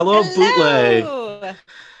Hello, Bootleg. Hello.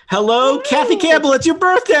 Hello, Kathy Campbell. It's your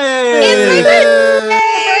birthday. It's my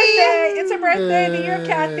birthday. It's a birthday to you,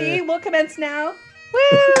 Kathy. We'll commence now.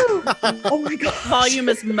 Woo! Oh my god. Volume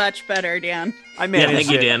is much better, Dan. I managed thank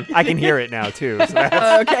you, it. Dan. I can hear it now too. So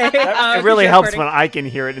that's, Okay. it really helps when I can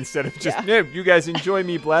hear it instead of just you guys enjoy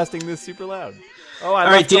me blasting this super loud. Oh, I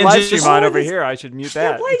left the live stream on over here. I should mute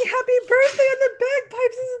that. Like happy birthday on the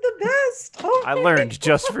bagpipes. This is the best. Oh, I learned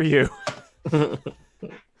just for you.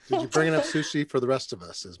 Did you bring enough sushi for the rest of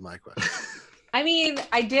us? Is my question. I mean,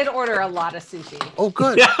 I did order a lot of sushi. Oh,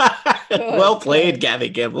 good. Well played, Kathy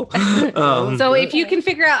Campbell. So if you can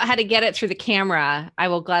figure out how to get it through the camera, I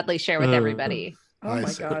will gladly share with everybody. Oh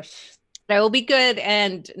my gosh. I will be good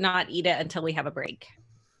and not eat it until we have a break.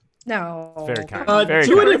 No. Very kind. Very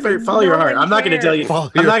do kind. it if you follow your heart. I'm not going to tell you.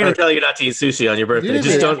 I'm not going to tell you not to eat sushi on your birthday. You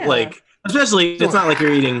Just did. don't like. Especially, it's not like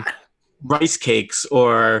you're eating rice cakes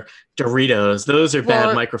or Doritos. Those are bad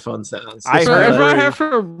Well, microphone sounds. I It's heard- not- If I have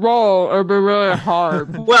to roll, it'll be really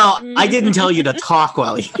hard. Well, I didn't tell you to talk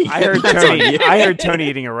while you eat. I heard That's on Tony. you. I heard Tony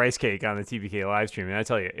eating a rice cake on the TBK live stream, and I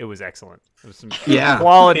tell you, it was excellent. There was some Yeah.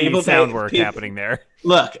 quality People sound pay- work people- happening there.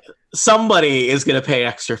 Look, somebody is going to pay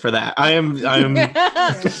extra for that. I'm.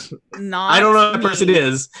 Not I don't know what the person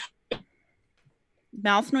is.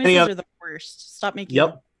 Mouth Any noises oth- are the worst. Stop making.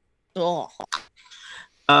 Yep. Ugh.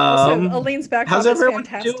 Also, Aline's back. How's is everyone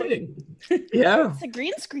fantastic. doing? Yeah. It's a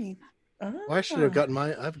green screen. Oh. Well, I should have gotten I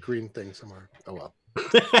have a green thing somewhere. Oh well.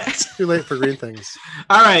 Too late for green things.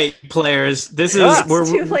 All right, players. This is Ah. we're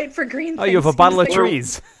It's too late for green. Oh, you have a things. bottle of Like,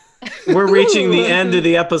 trees. we're reaching the end of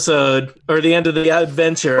the episode or the end of the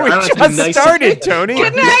adventure. We I don't have to be just nice to- started, Tony.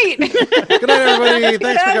 Good night. Good night, everybody.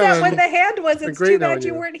 Thanks for Yeah, coming. when the hand was, it's great too bad knowing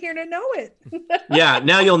you you. weren't here to know it. Yeah,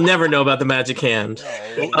 now you'll never know about the magic hand.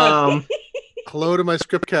 Hello to my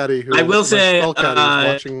script caddy. Who I will my say, spell caddy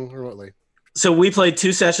is watching remotely. So we played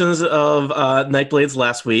 2 sessions of Nightblades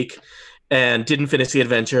last week and didn't finish the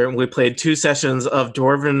adventure. We played 2 sessions of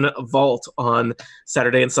Dwarven Vault on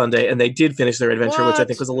Saturday and Sunday, and they did finish their adventure, which I What?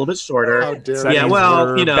 think was a little bit shorter. How dare So that Yeah, means well,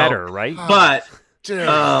 we're you know, better, right? But Dare.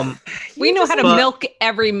 We know how to But- milk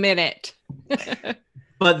every minute.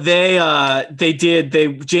 But they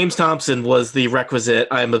did. James Thompson was the requisite.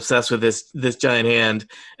 I'm obsessed with this giant hand,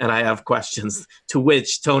 and I have questions to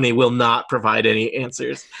which Tony will not provide any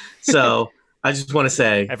answers. So I just want to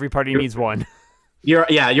say Every party needs one. you're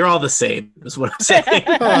all the same. Is what I'm saying.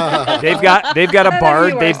 They've got a None of bard.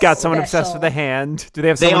 you are They've got someone obsessed special. with a hand. Do they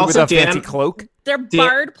have They someone with also, a fancy Dan- cloak? Their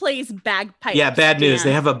bard plays bagpipes. Yeah, bad news. Dan.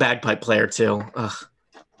 They have a bagpipe player too. Ugh.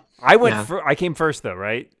 I went. Yeah. I came first though,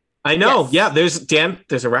 right? I know. Yes. Yeah,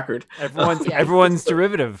 there's a record. Everyone's Yeah. everyone's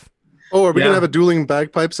derivative. Oh, are we Yeah. gonna have a dueling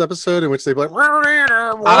bagpipes episode in which they be like?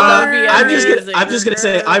 that would be I'm just gonna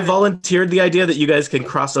say I amazing. volunteered the idea that you guys can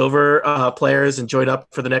cross over players and join up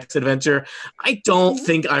for the next adventure. I don't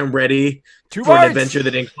think I'm ready Two for an bards. adventure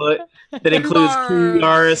that includes Cool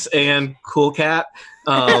Yaris and Cool Cat.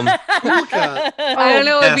 Cool cat. I don't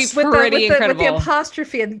know. It'd yes. be pretty with the incredible.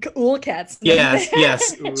 apostrophe and cool cats. Yes.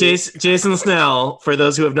 Jason Snell. For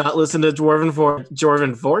those who have not listened to Dwarven Vault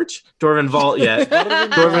yet,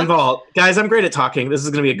 Dwarven Vault, guys. I'm great at talking. This is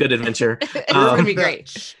gonna be a good adventure. This is gonna be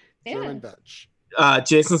great. German Dutch.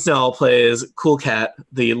 Jason Snell plays Cool Cat,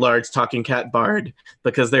 the large talking cat bard,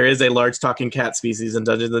 because there is a large talking cat species in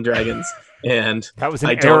Dungeons and Dragons, and That was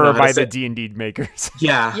I an don't know error how to by say- the D&D makers.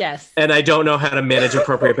 yeah, Yes. and I don't know how to manage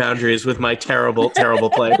appropriate boundaries with my terrible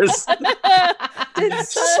players. Did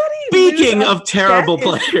somebody Speaking lose a of terrible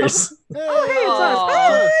cat? players, Oh, hey, it's us.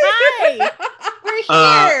 Aw. Hi.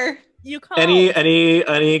 Hi. We're here. You call.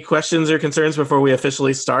 any questions or concerns before we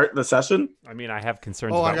officially start the session? I mean, I have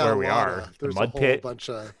concerns Oh, I about got where a we lot are. of. The There's mud a whole pit. bunch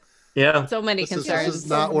of. Yeah, So many This is concerns.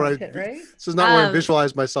 not where I. Pit, right? This is not where I Um,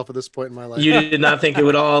 visualize myself at this point in my life. you did not think it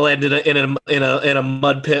would all end in a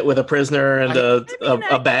mud pit with a prisoner and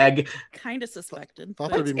a bag. Kind of suspected. Thought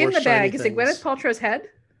but- there'd be What's more in the shiny bag? Is it things. Gwyneth Paltrow's head?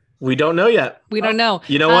 We don't know yet. We don't know.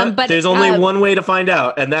 You know what? But, There's only one way to find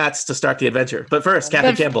out, and that's to start the adventure. But first, Kathy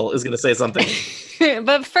But- Campbell is going to say something.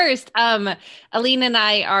 But first, Aline and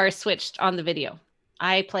I are switched on the video.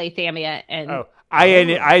 I play Thamia, and Oh,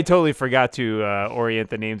 I totally forgot to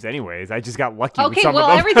orient the names. Anyways, I just got lucky with okay. some Well, of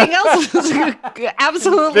them. everything else was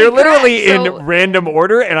absolutely. They're literally correct, in so- random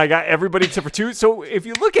order, and I got everybody except for 2. So if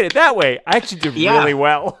you look at it that way, I actually did Yeah. really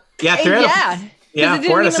well. Yeah, 3 out of- Yeah, yeah, because it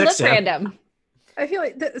 4 didn't out of even 6. look Yeah. random. I feel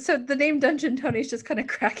like so. The name Dungeon Tony's just kind of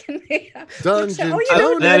cracking me up. Dungeon Oh, you know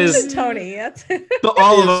Tony. That Dungeon is- Tony. That's But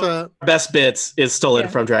all Is, of our best bits is stolen Yeah.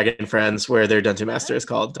 from Dragon Friends, where their dungeon master is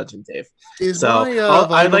called Dungeon Dave. is So my I'd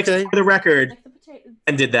volume like okay? to, for the record,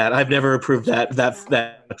 and did that. I've never approved that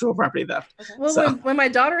intellectual property theft. Well, So- when my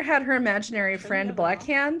daughter had her imaginary friend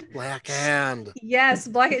Blackhand, yes,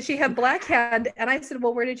 she had Blackhand, and I said,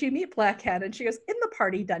 "Well, where did you meet Blackhand?" And she goes, "In the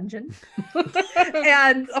party dungeon."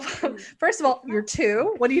 And first of all, you're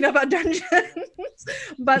 2. What do you know about dungeons?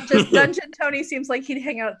 But just Dungeon Tony seems like he'd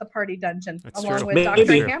hang out at the party dungeon That's along true. with Maybe.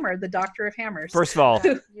 Dr. Hammer, the Doctor of Hammers. First of all,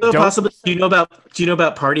 So Don't- possibly, do you know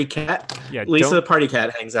about Party Cat? yeah, Lisa the don't, Party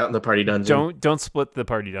Cat hangs out in the party dungeon. don't split the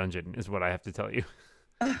party dungeon is what I have to tell you.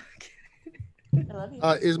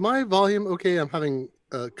 Is my volume okay? I'm having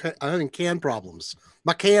can problems.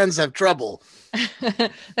 My cans have trouble.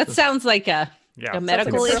 That sounds like a Yeah,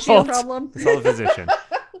 medical it's issue all- problem. It's all a physician.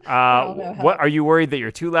 don't know how- What are you worried that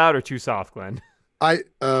you're too loud or too soft, Glenn?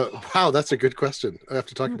 Wow, that's a good question. I have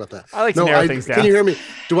to talk about that. I like to narrow things down. Can you hear me?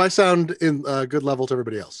 Do I sound in good level to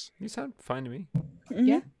everybody else? You sound fine to me.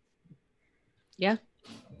 Yeah.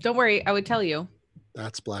 Don't worry, I would tell you.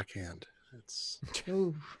 That's Blackhand. It's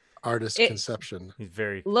Ooh. artist It- conception. He's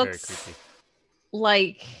very Looks creepy.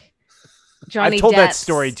 like Johnny I've told that Depp's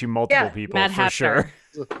story to multiple Yeah, people Mad for Hatter.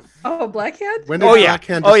 sure. Oh, Blackhand? When did Oh yeah,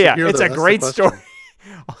 Blackhand oh yeah, disappear, it's though? a That's the great question.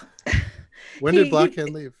 story. When did He-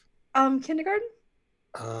 Blackhand leave? Kindergarten?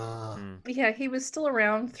 Hmm. Yeah, he was still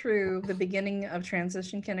around through the beginning of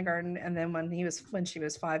transition kindergarten, and then when she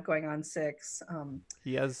was 5 going on 6,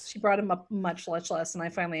 He has. she brought him up much less. And I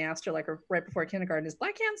finally asked her, like, right before kindergarten, "Is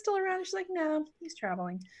Blackhand still around?" And she's like, "No, he's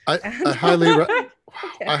traveling." I And- highly, Okay.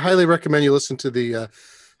 I highly recommend you listen to the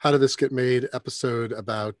 "How Did This Get Made" episode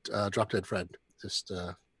about Drop Dead Fred. Just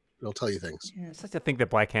it'll tell you things. Yeah, I just like to think that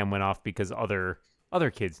Black Ham went off because other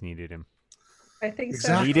kids needed him. I think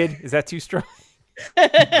Exactly. Needed? Is that too strong? so.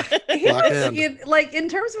 Blackhand. Like in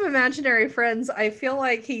terms of imaginary friends, I feel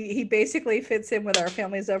like he basically fits in with our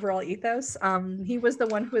family's overall ethos. He was the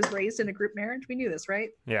one who was raised in a group marriage. We knew this, right?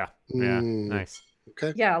 Yeah. Yeah. Mm. Nice.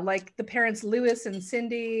 Okay. Yeah, like the parents Lewis and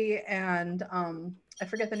Cindy, and I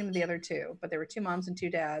forget the name of the other 2, but there were 2 moms and 2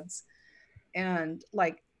 dads, and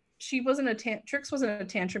like she wasn't Trix wasn't a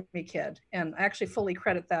tantrumy kid, and I actually fully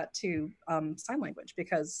credit that to sign language,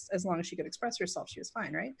 because as long as she could express herself, she was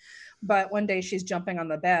fine, right? But one day she's jumping on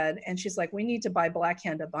the bed and she's like, "We need to buy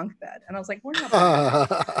Blackhand a bunk bed," and I was like, "We're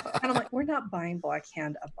not." And I'm like, "We're not buying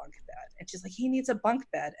Blackhand a bunk bed." And she's like, "He needs a bunk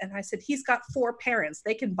bed." And I said, "He's got 4 parents.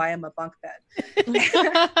 They can buy him a bunk bed."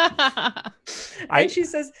 And she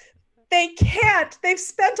says, "They can't. They've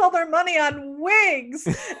spent all their money on wigs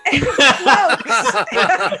and cloaks."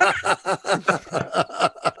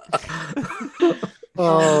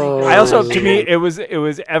 Oh, I also, to me, it was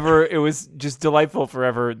just delightful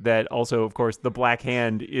forever that also, of course, the Black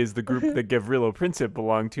Hand is the group that Gavrilo Princip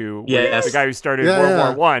belonged to. Yes. The guy who started Yeah, World yeah.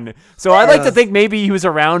 War One. So I like to Yes. think maybe he was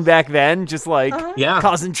around back then, just like Yeah.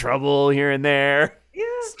 causing trouble here and there, Yeah,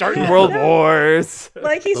 starting yeah, world yeah. wars.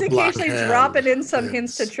 Like he's The Black occasionally Hand dropping in some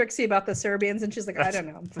hints to is- Trixie about the Serbians, and she's like, "I don't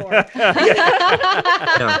know, I'm 4."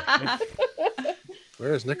 Yeah.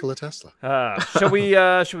 Where is Nikola Tesla? Should we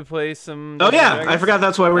play some? Oh Dungeons and yeah, Dragons? I forgot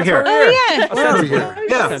that's why we're here. Oh yeah. Where are we here?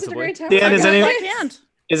 Yeah. This is a great time. Dan, is I got any- Blackhand.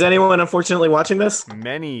 Is anyone unfortunately watching this?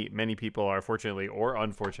 Many people are fortunately or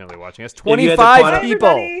unfortunately watching us. you had to 25 quantify- people.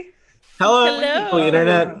 Everybody. Hello, Hello.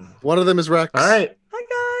 internet. One of them is Rex. All right.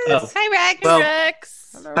 Hi guys. Oh. Hi Rex. Well-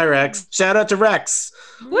 Rex. Hi Rex. Shout out to Rex.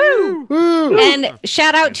 Woo. Woo! And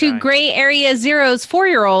shout out to Nice. Gray Area Zero's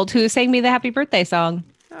 4-year-old who sang me the happy birthday song.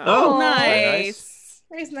 Oh, Nice.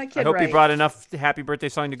 Raising that I kid hope right. he brought enough happy birthday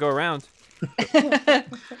song to go around. All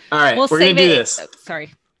right, We'll we're gonna save do it. this. Oh,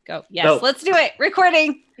 sorry. Go. Yes, Go. let's do it.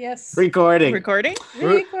 Recording. Yes. Recording. Recording?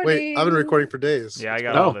 Wait, I've been recording for days. Yeah, I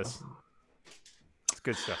got Oh. all this. It's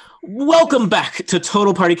good stuff. Welcome back to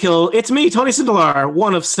Total Party Kill. It's me, Tony Sindelar,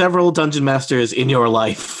 one of several dungeon masters in your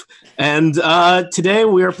life. And today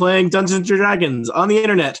we are playing Dungeons & Dragons on the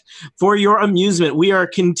internet. For your amusement, we are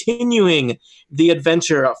continuing the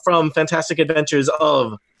adventure from Fantastic Adventures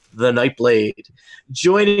of the Nightblade.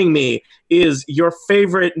 Joining me is your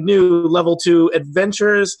favorite new level 2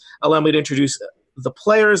 adventurers. Allow me to introduce the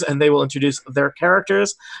players, and they will introduce their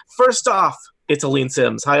characters. First off, it's Aline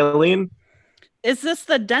Sims. Hi, Aline. Is this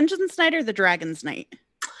the Dungeons Night or the Dragons Night?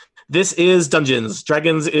 This is Dungeons.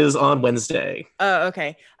 Dragons is on Wednesday. Oh,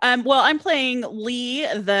 okay. Well, I'm playing Lee,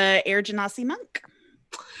 the Air Genasi monk.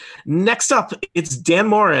 Next up, it's Dan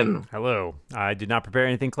Morin. Hello. I did not prepare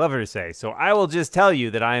anything clever to say, so I will just tell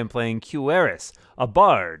you that I am playing Qeris, a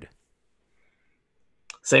bard.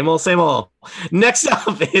 Same old, same old. Next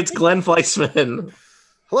up, it's Glenn Fleischman.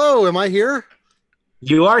 Hello, am I here?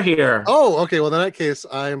 You are here. Oh, okay. Well, in that case,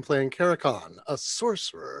 I am playing Karakon, a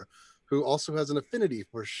sorcerer who also has an affinity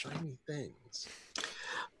for shiny things.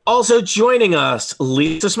 Also joining us,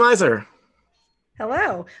 Lisa Smizer.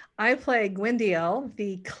 Hello, I play Gwendiel,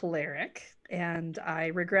 the cleric, and I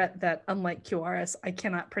regret that, unlike QRS, I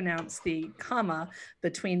cannot pronounce the comma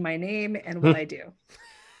between my name and what I do.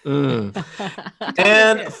 And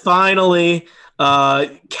finally,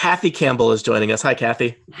 Kathy Campbell is joining us. Hi,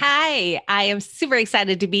 Kathy. Hi, I am super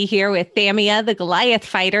excited to be here with Thamia, the Goliath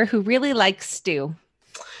fighter who really likes stew.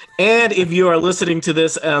 And if you are listening to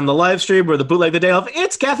this on the live stream or the bootleg the day of,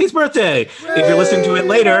 it's Kathy's birthday. If you're listening to it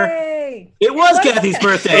later, Yay! it was Kathy's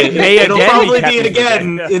birthday. It may It'll again be probably be Kathy's it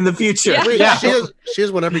again birthday. in the future. Yeah. Wait, Yeah. she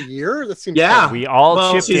has one every year? That seems Yeah. fun. We all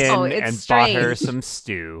Well, chipped she's- in Oh, it's and bought her strange. some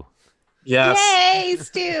stew. Yes. Yay,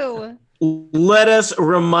 stew! Let us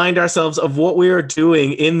remind ourselves of what we are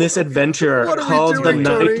doing in this adventure What are we called doing, the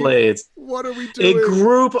Tony? Night Blades. What are we A doing?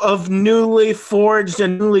 group of newly forged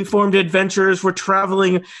and newly formed adventurers were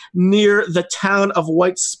traveling near the town of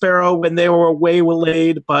White Sparrow when they were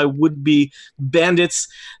waylaid by would-be bandits.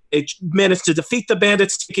 They managed to defeat the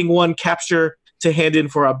bandits, taking one capture to hand in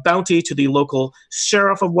for a bounty to the local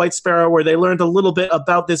sheriff of White Sparrow, where they learned a little bit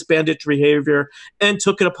about this bandit behavior and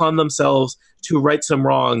took it upon themselves to right some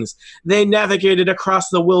wrongs. They navigated across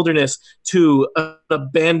the wilderness to an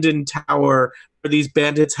abandoned tower where these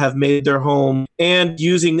bandits have made their home, and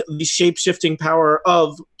using the shape-shifting power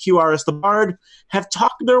of QRS the Bard, have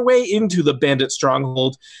talked their way into the bandit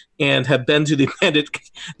stronghold and have been to the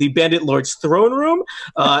bandit lord's throne room,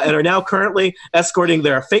 and are now currently escorting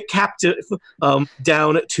their fake captive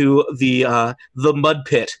down to the mud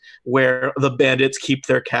pit where the bandits keep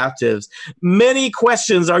their captives. Many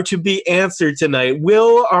questions are to be answered tonight.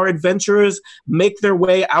 Will our adventurers make their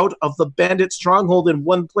way out of the bandit stronghold in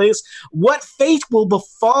one place? What fate will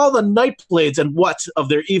befall the Nightblades, and what of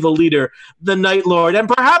their evil leader, the Night Lord? And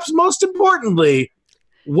perhaps most importantly,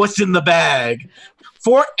 what's in the bag?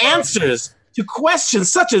 For answers to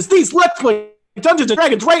questions such as these, let's play Dungeons &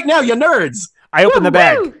 Dragons right now, you nerds! I opened the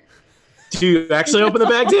bag. Woo! Do you actually open the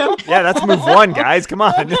bag, Dan? Yeah, that's move one, guys. Come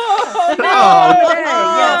on. Dan.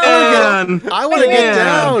 I want to get Yeah.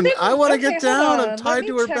 down. I want to Okay, get hold down. on. I'm Let tied me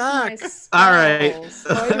to her check back. my All right. spells.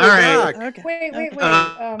 Tied to All her right. back. Wait. Get me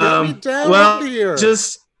down Well, here.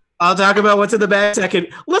 I'll talk about what's in the bag in a second.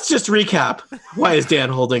 Let's just recap. Why is Dan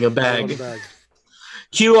holding a I want bag? a bag.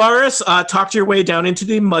 QRS talked your way down into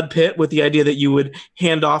the mud pit with the idea that you would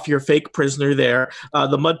hand off your fake prisoner there.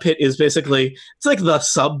 The mud pit is basically, it's like the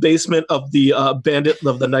sub basement of the bandit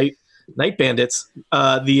of the night bandits.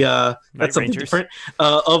 That's something Rangers. different.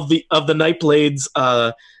 Of the Night Blades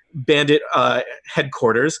bandit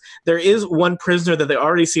headquarters. There is one prisoner that they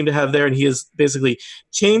already seem to have there, and he is basically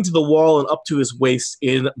chained to the wall and up to his waist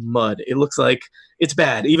in mud. It looks like it's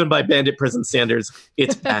bad. Even by bandit prison standards,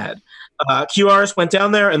 it's bad. QRS went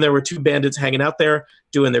down there, and there were two bandits hanging out there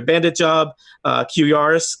doing their bandit job.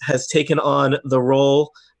 QRS has taken on the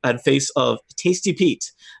role and face of Tasty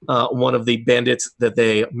Pete, one of the bandits that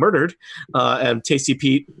they murdered. And Tasty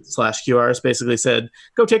Pete / QRS basically said,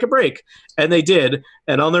 go take a break. And they did.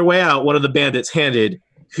 And on their way out, one of the bandits handed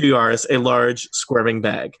QRS a large squirming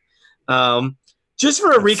bag. Just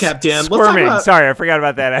for a recap, Dan, let's talk Squirming. about... Sorry, I forgot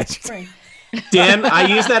about that. Actually. Dan,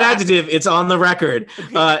 I use that adjective. It's on the record.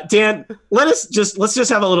 Dan, let's just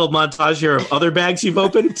have a little montage here of other bags you've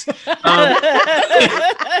opened.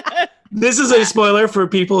 This is a spoiler for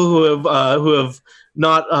people who have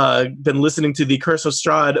not been listening to the Curse of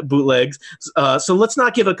Strahd bootlegs. So let's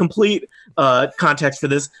not give a complete context for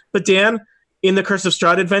this. But Dan, in the Curse of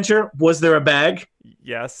Strahd adventure, was there a bag?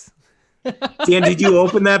 Yes, Dan, did you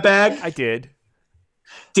open that bag? I did.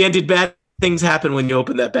 Dan, did bad things happen when you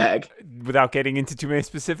opened that bag? Without getting into too many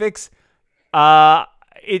specifics,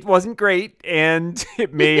 it wasn't great, and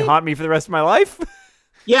it may haunt me for the rest of my life.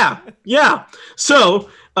 Yeah. So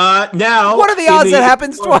now, What are the odds that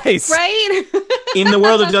happens twice? Right? in the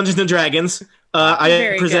world of Dungeons and Dragons, I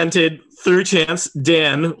Very presented through chance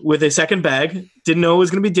Dan with a second bag. Didn't know it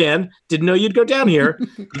was going to be Dan. Didn't know you'd go down here.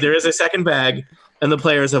 There is a second bag, and the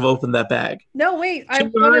players have opened that bag. No, wait. I To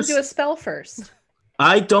want us- to do a spell first.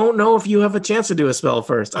 I don't know if you have a chance to do a spell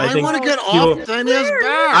first. I think want to get you- off Daniel's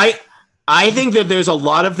back. I think that there's a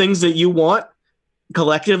lot of things that you want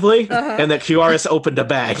collectively, Uh-huh. and that QRS opened a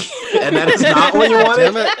bag, and that is not what you Damn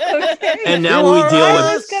wanted. it. Okay. And now we deal I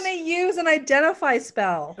with was going to use an identify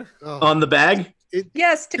spell. Oh, on the bag.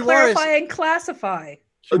 Yes, to You are- clarify and classify.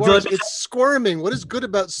 QRS, it's squirming. What is good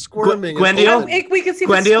about squirming? and Gwendil? opening? We can see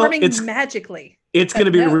the Gwendil, squirming it's- magically. It's going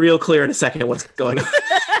to be No. real clear in a second what's going on.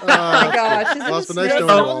 Oh my gosh. Well, it's Isn't been nice this knowing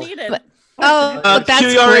so- you We'll all. need it. Oh, that's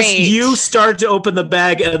QRS, great. you start to open the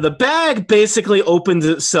bag, and the bag basically opens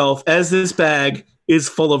itself as this bag is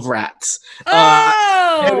full of rats.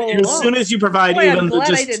 And as soon as you provide Boy, I'm even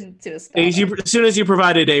glad I just didn't do a spell. as soon as you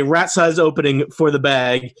provided a rat-sized opening for the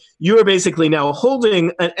bag, you are basically now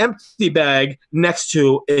holding an empty bag next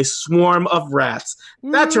to a swarm of rats.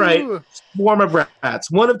 That's right, Woo! swarm of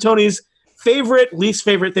rats. One of Tony's least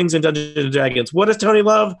favorite things in Dungeons and Dragons. What does Tony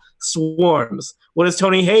love? Swarms. What does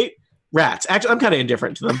Tony hate? Rats. Actually, I'm kind of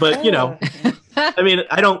indifferent to them, but you know, I mean,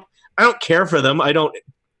 I don't care for them. I don't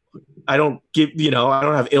give, I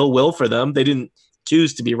don't have ill will for them. They didn't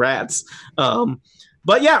choose to be rats.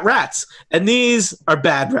 But yeah, rats. And these are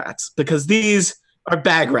bad rats because these are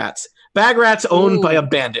bag rats. Bag rats owned by a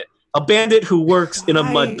bandit who works in a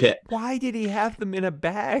mud pit. Why did he have them in a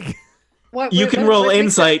bag? You can roll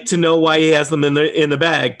insight to know why he has them in the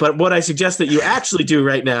bag. But what I suggest that you actually do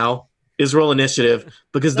right now is roll initiative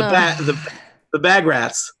because the bag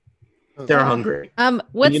rats, they're hungry.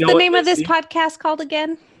 What's you know the what name of they this see? podcast called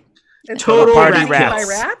again? Total Party Rat Rats. By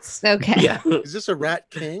rats? Okay. Yeah. Is this a rat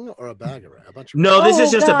king or a bag of rat? A bunch of No, this is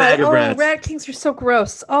Oh, just a God. bag of Oh, rats. rat kings are so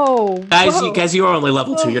gross. Oh, Guys, you are only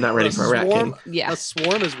level 2. You're not ready for a rat king. Yeah. A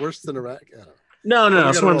swarm is worse than a rat. Yeah. No. We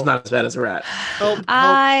gotta Swarm's roll. not as bad as a rat. Help!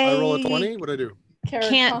 I roll a 20. What do I do?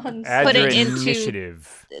 Can't Add Put your it into-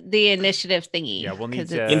 initiative. the initiative thingy. Yeah, we'll need 'cause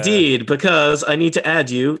to- it's- Indeed, because I need to add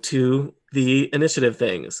you to the initiative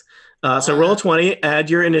things. So roll a 20, add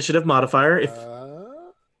your initiative modifier. If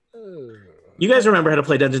you guys remember how to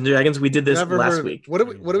play Dungeons and Dragons, we did this Never last heard- week. What do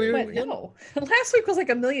we do But again? no, last week was like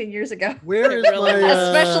a million years ago. Where is Really my? was.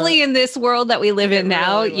 Especially in this world that we live in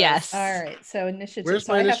now. really was. Yes. All right, so initiative. Where's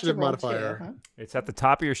so my I have to initiative roll two, modifier? huh? It's at the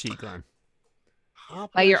top of your sheet, Glenn.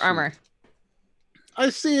 By your armor. I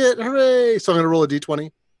see it! Hooray! So I'm gonna roll a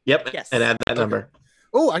d20. Yep, Yes. and add that number.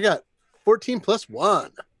 Oh, I got 14 plus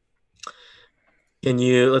 1. Can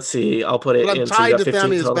you? Let's see. I'll put it But I'm in. So you tied got to 15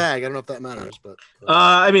 Thamia's total. bag. I don't know if that matters, but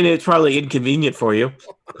I mean, it's probably inconvenient for you.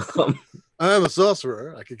 I'm a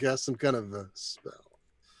sorcerer. I could cast some kind of a spell.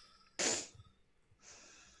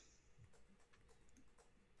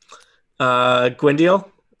 Gwendil,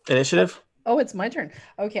 initiative, Oh, it's my turn.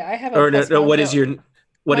 Okay, I have a. or plus no? one, What is so your my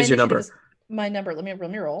number? initiative is- My number. Let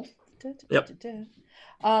me roll. Yep.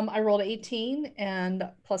 I rolled 18 and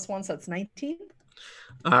plus 1, so it's 19.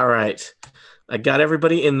 All right, I got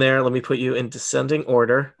everybody in there. Let me put you in descending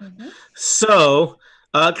order. Mhm. So,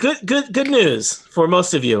 good news for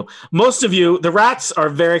most of you. Most of you, the rats are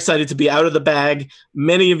very excited to be out of the bag.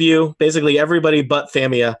 Many of you, basically everybody but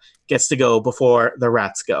Thamia, gets to go before the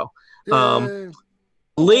rats go. Yay.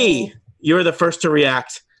 Lee, you're the first to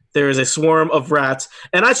react. There is a swarm of rats,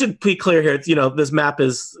 and I should be clear here. This map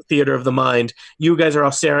is theater of the mind. You guys are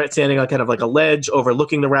all standing on kind of like a ledge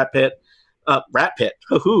overlooking the rat pit. Rat pit.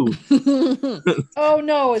 Hoo-hoo. Oh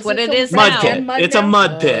no, it's What just it a is Mud now. pit. It's a now?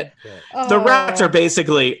 mud pit. Oh. The rats are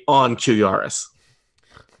basically on Cuyaris.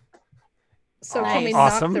 So can we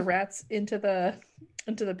Awesome. knock the rats into the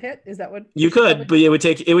pit? Is that what You could, but it would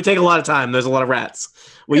take a lot of time. There's a lot of rats.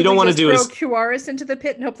 What you don't want to do is throw QRs into the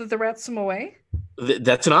pit and hope that the rats swim away.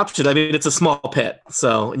 that's an option. I mean, it's a small pit,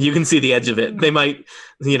 so you can see the edge of it. They might,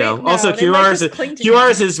 No, also they might QRs just cling to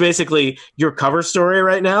QRs you. is basically your cover story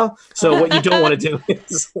right now. So what you don't want to do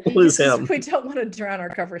is lose him. We don't want to drown our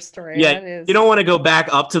cover story. Yeah, that is... you don't want to go back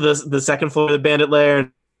up to the second floor of the bandit lair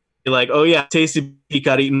and be like, oh yeah, tasty beak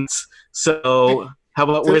got eaten. So how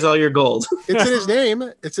about where's all your gold? It's in his name.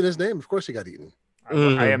 It's in his name. Of course he got eaten.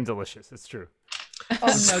 I am delicious. It's true. Oh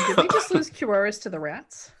no! Did we just lose QRs to the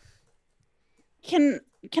rats? Can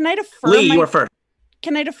I defer? Lee, my, you are first.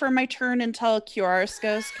 Can I defer my turn until QRS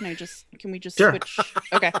goes? Can we just Sure. switch?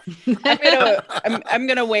 Okay. I'm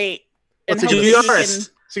gonna wait. What's hope he that gonna he do? can-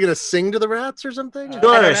 Is he gonna sing to the rats or something?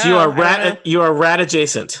 QRs, you know, are I don't know. you are rat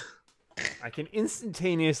adjacent. I can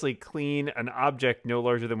instantaneously clean an object no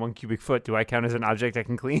larger than 1 cubic foot. Do I count as an object I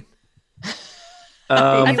can clean?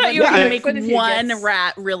 I thought you were Yeah, gonna I- make what if he one gets-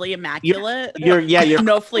 rat really immaculate. Your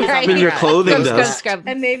no fleas Right. on even the your rat. clothing Go does. scrub.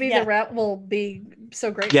 And maybe Yeah. the rat will be so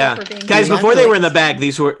grateful Yeah, for being guys, Yeah. before they were in the bag,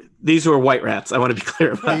 these were white rats. I want to be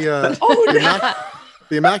clear about. The, Oh the, no!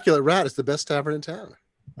 the Immaculate Rat is the best tavern in town.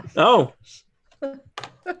 Oh,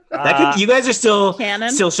 you guys are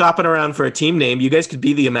Canon? still shopping around for a team name. You guys could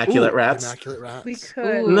be the Immaculate Ooh, Rats. Immaculate Rats. We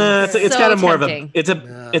could. Ooh. Nah, it's So kind of more tempting. of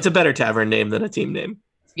a it's a better tavern name than a team name.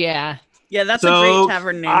 Yeah. Yeah, that's a So, great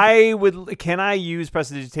tavern name. Can I use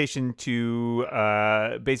prestidigitation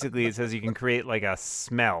to basically it says you can create like a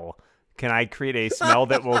smell. Can I create a smell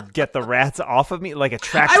that will get the rats off of me, like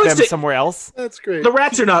attract I would them say- somewhere else? That's great. The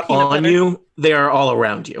rats are not Peanut on butter. you; they are all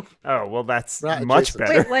around you. Oh, well, that's Rat much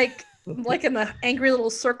adjacent. better. Wait, like in the angry little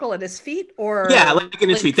circle at his feet, or Yeah, like in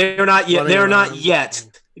his feet. They're not yet. Running They're not around. yet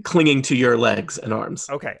clinging to your legs and arms.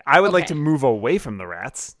 Okay, I would like Okay. to move away from the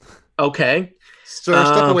rats. Okay. Sir,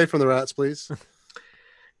 step away from the rats, please.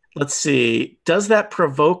 Let's see. Does that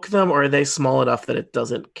provoke them, or are they small enough that it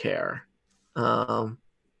doesn't care? What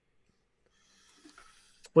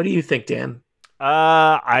do you think, Dan?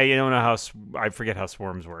 I don't know how I forget how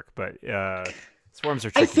swarms work, but swarms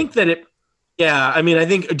are tricky. I think that it. Yeah, I mean, I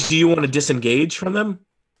think. Do you want to disengage from them?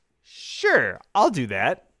 Sure, I'll do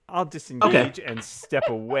that. I'll disengage and step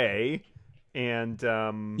away. And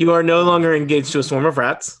you are no longer engaged to a swarm of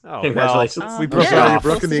rats. Oh, congratulations! Well, we broke it off.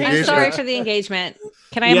 Broken the I'm engagement. sorry for the engagement.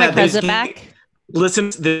 Can I have my present back?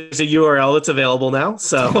 Listen, there's a URL that's available now.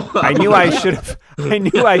 So I knew I should have. I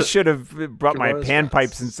knew I should have brought my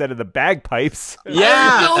panpipes instead of the bagpipes.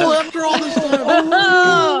 Yeah. After all this time.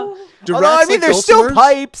 Although, I mean, there's still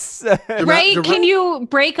pipes. Right? Can you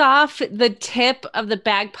break off the tip of the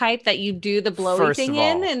bagpipe that you do the blowy First thing of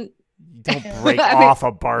all, in? And don't break off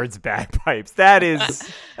a bard's bagpipes.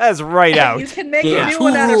 That's right out. You can make a new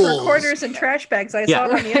one out of recorders and trash bags. I saw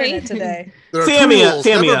it on the internet today. There are tools.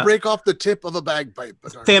 Never break off the tip of a bagpipe.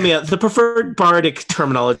 Thamia, the preferred bardic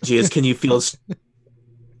terminology is "Can you feel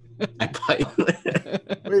a bagpipe?"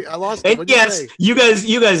 Wait, I lost it. Yes, you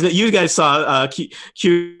guys saw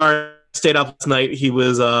QR stayed up last night. He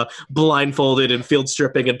was blindfolded and field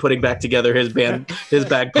stripping and putting back together his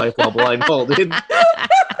bagpipe while blindfolded.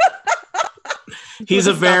 He's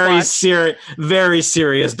a very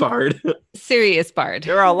serious bard. Serious bard.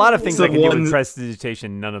 There are a lot of things I can do with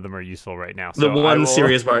prestidigitation. None of them are useful right now. So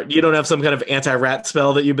serious bard. You don't have some kind of anti-rat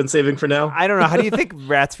spell that you've been saving for now? I don't know. How do you think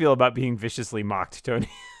rats feel about being viciously mocked, Tony?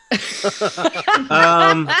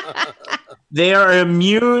 They are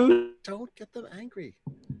immune. Don't get them angry.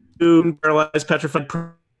 To paralyzed, petrified,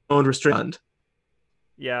 prone, restrained.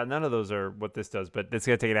 Yeah, none of those are what this does, but it's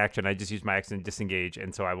going to take an action. I just used my action to disengage,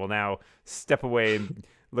 and so I will now step away and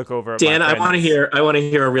look over at Dan, my I want to hear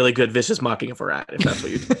a really good vicious mocking of a rat, if that's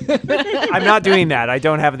what you do. I'm not doing that. I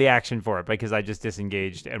don't have the action for it because I just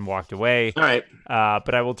disengaged and walked away. All right.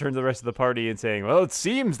 But I will turn to the rest of the party and saying, well, it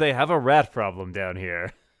seems they have a rat problem down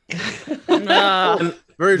here.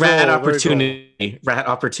 Very rat droll, opportunity. very Rat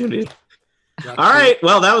opportunity. All right.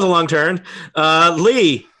 Well, that was a long turn.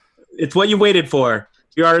 Lee, it's what you waited for.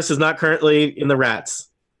 Your artist is not currently in the rats.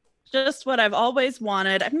 Just what I've always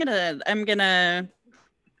wanted. I'm gonna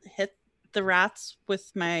hit the rats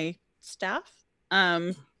with my staff.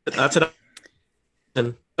 That's it.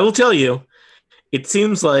 And I will tell you, it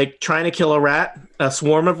seems like trying to kill a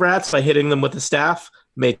swarm of rats by hitting them with a staff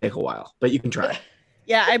may take a while, but you can try.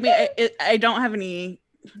 Yeah, I mean, I don't have any.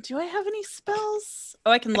 Do I have any spells?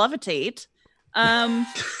 Oh, I can levitate.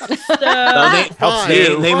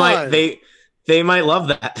 They might love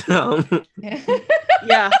that.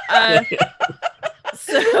 Yeah.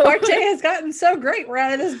 So Arte has gotten so great. We're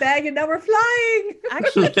out of this bag and now we're flying.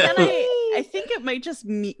 Actually, I think it might just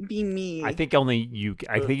be me. I think only you.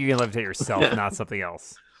 I think you can levitate yourself, not something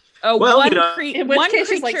else. Oh, well, in which case,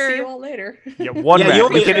 she's like, see you all later. Yeah, one rat.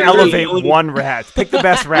 You can elevate one rat. Pick the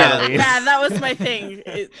best rat. Yeah, that was my thing.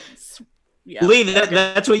 Yeah. Lee,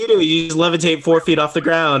 that's what you do. You just levitate 4 feet off the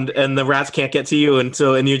ground, and the rats can't get to you, and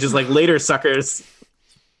you're just like, later, suckers.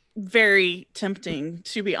 Very tempting,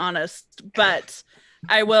 to be honest, but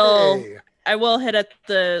I will hit at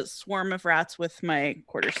the swarm of rats with my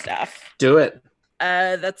quarterstaff. Do it.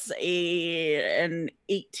 That's an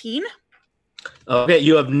 18. Okay,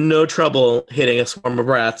 you have no trouble hitting a swarm of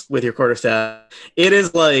rats with your quarterstaff. It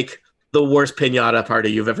is like the worst piñata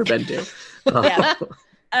party you've ever been to. Yeah.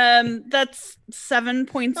 That's 7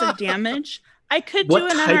 points of damage. I could do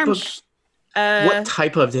an unarmed. What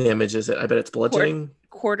type of damage is it? I bet it's bludgeoning.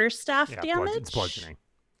 Quarterstaff damage. It's bludgeoning.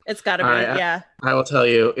 It's got to be. Right, yeah. I will tell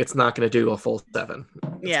you, it's not going to do a full 7.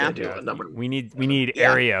 It's yeah. Do a number. We need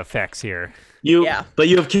area effects here. But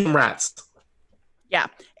you have killed rats. Yeah,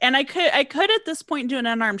 and I could at this point do an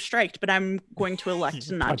unarmed strike, but I'm going to elect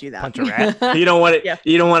to not do that. Punch a rat. You don't want it. Yeah.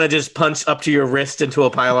 You don't want to just punch up to your wrist into a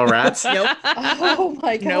pile of rats. Nope. Oh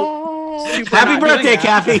my god. Nope. Happy birthday,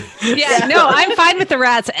 Kathy. Yeah, no, I'm fine with the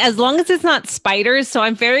rats as long as it's not spiders. So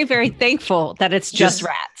I'm very, very thankful that it's just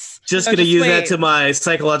rats. Just going to use that to my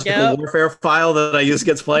psychological warfare file that I use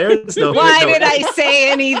against players. Why did I say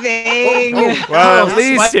anything? Well, at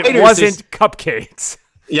least it wasn't cupcakes.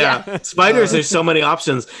 Yeah, spiders, there's so many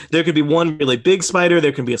options. There could be one really big spider.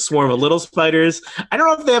 There can be a swarm of little spiders. I don't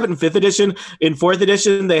know if they have it in 5th edition. In 4th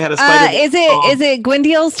edition, they had a spider. Is it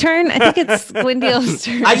Gwyndeal's turn? I think it's Gwyndeal's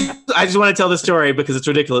turn. I just want to tell the story because it's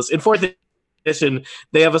ridiculous. In 4th edition,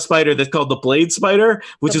 they have a spider that's called the Blade Spider,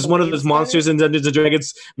 which is one of those monsters in Dungeons &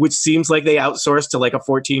 Dragons, which seems like they outsourced to like a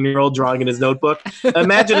 14-year-old drawing in his notebook.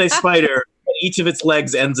 Imagine a spider, and each of its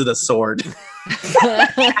legs ends in a sword.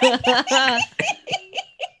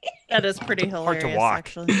 That is pretty hilarious. Hard to walk.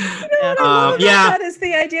 Actually. I Yeah. love yeah. that is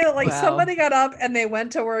the idea that like Wow. somebody got up and they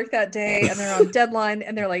went to work that day and they're on deadline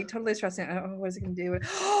and they're like totally stressing. Oh, what is it gonna do?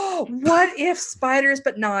 What if spiders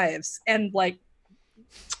but knives? And like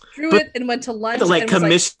drew But it and went to lunch. To like and was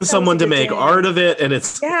commission "That was a someone to good make day." art of it, and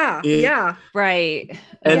it's Yeah, it- yeah, Right.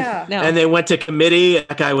 And, yeah. No. and they went to committee.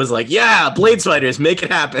 That guy was like, "Yeah, blade spiders, make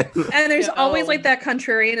it happen." And there's Yeah. always Oh. like that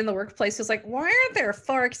contrarian in the workplace who's like, why aren't there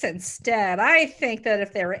forks instead? I think that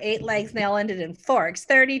if there were 8 legs and they all ended in forks,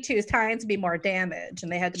 32 times would be more damage.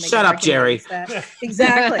 And they had to make Shut an up, Jerry. argument against that.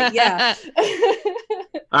 Exactly. Yeah.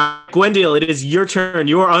 Gwendale, it is your turn.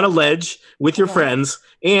 You are on a ledge with your Uh-huh. friends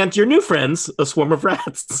and your new friends, a swarm of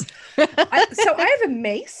rats. So I have a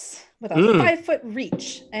mace with a Mm. 5-foot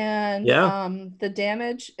reach, and Yeah. the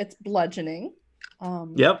damage, it's bludgeoning.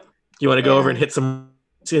 Yep. You want to go over and And hit some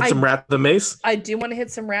I- rats with a mace? I do want to hit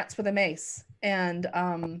some rats with a mace, and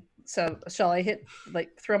so shall I hit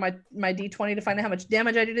throw my d20 to find out how much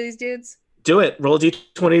damage I do to these dudes? Do it. Roll a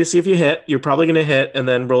d20 to see if you hit. You're probably going to hit, and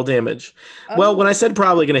then roll damage. Well, when I said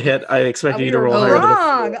probably going to hit, I expected you to you're roll higher than a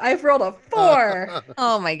wrong. I've rolled a 4.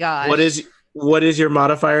 Oh my gosh. What is your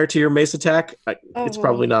modifier to your mace attack? It's Oh,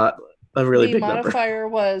 probably not a really the big number. modifier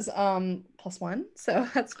was +1, so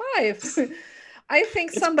that's 5. I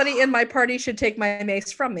think somebody in my party should take my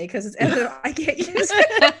mace from me because it's evident I can't use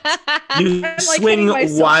it. You I'm, like, swing hitting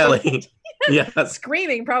myself wildly. Yes,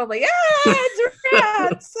 Screaming probably. It's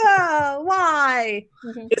rats. Why?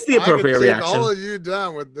 it's the appropriate I could take reaction. all of you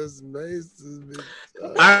down with this mace.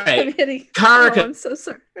 All I'm right, hitting. Karaka. Oh, I'm so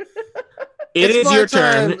sorry. it is my your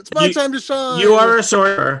time. turn. It's my time to shine. You are a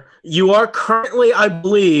sorcerer. You are currently, I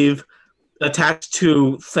believe, attached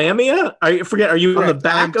to Thamia. Are you on the Correct.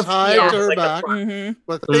 back I'm of tied Yeah. to her like a- back, Mhm.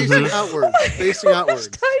 but facing Mhm. outward. Facing outwards.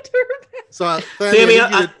 Tied to her back. So,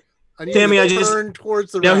 Thamia, I need Thamia, you I to just- turn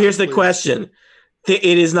towards the Now rat, here's the please. question. It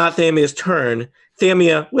is not Thamia's turn.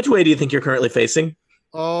 Thamia, which way do you think you're currently facing?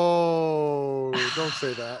 Oh, don't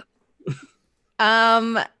say that.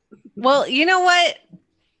 Well, you know what?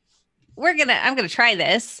 I'm gonna try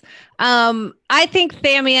this. I think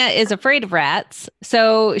Thamia is afraid of rats,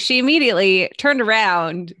 so she immediately turned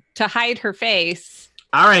around to hide her face.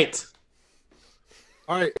 All right,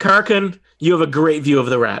 All right, Karkin, you have a great view of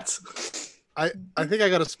the rats. I think I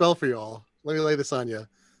got a spell for y'all. Let me lay this on you.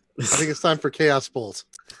 I think it's time for Chaos Bolt.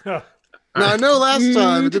 Now I know last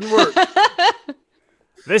time it didn't work.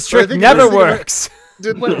 This But I trick think never I was thinking about- works.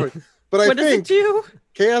 Didn't work. But I What does it think do?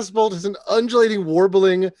 Chaos Bolt is an undulating,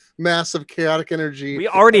 warbling mass of chaotic energy. We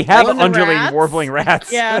already have One of the undulating, rats? warbling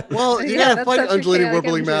rats. Yeah. Well, you Yeah, gotta that's fight such a undulating, chaotic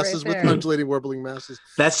warbling energy right masses with there. undulating, warbling masses.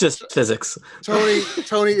 That's just physics.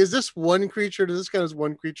 Tony, is this one creature? Does this count as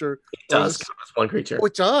one creature? It does count as one creature. Oh,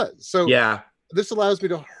 it does. So Yeah. this allows me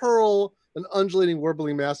to hurl an undulating,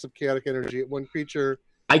 warbling mass of chaotic energy at one creature,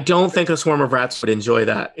 I don't think a swarm of rats would enjoy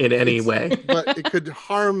that in any way. but it could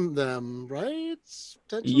harm them, right?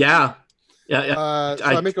 Potentially? Yeah. Yeah. So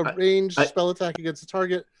I make a ranged I- spell attack against the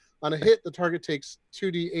target. On a hit, the target takes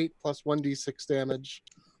 2d8 plus 1d6 damage.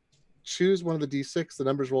 Choose one of the d6. The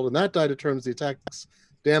numbers rolled in that die determines the attack's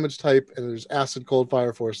damage type, and there's acid, cold,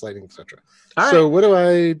 fire, force, lightning, etc. All right. So what do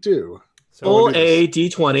I do? So Roll do this. a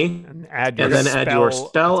d20 and add your and then add your spell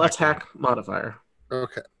spell attack modifier.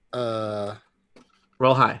 Okay.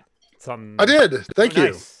 Roll high. I did. Thank you.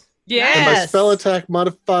 Nice. And my Yes. spell attack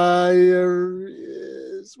modifier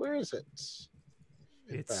is where is it?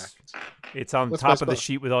 In It's fact. it's on What's my top of the spell?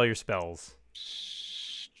 sheet with all your spells.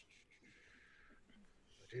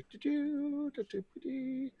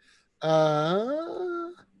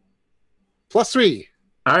 +3.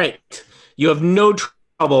 All right. You have no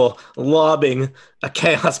trouble lobbing a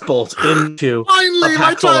chaos bolt into. Finally, A my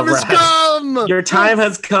pack full time of has rats. come. Your time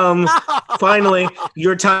has come. Finally,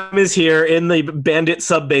 your time is here in the bandit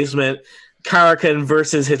sub basement. Karakan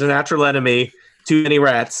versus his natural enemy, too many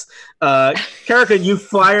rats. Karakan, you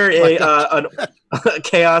fire a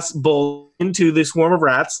chaos bolt into the swarm of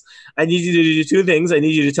rats. I need you to do 2 things. I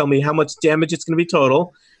need you to tell me how much damage it's going to be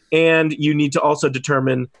total, and you need to also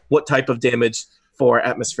determine what type of damage for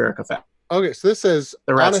atmospheric effect. Okay, so this says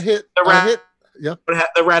The on rats- a hit. the On a rat- hit. Yep.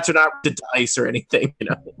 The rats are not to dice or anything.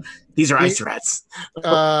 These are ice rats.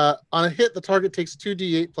 On a hit, the target takes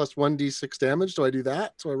 2d8 plus 1d6 damage. Do I do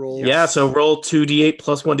that? So I roll. Yeah, so roll 2d8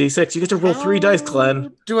 plus 1d6. You get to roll 3 dice, Glenn. How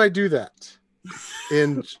do I do that?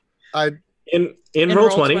 In In In roll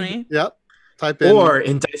 20, yep. Type in or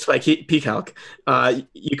in dice by pcalc,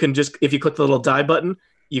 you can just, if you click the little die button,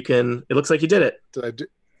 you can. It looks like you did it. I did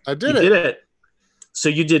you it. did it. So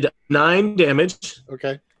you did 9 damage.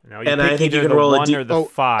 Okay. Now you And pick I think you either can the roll a 1 D- or the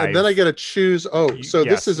 5. And then I get to choose. Oh, so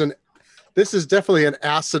Yes. this is definitely an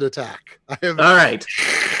acid attack. I have All right.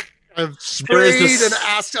 I've There is sprayed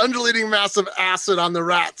this- an undulating mass of acid on the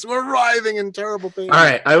rats who are writhing in terrible pain. All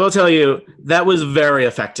right, I will tell you that was very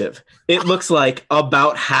effective. It looks like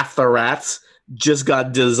about half the rats just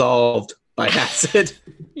got dissolved by acid.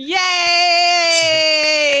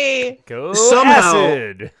 Yay! Go Somehow-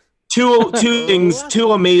 acid.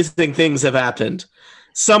 Two amazing things have happened.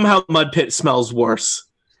 Somehow Mud Pit smells worse.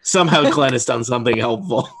 Somehow Glenn has done something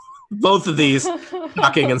helpful. Both of these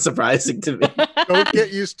shocking and surprising to me. Don't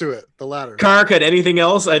get used to it. The latter. Karkat, anything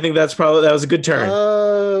else? I think that was a good turn.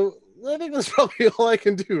 I think that's probably all I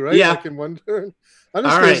can do, right? Yeah. Like in one turn. I'm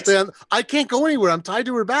just All gonna right. stand. I can't go anywhere. I'm tied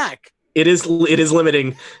to her back. It is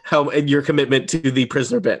limiting how your commitment to the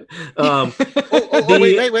prisoner bit.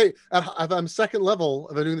 Wait. If I'm second level,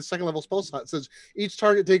 if I'm doing the second level spell slot, it says each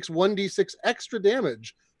target takes 1d6 extra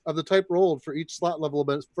damage of the type rolled for each slot level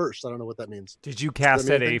event first. I don't know what that means. Did you cast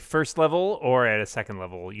mean at a anything? first level or at a second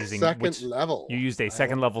level using Second level. You used a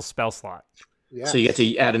second level spell slot. Yeah. So you get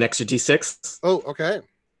to add an extra d6. Oh, okay.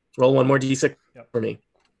 Roll one more d6 Yep. for me.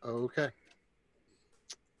 Okay.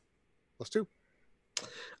 +2.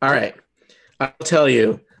 All right. I'll tell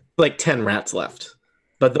you, like 10 rats left.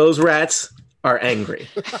 But those rats are angry.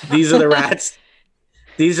 These are the rats.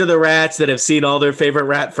 These are the rats that have seen all their favorite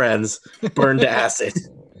rat friends burned to acid.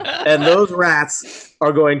 And those rats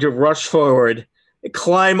are going to rush forward,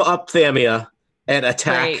 climb up Thamia, and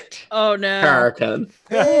attack Great. Oh no. Karakan.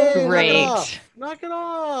 Hey, Great. Knock it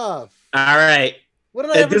off. All right. What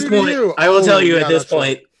did I At ever this do point, to you? I will tell you yeah, at this that's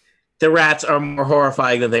right. point, the rats are more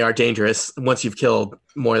horrifying than they are dangerous once you've killed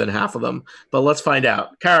more than half of them. But let's find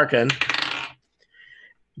out. Karakan,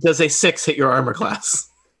 does a 6 hit your armor class?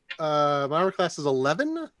 My armor class is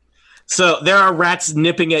 11. So there are rats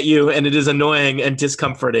nipping at you, and it is annoying and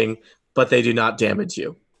discomforting, but they do not damage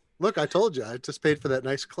you. Look, I told you. I just paid for that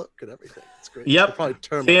nice cloak and everything. It's great. Yep. I'll probably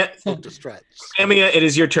turn Fa- my cloak to stretch. Samia, it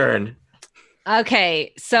is your turn.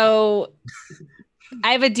 Okay, so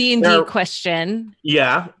I have a D&D Now- question.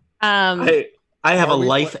 Yeah, I have a Are we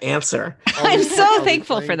life pla- answer. I'm so Are we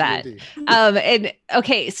thankful for playing that. D&D? And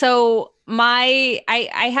okay, so I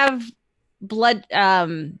have blood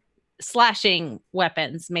slashing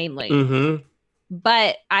weapons mainly, Mm-hmm.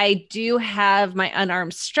 but I do have my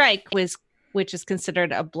unarmed strike, which is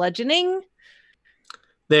considered a bludgeoning.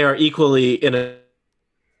 They are equally in a.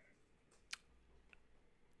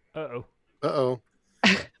 Uh-oh. Uh-oh.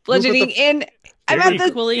 Bludgeoning the- in. I'm They're at the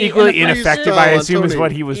Equally Equally ineffective. ineffective, I Oh, assume, is Tony.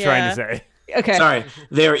 what he was trying Yeah. to say. okay. Sorry,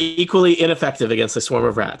 they are equally ineffective against a swarm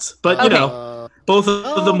of rats. But you Okay. know, both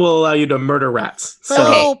of them will allow you to murder rats. So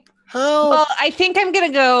Help! Help! Well, I think I'm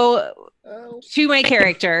gonna go Help. to my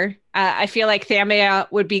character. I feel like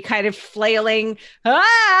Thamia would be kind of flailing yeah.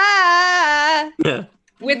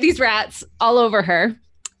 with these rats all over her.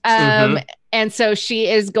 Mhm. And so she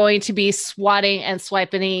is going to be swatting and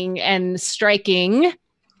swiping and striking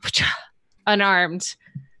unarmed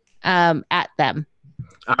at them.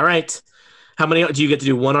 All right. How many do you get to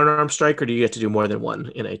do? One unarmed strike, or do you get to do more than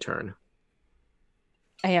one in a turn?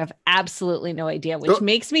 I have absolutely no idea, which Oh.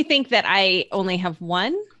 makes me think that I only have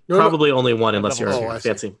one. No, Probably only one, unless you're Oh, I a see.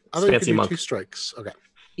 fancy, I thought you could fancy do monk. 2 strikes. Okay.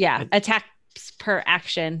 Yeah, attacks per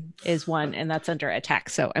action is one, and that's under attack.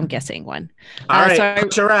 So I'm guessing one. All right, so I-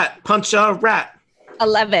 punch a rat. Punch a rat.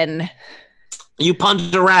 11. You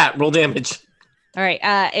punch a rat. Roll damage. All right.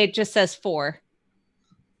 It just says 4.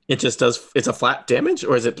 It just does. It's a flat damage,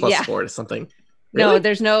 or is it plus Yeah. 4 to something? No, Really?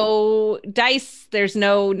 there's no dice. There's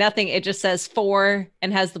no nothing. It just says 4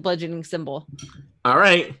 and has the bludgeoning symbol. All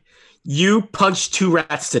right. You punch 2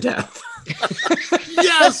 rats to death.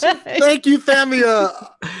 Yes! Thank you, Thamia.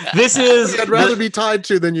 This is I'd rather be tied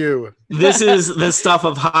to than you. this is the stuff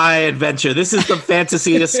of high adventure. This is the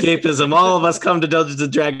fantasy escapism all of us come to Dungeons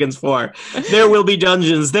and Dragons for. There will be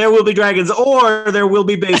dungeons, there will be dragons, or there will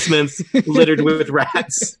be basements littered with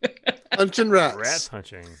rats. Punching rats. Rat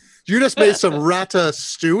punching. You just made some rata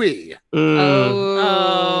stewie. Mm.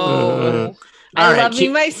 Oh. I All right, love me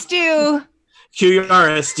my stew.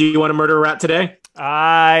 Yaris, do you want to murder a rat today?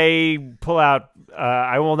 I pull out.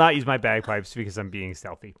 I will not use my bagpipes because I'm being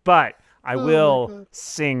stealthy, but I my will God.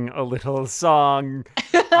 sing a little song.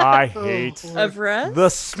 I hate Of rats? the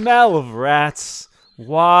smell of rats.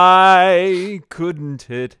 Why couldn't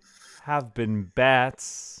it have been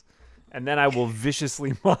bats? And then I will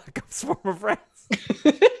viciously mock a swarm of rats.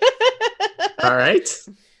 All right.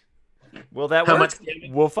 Will that How work? much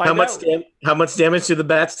damage? We'll find How much out. how much damage do the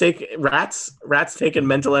bats take? Rats taking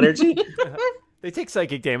mental energy? They take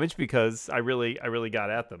psychic damage because I really got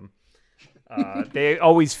at them. They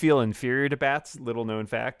always feel inferior to bats. Little known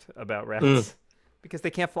fact about rats, because they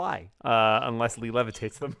can't fly unless Lee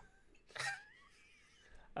levitates them.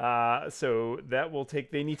 So that will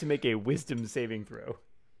take. They need to make a wisdom saving throw.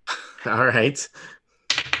 All right.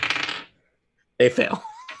 They fail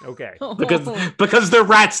Okay. because they're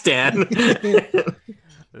rats, Dan.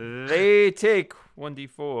 They take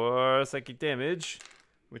 1d4 psychic damage,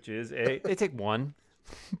 which is they take 1,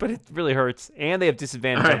 but it really hurts, and they have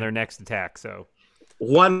disadvantage on their next attack. So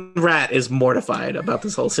one rat is mortified about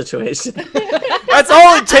this whole situation. that's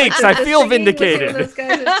all it takes. I feel vindicated.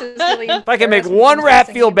 If I can make one rat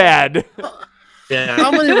feel bad. Yeah.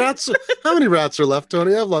 How many rats are left,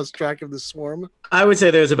 Tony? I've lost track of the swarm. I would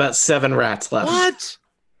say there's about 7 rats left. What?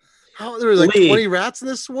 There were like 20 rats in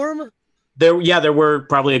this swarm? There were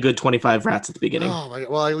probably a good 25 rats at the beginning. Oh my god!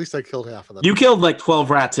 Well, at least I killed half of them. You killed like 12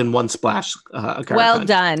 rats in one splash. Well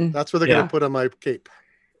done. That's what they're gonna put on my cape.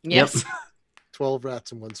 Yes. 12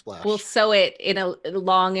 rats in one splash. We'll sew it in a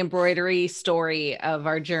long embroidery story of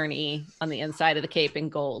our journey on the inside of the cape in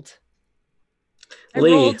gold. I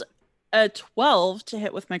Lee. rolled a 12 to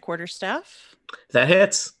hit with my quarterstaff. That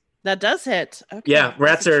hits. That does hit. Okay. Yeah,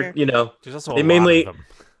 rats are, There's also they a mainly lot of them.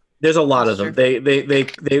 there's a lot of That's them.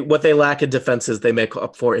 They what they lack in defenses, they make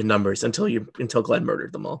up for in numbers until Glenn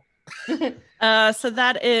murdered them all. So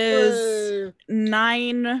that is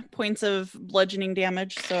 9 points of bludgeoning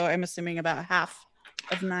damage. So I'm assuming about half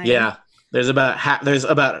of 9. Yeah. There's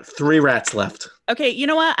about 3 rats left. Okay, you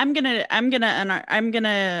know what? I'm gonna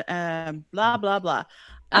blah blah blah.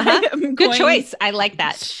 I am Good going choice. I like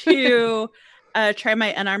that. to try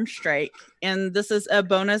my unarmed strike, and this is a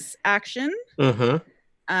bonus action. Mm-hmm.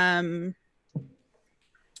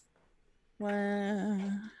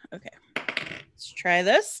 Okay, let's try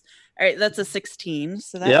this. All right, that's a 16,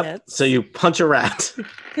 so that hits. So you punch a rat.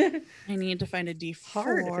 I need to find a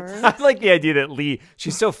D4. I like the idea that Lee,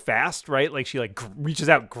 she's so fast, right? Like she reaches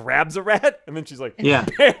out, grabs a rat, and then she's like, Yeah.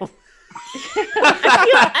 bam.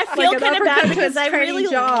 I feel Like kind of an bad uppercut to because its I tiny really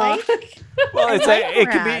jaw. like. Well, it's like like it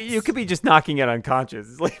could rats. be you could be just knocking it unconscious.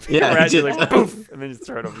 It's like Yeah, a rat, you're just- like poof, and then just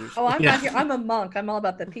throw it over your Oh, I'm Yeah. not here. I'm a monk. I'm all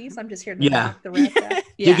about the peace. I'm just here to Yeah. knock the rats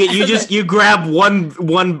out. You grab one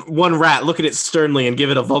rat, look at it sternly, and give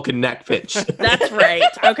it a Vulcan neck pitch. That's right.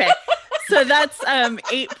 Okay. So that's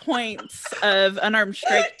 8 points of unarmed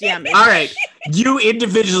strike damage. All right, you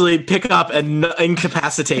individually pick up and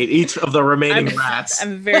incapacitate each of the remaining rats.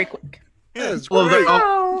 I'm very quick. That's All of great. the-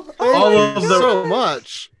 all Thank of you the- so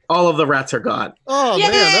much. All of the rats are gone. Oh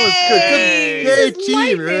man, that was good.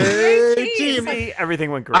 Yay, team! Yay, team! See,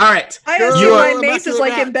 everything went great. All right, I Go, assume my go, mace is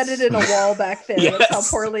like rats. embedded in a wall back there. That's how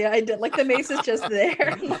Yes. poorly I did. Like the mace is just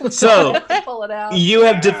there. So, pull it out. you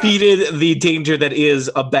have defeated the danger that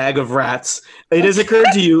is a bag of rats. It has occurred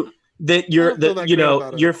to you that don't feel that great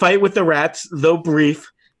about it. your fight with the rats, though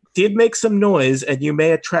brief, did make some noise, and you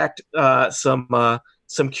may attract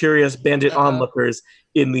some curious bandit onlookers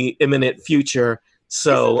in the imminent future.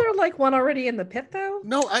 So Isn't there like one already in the pit though?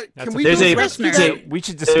 No, That's can a we There's go a rescue prisoner. that? We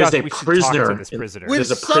should There's discuss. a We should prisoner talk to this in- prisoner. Will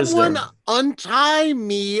There's a someone prisoner. untie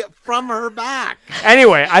me from her back?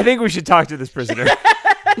 Anyway, I think we should talk to this prisoner.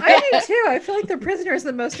 I do too. I feel like the prisoner is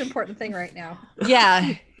the most important thing right now.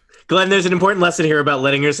 Yeah. Glenn, there's an important lesson here about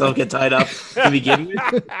letting yourself get tied up to begin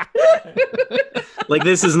with. Like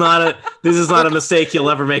this is not a mistake you'll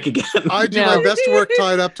ever make again. I do my best to work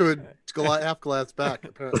tied up to a half glass back.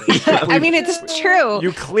 Apparently, I mean, it's true.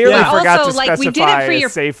 You clearly Yeah. forgot Also, to like, we did it specify for a your-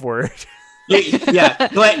 safe word. Yeah,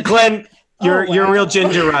 Glenn, you're wow. real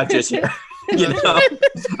Ginger Rogers here. You know,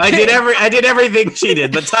 I did everything she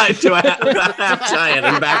did, but tied to a half giant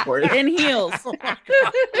and backwards. In heels.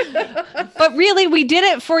 But really, we did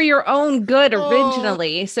it for your own good Oh.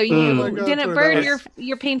 originally, so you Oh my God, didn't Tony, burn that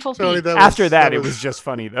your painful Tony, feet. that After was- that, it was just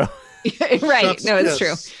funny though. Right? chef's No, it's true.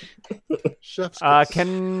 kiss. Chef's kiss.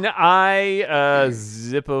 Can I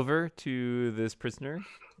zip over to this prisoner?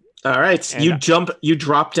 All right, And- you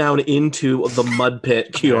drop down into the mud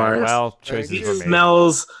pit, QRS. Well, choices Thank were It made.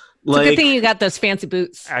 smells It's a good like thing you got those fancy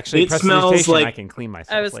boots. Actually, It smells prestidigitation, like- I can clean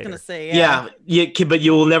myself. I was later. gonna say but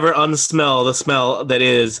you will never unsmell the smell that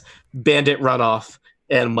is bandit runoff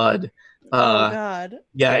and mud. Oh God.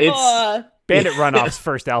 Yeah, it's Oh, Bandit Runoff's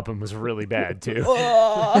first album was really bad too.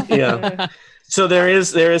 oh. yeah. So there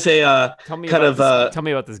is a Tell me kind about of this, tell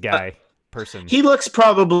me about this guy person. he looks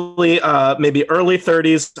probably maybe early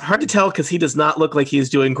 30s. Hard to tell because he does not look like he's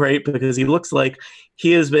doing great because he looks like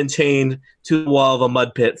he has been chained to the wall of a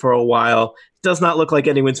mud pit for a while. Does not look like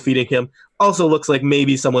anyone's feeding him. Also looks like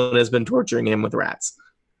maybe someone has been torturing him with rats.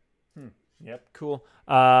 Yep, cool.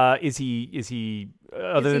 Is he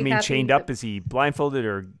other Is than he being happy chained with- up? Is he blindfolded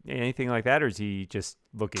or anything like that, or is he just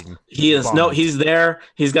looking? He is bummed? he's there.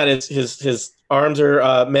 He's got his arms are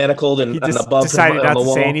manacled and, He and just above decided him not on the to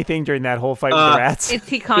wall. say anything during that whole fight with the rats. Is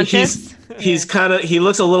he conscious? He's kind of he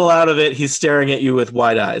looks a little out of it. He's staring at you with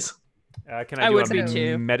wide eyes. Can I I do would be a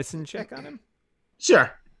too. medicine check on him? Sure.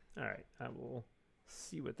 All right, I will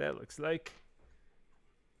see what that looks like.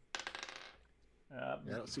 I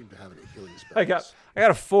don't seem to have any healing spells. I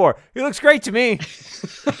got a 4. He looks great to me.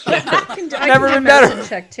 I can do Never a been better. medicine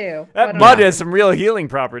check too. Why That don't mud I- has some real healing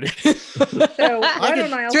properties. So why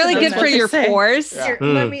don't I It's also really do a good for medicine- your say. pores. Here,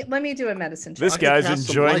 let me do a medicine check. This can guy's cast some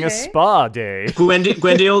enjoying a light. spa day.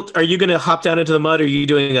 Gwendil, are you going to hop down into the mud, or are you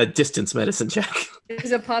doing a distance medicine check?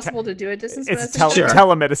 Is it possible to do a distance It's medicine check? Sure.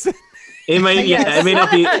 telemedicine. It may, Yes. it may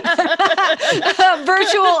not be.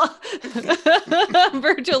 Virtual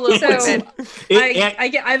So appointment.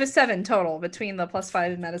 I have a 7 total between the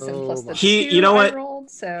 +5 in medicine Oh plus the my. 2 You know I what? rolled.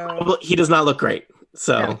 So He does not look great.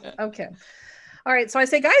 So okay. All right, so I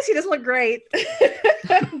say, guys, he doesn't look great.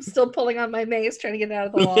 I'm still pulling on my mace, trying to get it out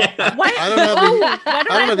of the wall. yeah. Why? I don't have the, Why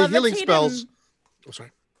don't I don't have the healing levitate spells. him? Oh,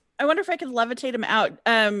 sorry. I wonder if I could levitate him out.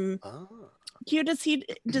 Ah. Q,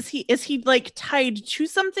 is he like tied to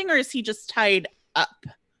something, or is he just tied up,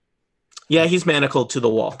 Yeah, he's manacled to the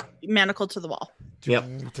wall. manacled to the wall?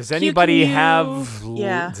 Yep. Does anybody you- have?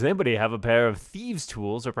 yeah. Does anybody have a pair of thieves'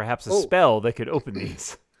 tools, or perhaps a Oh. spell that could open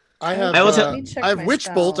these? I have. I will tell- Let me check I have my witch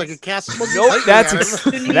bolt. I spells. could cast. Nope, that's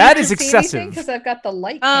that is excessive. Because I've got the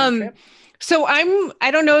light Um, cantrip. So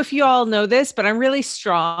I don't know if you all know this, but I'm really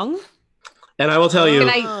strong. And I will tell you,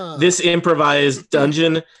 Can this improvised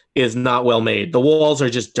dungeon is not well made. The walls are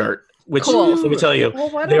just dirt. Which Cool. let me tell you, Well,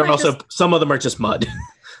 why don't they're I also just, some of them are just mud.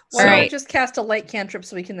 why don't I Alright. just cast a light cantrip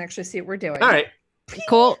so we can actually see what we're doing? All right.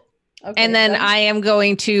 Cool. Okay, And then done. I am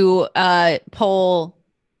going to pull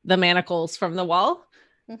the manacles from the wall.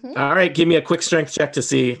 Mhm. All right, give me a quick strength check to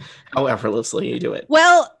see how effortlessly you do it.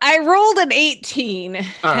 Well, I rolled an 18 All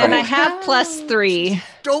and I right. have +3.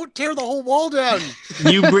 Don't tear the whole wall down.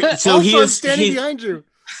 You so Also, he I'm is standing behind you.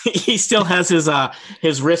 he still has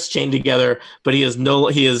his wrists chained together, but he is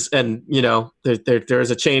and you know there is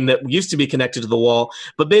a chain that used to be connected to the wall,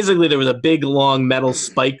 but basically there was a big long metal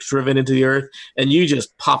spike driven into the earth, and you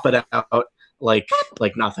just pop it out like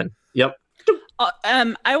nothing. Yep.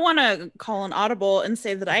 I want to call an audible and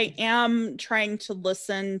say that I am trying to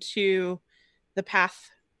listen to the path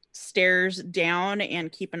stairs down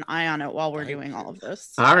and keep an eye on it while we're doing all of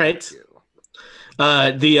this. All right.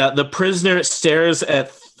 The prisoner stares at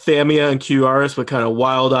Thamia and Qaris with kind of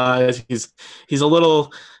wild eyes. He's a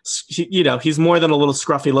little, he's more than a little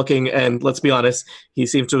scruffy looking, and let's be honest, he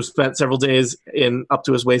seems to have spent several days in up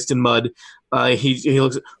to his waist in mud. He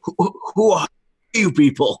looks. Who are you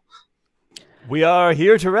people? We are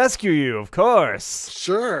here to rescue you, of course.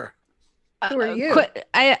 Sure. Who are you?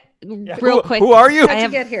 Real quick. Who are you? How'd I you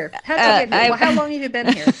have- get here? How'd you get here? Well, how long have you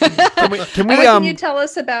been here? Can we Can you tell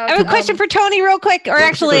us about? I have a question for Tony, real quick, or Yeah,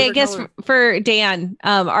 actually, I sure. guess for Dan.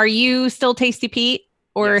 Are you still Tasty Pete,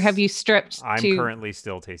 or Yes. have you stripped? I'm to... currently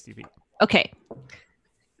still Tasty Pete. Okay,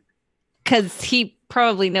 because he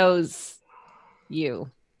probably knows you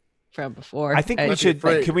from before. I think we Let's be should.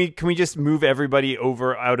 afraid. Can we just move everybody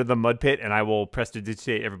over out of the mud pit, and I will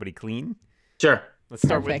prestidigitate everybody clean. Sure. Let's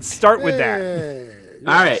start Perfect. with that. Hey,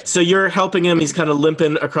 All right, so you're helping him. He's kind of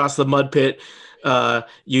limping across the mud pit.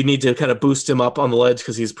 You need to kind of boost him up on the ledge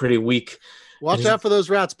because he's pretty weak. Watch out for those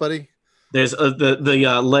rats, buddy. There's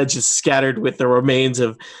the ledge is scattered with the remains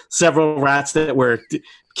of several rats that were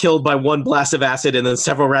killed by one blast of acid, and then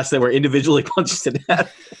several rats that were individually punched to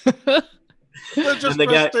death. They're just And the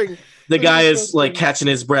guy- resting. The guy is Interesting. like catching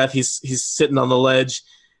his breath. He's sitting on the ledge,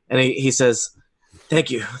 and he says, thank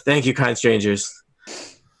you, kind strangers.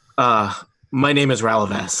 My name is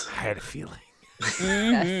Ralavas. I had a feeling.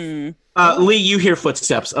 Mhm. Lee, you hear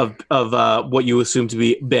footsteps of what you assume to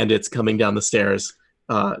be bandits coming down the stairs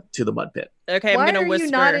to the mud pit. Okay, Why I'm gonna are whisper.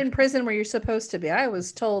 you not in prison where you're supposed to be? I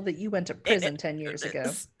was told that you went to prison 10 years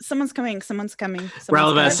ago. Someone's coming. Someone's coming.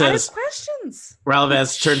 Ralavas I says- have questions.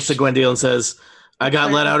 Ralavas turns to Gwendil and says, I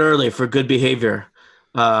got let out early for good behavior.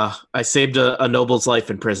 I saved a noble's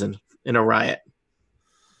life in prison in a riot.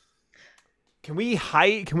 Can we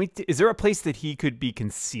hide? Is there a place that he could be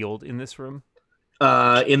concealed in this room?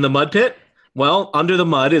 In the mud pit? Well, under the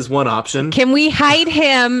mud is one option. Can we hide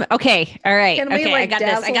him? Okay, all right. Can we, okay, like, I got this.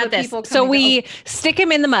 I dazzle got the this. people So coming we stick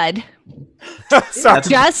him in the mud. sorry,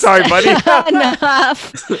 Just sorry, buddy.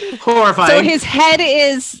 enough. Horrifying. So his head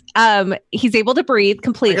is he's able to breathe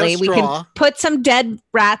completely. We can straw. put some dead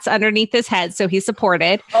rats underneath his head so he's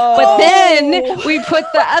supported. But then we put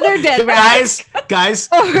the other dead rats guys,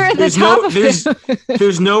 over the there's top no of there's him.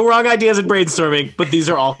 there's no wrong ideas in brainstorming, but these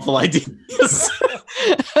are awful ideas.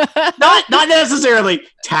 not necessarily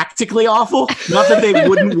tactically awful, not that they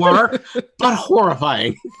wouldn't work, but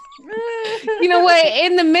horrifying. You know what?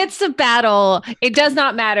 In the midst of battle, it does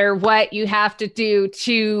not matter what you have to do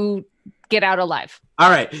to get out alive. All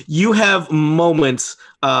right, you have moments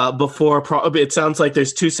before. It sounds like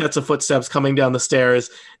there's two sets of footsteps coming down the stairs.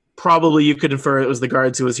 Probably you could infer it was the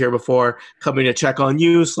guards who was here before coming to check on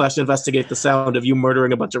you / investigate the sound of you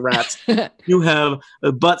murdering a bunch of rats. You have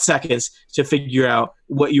but seconds to figure out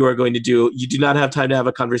what you are going to do. You do not have time to have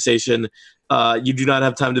a conversation. You do not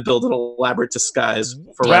have time to build an elaborate disguise.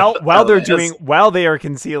 For while they are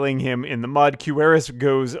concealing him in the mud, Cueris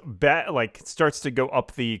goes back, starts to go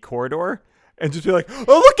up the corridor and just be like, "Oh,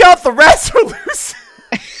 look out! The rats are loose."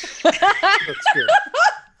 That's good.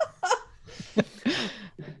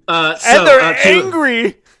 And they're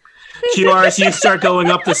angry. QRS, you start going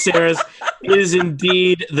up the stairs. It is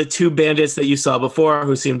indeed the two bandits that you saw before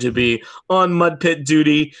who seem to be on mud pit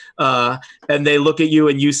duty. And they look at you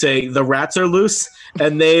and you say, "The rats are loose."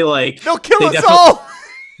 And they'll kill us all.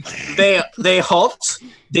 They halt.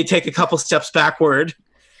 They take a couple steps backward.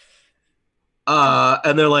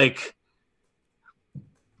 And they're like,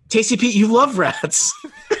 "Tasty Pete, you love rats."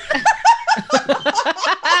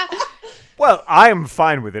 Well, I'm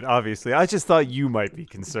fine with it, obviously. I just thought you might be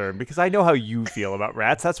concerned because I know how you feel about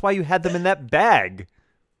rats. That's why you had them in that bag.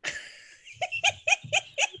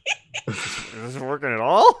 Is this working at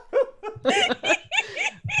all?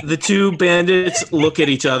 The two bandits look at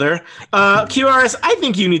each other. QRS, I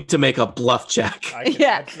think you need to make a bluff check. I can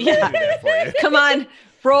Yeah, absolutely yeah. do that for you. Come on,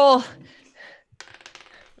 roll.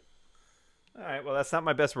 All right, well, that's not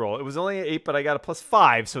my best roll. It was only an 8, but I got a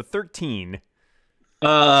 +5, so 13.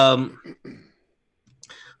 So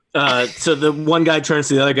the one guy turns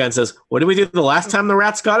to the other guy and says, "What did we do the last time the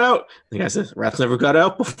rats got out?" The guy says, "Rats never got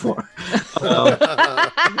out before."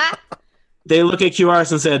 They look at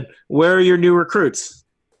QRS and said, "Where are your new recruits?"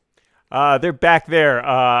 They're back there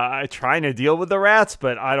trying to deal with the rats,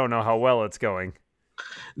 but I don't know how well it's going.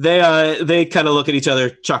 They kind of look at each other,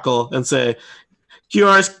 chuckle, and say,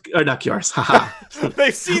 "QRS or not QRS? Haha."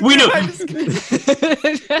 They've seen We know.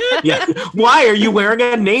 the Yeah. Why are you wearing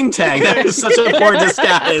a name tag? That is such a poor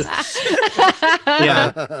disguise.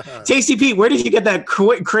 Yeah. Tasty Pete, where did you get that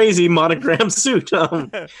crazy monogram suit?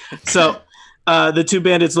 So the two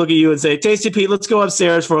bandits look at you and say, "Tasty Pete, let's go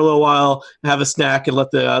upstairs for a little while, have a snack, and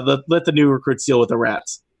let the new recruits deal with the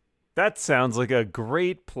rats." That sounds like a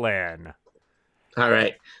great plan. All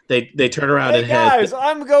right. They turn around Hey and head. guys,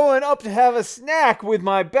 I'm going up to have a snack with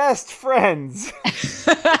my best friends.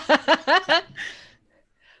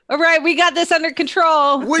 All right, we got this under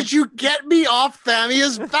control. Would you get me off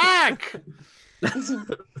Thamia's back?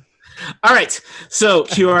 All right. So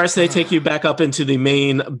QRS, they take you back up into the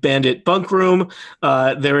main bandit bunk room.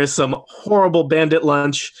 There is some horrible bandit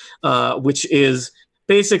lunch, which is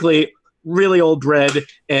basically really old bread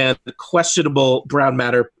and questionable brown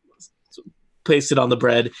matter pasted on the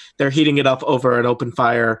bread. They're heating it up over an open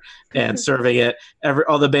fire and serving it.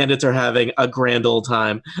 All the bandits are having a grand old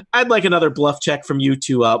time. I'd like another bluff check from you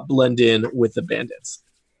to blend in with the bandits.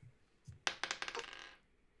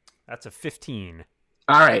 That's a 15.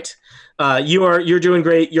 All right. You're doing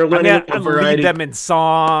great. You're learning a variety. Lead them in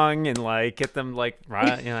song and get them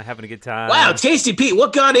having a good time. Wow, Tasty Pete,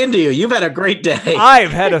 what got into you? You've had a great day.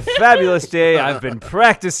 I've had a fabulous day. I've been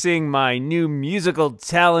practicing my new musical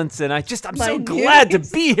talents, and I'm so glad to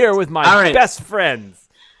be here with my best friends.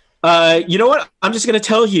 You know what? I'm just going to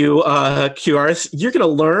tell you, QRS, you're going to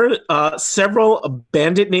learn several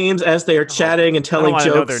bandit names as they are chatting and telling jokes. I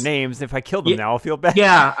don't want to know their names. If I kill them now, I'll feel bad.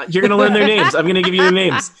 Yeah, you're going to learn their names. I'm going to give you their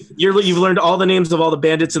names. You've learned all the names of all the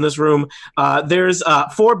bandits in this room. There's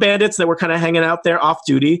 4 bandits that were kind of hanging out there off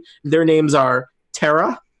duty. Their names are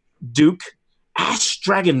Terra, Duke, Ash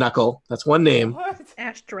Dragon Knuckle. That's one name. What?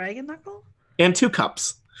 Ash Dragon Knuckle? And 2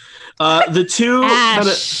 cups. The two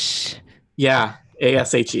Ash. Yeah.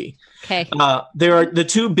 ASHE. Okay. There are the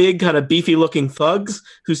 2 big kind of beefy looking thugs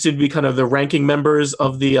who seem to be kind of the ranking members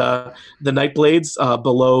of the Nightblades,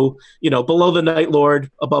 below the Night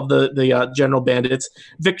Lord, above the general bandits,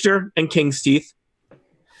 Victor and King's Teeth.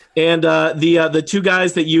 And the 2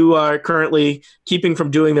 guys that you are currently keeping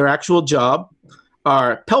from doing their actual job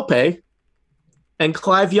are Pelpe and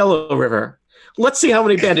Clive Yellow River. Let's see how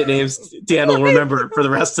many bandit names Dan will remember for the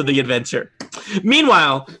rest of the adventure.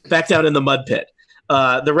 Meanwhile, back down in the mud pit,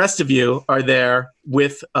 the rest of you are there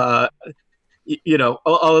with, I'll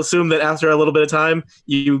assume that after a little bit of time,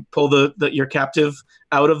 you pull your captive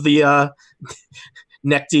out of the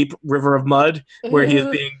neck-deep river of mud where he is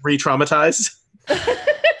being re-traumatized.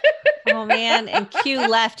 Oh man, and Q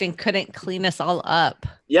left and couldn't clean us all up.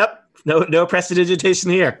 Yep, no prestidigitation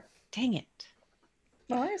here. Dang it.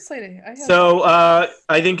 Well, So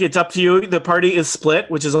I think it's up to you. The party is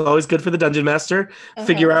split, which is always good for the dungeon master.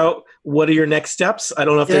 Figure out what are your next steps. I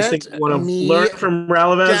don't know if there's things you want to learn from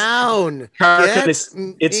Ralavaz. Down.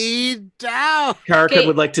 Karaka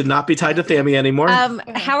would like to not be tied to Thammy anymore.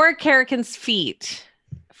 How are Karakin's feet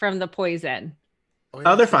from the poison?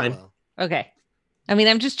 Oh, they're fine. Okay. I mean,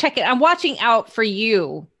 I'm just checking. I'm watching out for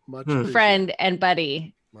you, friend and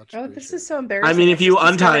buddy. Oh, this is so embarrassing. I mean, if you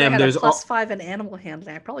untie him, there's +5 in animal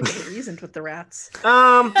handling. I probably could have reasoned with the rats.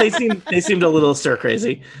 They seemed a little stir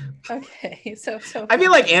crazy. Okay, so I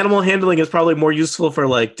feel like animal handling is probably more useful for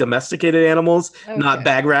like domesticated animals, not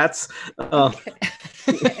bag rats. Rats.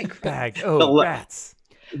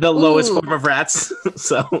 The lowest form of rats.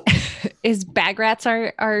 So is bag rats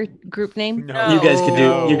our group name? No. You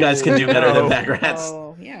guys can do better than bag rats.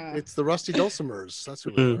 Oh, yeah. It's the rusty dulcimers. That's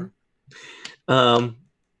who we are.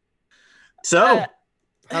 So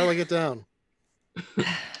how do I get down?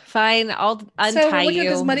 Fine, I'll untie so we're looking you.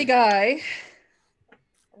 at this muddy guy,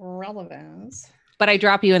 Ralavaz. But I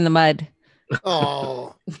drop you in the mud.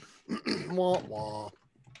 Oh, wah, wah.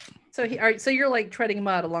 So so you're like treading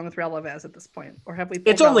mud along with Ralavaz at this point, or have we?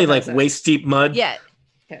 It's only like waist deep mud. Yeah.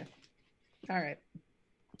 Okay. All right.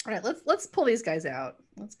 Let's pull these guys out.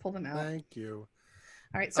 Let's pull them out. Thank you.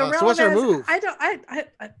 All right, so what's our move? I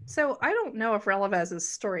don't know if Ralavaz's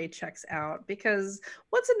story checks out, because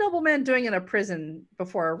what's a nobleman doing in a prison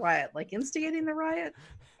before a riot? Like instigating the riot?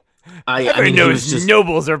 I mean,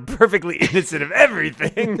 nobles are perfectly innocent of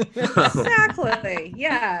everything. Exactly.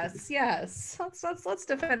 Yes. Let's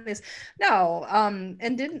defend this. No.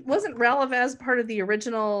 And wasn't Ralavaz part of the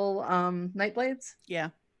original Nightblades? Yeah.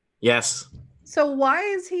 Yes. So why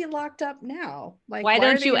is he locked up now? Like, why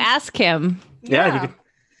don't you ask him? Yeah.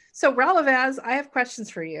 So Ralavaz, I have questions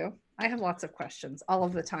for you. I have lots of questions all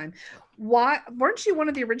of the time. Why weren't you one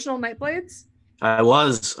of the original Nightblades? I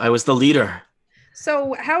was the leader.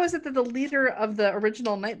 So how is it that the leader of the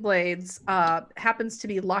original Nightblades happens to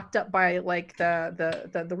be locked up by like the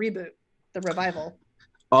reboot, the revival?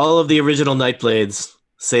 All of the original Nightblades,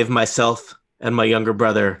 save myself and my younger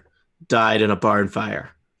brother, died in a barn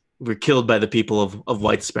fire. We were killed by the people of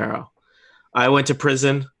White Sparrow. I went to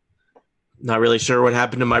prison, not really sure what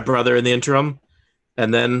happened to my brother in the interim,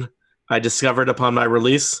 and then I discovered upon my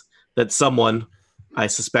release that someone, I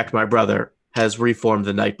suspect my brother, has reformed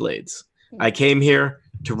the Nightblades. I came here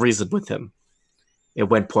to reason with him. It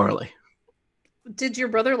went poorly. Did your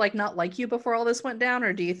brother not like you before all this went down,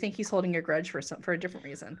 or do you think he's holding a grudge for a different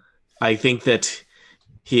reason? I think that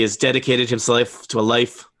he has dedicated himself to a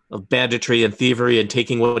life of banditry and thievery and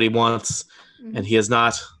taking what he wants, and he has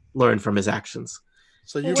not learned from his actions.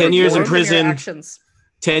 So you 10 years in Your prison. actions.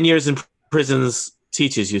 10 years in prisons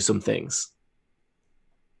teaches you some things.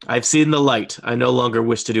 I've seen the light. I no longer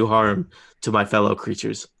wish to do harm to my fellow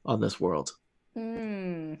creatures on this world.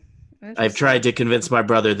 I've tried to convince my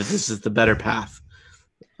brother that this is the better path.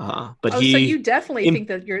 But so you definitely think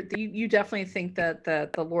that you definitely think that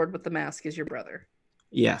the Lord with the mask is your brother.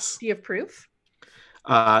 Yes. Do you have proof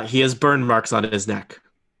he has burn marks on his neck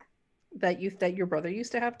that your brother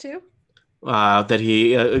used to have too? That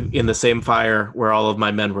he in the same fire where all of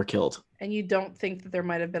my men were killed. And you don't think that there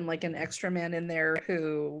might have been like an extra man in there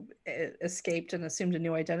who escaped and assumed a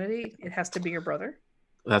new identity? It has to be your brother?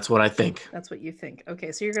 That's what I think. That's what you think.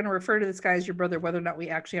 Okay, so you're going to refer to this guy as your brother, whether or not we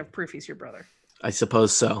actually have proof he's your brother. I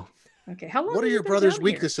suppose so. Okay, how long? What are have you your been brother's down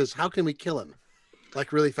weaknesses? How can we kill him?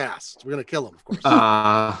 Like really fast. We're going to kill him, of course.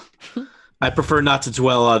 I prefer not to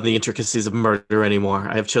dwell on the intricacies of murder anymore.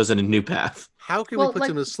 I have chosen a new path. How can we put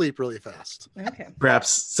him to sleep really fast? Here? Okay. Perhaps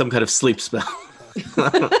some kind of sleep spell.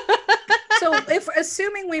 So, if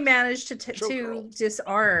assuming we manage to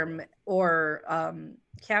disarm or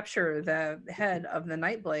capture the head of the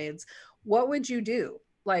Nightblades, what would you do?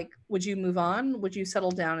 Like, would you move on? Would you settle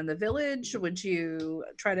down in the village? Would you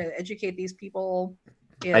try to educate these people?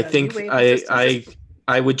 I think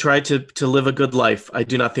I would try to live a good life. I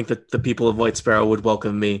do not think that the people of White Sparrow would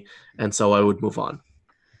welcome me, and so I would move on.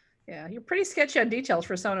 Yeah, you're pretty sketchy on details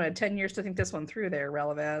for someone who had 10 years to think this one through there,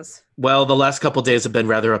 Ralavaz. Well, the last couple days have been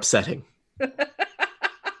rather upsetting.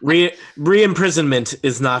 Re-imprisonment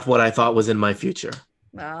is not what I thought was in my future.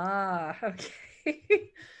 Okay.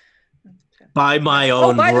 by my Oh,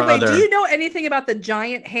 own by the way, brother. do you know anything about the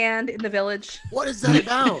giant hand in the village? What is that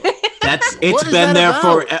about? It's What is been that there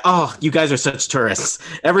for. about? Oh, you guys are such tourists.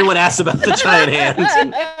 Everyone asks about the giant hand.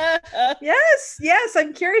 Yes,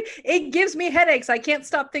 I'm curious. It gives me headaches. I can't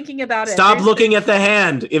stop thinking about it. Stop looking at the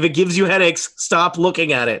hand. If it gives you headaches, stop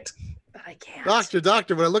looking at it. But I can't.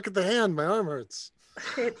 Doctor, when I look at the hand, my arm hurts.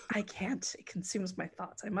 I can't. It consumes my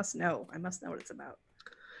thoughts. I must know. I must know what it's about.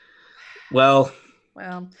 Well,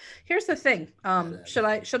 here's the thing. Should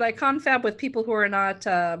I confab with people who are not?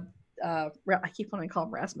 I keep wanting to call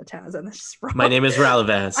him Razzmatazz, and that's just wrong. my name is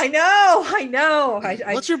Ralavaz. I know.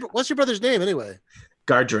 What's your brother's name anyway?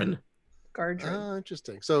 Gardrin. Gardner. Oh,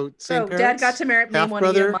 interesting. So same So parents? Dad got to name one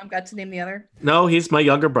of you, half-brother? Mom got to name the other. No, he's my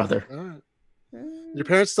younger brother. All right. Your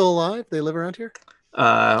parents still alive? They live around here?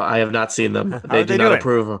 I have not seen them. They are do they not doing?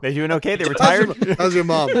 approve. They doing okay? They retired? How's your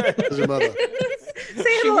mom? How's your mother?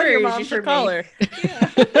 Say She hello to your worries. mom You for should call me. her.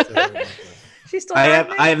 She's still. I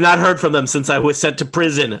alive, have not heard from them since I was sent to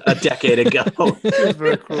prison a decade ago. That's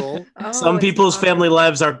very cruel. Oh, Some it's people's not. family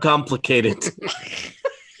lives are complicated.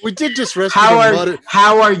 We did just rescue How their are mother.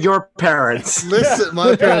 how are your parents? Listen,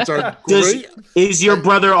 my parents are great. Is your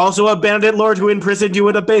brother also a bandit lord who imprisoned you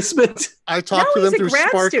in a basement? I No, talked to them he's a through grad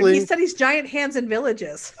student. He sparkling. studies giant hands in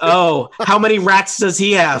villages. Oh, how many rats does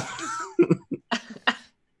he have?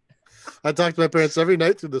 I talk to my parents every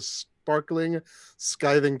night through the sparkling,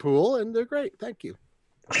 scything pool, and they're great. Thank you.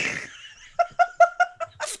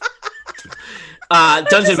 Dungeon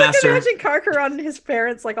Just like Master. imagine Karkaron and his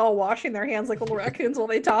parents like all washing their hands like little raccoons while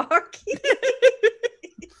they talk.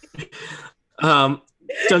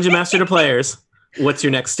 Dungeon Master to players. What's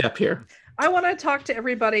your next step here? I want to talk to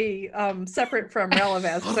everybody separate from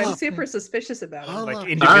Ralavaz because I'm super suspicious about him. Like All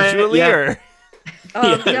right, individually, yeah. or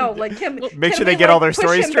Yeah. No, like him. Make can sure they we, get all like, their push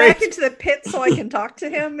stories him straight? back into the pit so I can talk to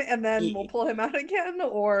him, and then we'll pull him out again.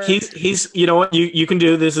 Or He's you know what you can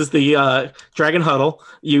do. This is the Dragon Huddle.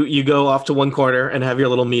 You go off to one corner and have your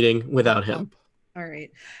little meeting without him. all right.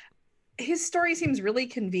 His story seems really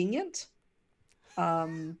convenient.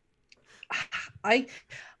 I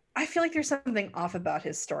feel like there's something off about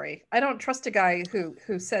his story. I don't trust a guy who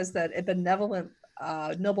says that a benevolent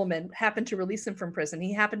nobleman happened to release him from prison.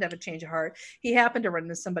 He happened to have a change of heart. He happened to run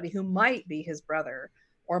into somebody who might be his brother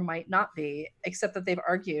or might not be, except that they've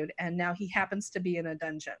argued, and now he happens to be in a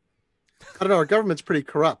dungeon. I don't know. Our government's pretty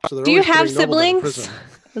corrupt. So they're Do you always have putting noblemen in siblings? prison.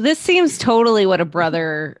 This seems totally what a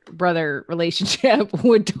brother relationship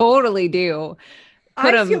would totally do.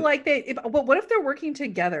 Put I 'em- feel like what if they're working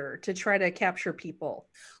together to try to capture people?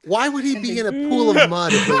 Why would he be in a pool of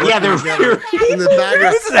mud if they're Yeah, working they're- together in the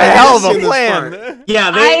background? this is a hell of I've a seen this part. plan.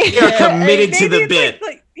 Yeah, they are committed to Maybe the it's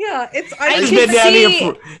bit. it's I He's can been down see-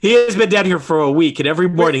 here he has been down here for a week, and every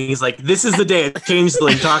morning he's like, "This is the day a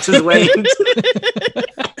changeling talks his way into."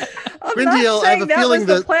 I'm Windy, not I have saying a that feeling was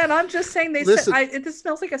the that- plan. I'm just saying Listen. this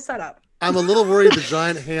smells like a setup. I'm a little worried the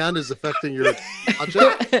giant hand is affecting your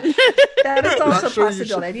project. That is I'm also a not sure you should-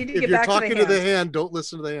 possibility. I need to if get you're back talking to to the the hand. hand, don't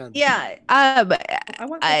listen to the hand. Yeah. I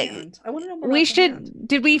want the I- hand. I want to know more. We about the hand. should.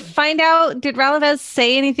 Did we find out? Did Ralavez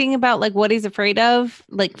say anything about like what he's afraid of?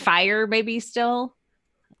 Like fire, maybe still.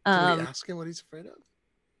 Can we ask him what he's afraid of?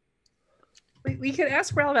 We could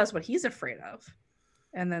ask Ralavaz what he's afraid of,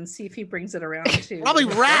 and then see if he brings it around to Probably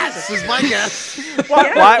rats is my guess.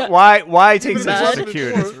 Why take such a Mud.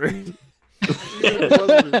 circuitous? It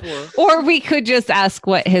wasn't before. Or we could just ask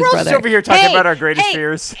what his We're all brother. just over here talking Hey, about our greatest hey,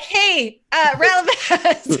 fears. Hey,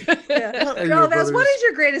 Ralavez. Yeah. What are your Ralavaz, brothers? what is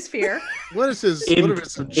your greatest fear? What is his? In- What are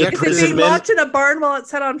his in Is it objectives? being Imprisonment. locked in a barn while it's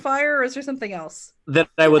set on fire, or is there something else? That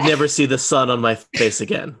I would never see the sun on my face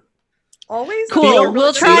again. Always Cool,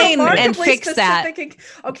 we'll try and remarkably fix that. specific-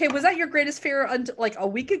 Okay, was that your greatest fear until like a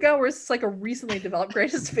week ago, or is this like a recently developed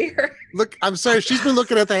greatest fear? Look, I'm sorry. She's been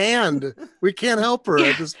looking at the hand. We can't help her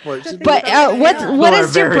at this point. She's been But looking at the hand. what People are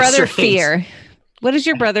does your very brother strange. fear? What does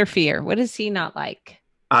your brother fear? What does he not like?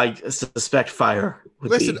 I suspect fire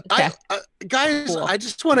would Listen, be. Okay. guys, Cool. I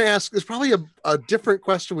just want to ask. There's probably a different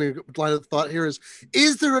question. We line of thought here is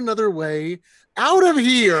there another way out of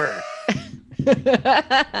here?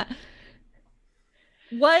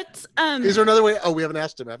 What Is there another way? Oh, we haven't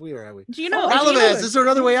asked him, have we? Or have we? do you know? Oh, I Ralavaz, is there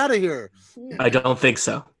another way out of here? I don't think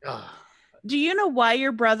so. Ah, Do you know why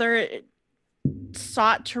your brother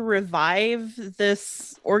sought to revive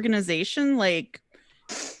this organization? Like,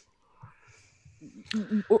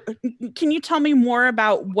 can you tell me more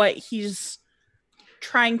about what he's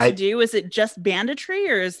trying to do? Is it just banditry,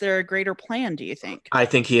 or is there a greater plan, do you think? I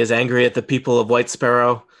think he is angry at the people of White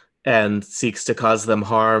Sparrow and seeks to cause them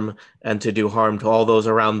harm and to do harm to all those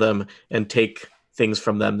around them and take things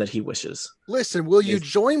from them that he wishes. Listen, will you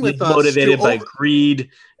join He's with us? motivated to by greed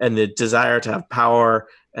and the desire to have power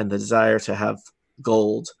and the desire to have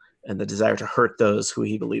gold and the desire to hurt those who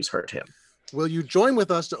he believes hurt him. Will you join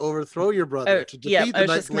with us to overthrow your brother, to yeah, defeat I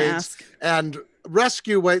the was just gonna Nightblades, ask. and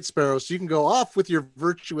rescue White Sparrow so you can go off with your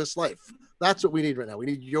virtuous life? That's what we need right now. We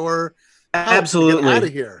need your help to Absolutely. get out of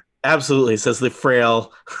here. Absolutely, says the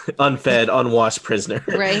frail, unfed, unwashed prisoner.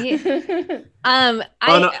 Right.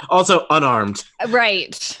 Also unarmed.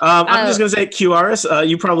 Right. I'm just going to say, QRS,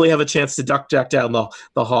 you probably have a chance to duck down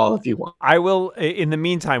the hall if you want. I will. In the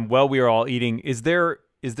meantime, while we are all eating, is there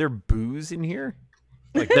booze in here?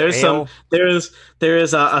 Like There's ale? there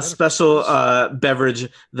is a special beverage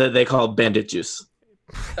that they call bandit juice.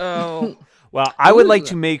 Oh, Well, I would like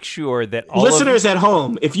to make sure that all Listeners at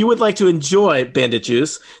home, if you would like to enjoy bandit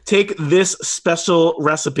juice, take this special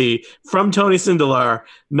recipe from Tony Sindelar,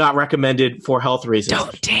 not recommended for health reasons.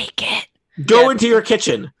 Don't take it. Go into your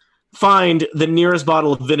kitchen, find the nearest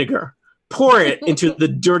bottle of vinegar, pour it into the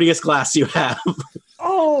dirtiest glass you have,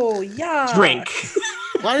 Oh yeah. drink.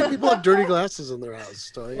 Why do people have dirty glasses in their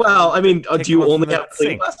house, Tony? Well, I mean, Take do you one only from the have clean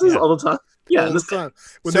sink, glasses yeah. all the time? Yeah, all the time.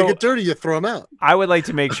 When So- they get dirty, you throw them out. I would like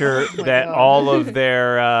to make sure that God. all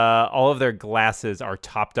of their glasses are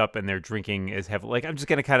topped up and their drinking is heavy. Like I'm just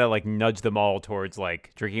gonna kind of like nudge them all towards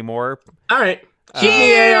like drinking more. all right.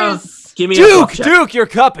 Cheers! Give me a Duke, bluff check. Duke, your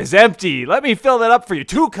cup is empty. Let me fill that up for you.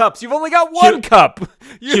 2 cups. You've only got 1 cup.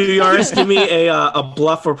 QRS, give me a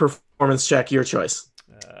bluff or performance check, your choice.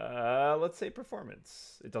 Let's say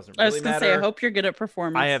performance. It doesn't I really was gonna matter. say, I hope you're good at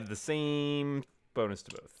performance. I have the same bonus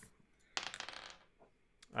to both.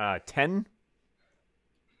 10.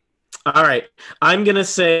 All right. I'm going to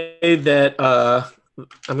say that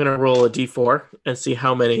I'm going to roll a d4 and see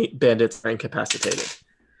how many bandits are incapacitated.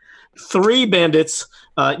 3 bandits,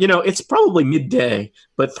 it's probably midday,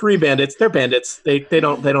 but 3 bandits, they're bandits.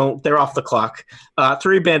 They're off the clock.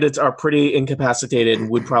 3 bandits are pretty incapacitated and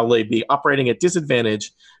would probably be operating at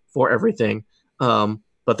disadvantage for everything.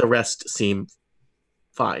 But the rest seem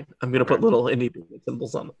fine. I'm going to put little independent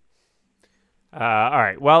symbols on them. All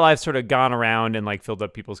right. Well, I've sort of gone around and like filled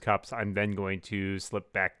up people's cups. I'm then going to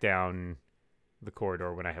slip back down the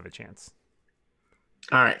corridor when I have a chance.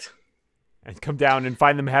 All right. And come down and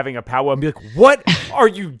find them having a powwow and be like, "What are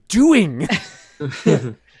you doing?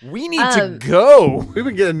 We need to go." We've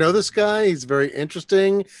been getting to know this guy. He's very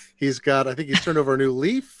interesting. I think he's turned over a new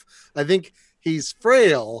leaf. I think he's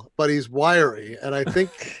frail, but he's wiry. And I think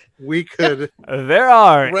we could There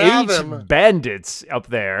are grab 8 him. bandits up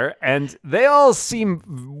there, and they all seem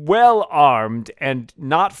well armed and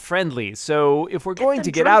not friendly. So if we're going the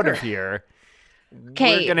to get out of drunker. here,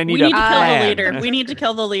 Okay, we're gonna we need need a to kill the plan. leader. We need to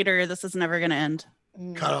kill the leader. This is never gonna end.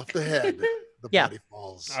 cut off the head. The Yeah. body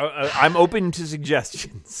falls. I'm open to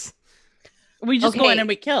suggestions. We just go Okay. in and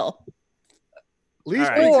we kill. Lee's All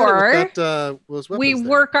pretty right. good Or with those weapons We there.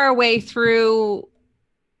 work our way through.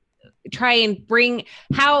 Try and bring.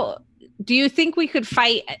 How do you think we could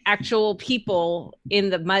fight actual people in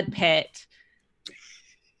the mud pit?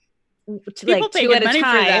 People Like pay 2 good at a money for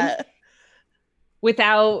time that.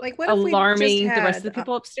 without Like, what if we alarming just the rest of the had-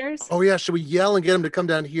 people upstairs? Oh yeah, should we yell and get him to come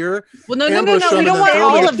down here? Well, no. ambush them We and don't then want throw them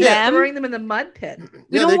all in a of pit. them. Throwing them in the mud pit. We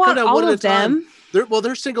Yeah, don't they want come down one all at of a time. them.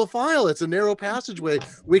 They're single file. It's a narrow passageway.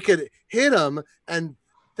 We could hit them, and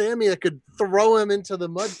Thamia could throw him into the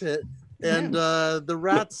mud pit, and the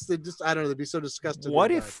rats. They just, I don't know. They'd be so disgusted. What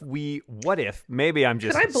they'd if die. maybe I'm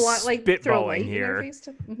Could just I throw a spitballing light in their here, face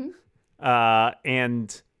to- Mhm.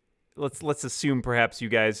 and let's assume perhaps you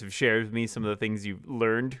guys have shared with me some of the things you've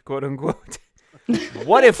learned, quote unquote.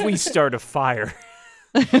 What if we start a fire?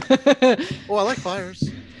 Oh, I like fires.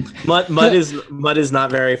 Mud is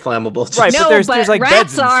not very flammable. Right, No, but there's but like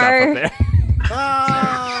rats beds and are. stuff up there.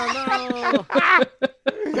 Ah,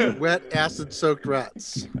 no! Wet, acid-soaked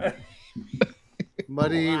rats.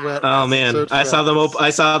 Muddy, wet. Oh man, acid-soaked I saw them. rats. I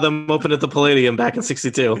saw them open at the Palladium back in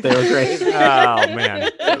 '62. They were great. Oh man.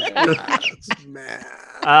 Rats, man.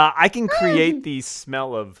 I can create the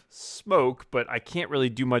smell of smoke, but I can't really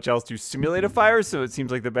do much else to simulate a fire. So it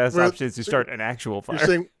seems like the best Well, option is to start an actual You're fire.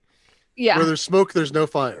 saying Yeah. where there's smoke, there's no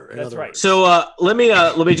fire. in That's other right. words. So let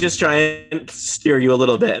me just try and steer you a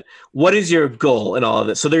little bit. What is your goal in all of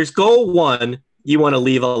this? So there's goal 1, you want to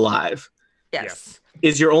leave alive. Yes.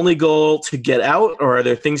 Is your only goal to get out, or are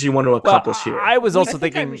there things you want to Well, accomplish here? I was also I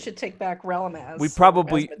think thinking we should take back Realm as. we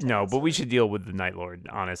probably as no, Mattel. but we should deal with the Night Lord,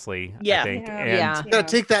 honestly. Yeah. I think. Yeah. And Yeah. You gotta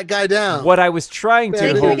take that guy down. what I was trying Yeah,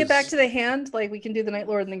 Maybe to can we hope, get back to the hand? Like we can do the Night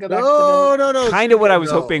Lord and then go back to the No, village. no, no. kind of what I was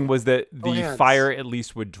No. hoping was that the hands. fire at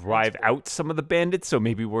least would drive out some of the bandits. So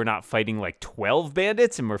maybe we're not fighting like 12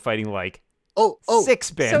 bandits, and we're fighting like Oh,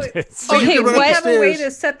 6 bandits. So you Okay, can run what- up have the a way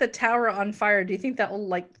stairs. to set the tower on fire. Do you think that will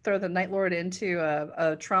like throw the Night Lord into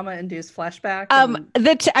a trauma-induced flashback?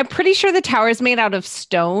 I'm pretty sure the tower is made out of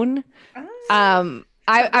stone. Ah,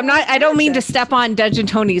 I'm not. I don't mean to step on Dungeon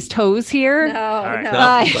Tony's toes here. no, right. no.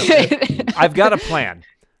 No. I've got a plan.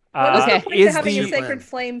 What is Okay. the point Is of having a the sacred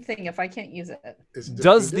flame thing if I can't use it? Is it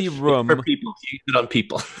does the fiendish? For room? people, use it on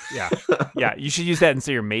people. Yeah. You should use that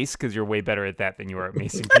instead of your mace because you're way better at that than you are at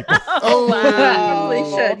macing people. Oh, Probably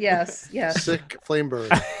should. Yes, yes. Sick flame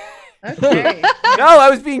bird. Okay. No, I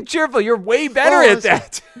was being cheerful. You're way better Oh, at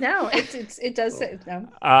that. No, it does say no.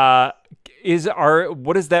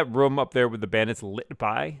 What is that room up there with the bandits lit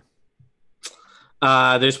by?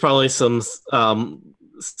 There's probably some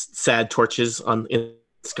sad torches on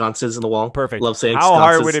sconces in the wall. Perfect. Love saying How sconces.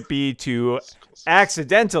 hard would it be to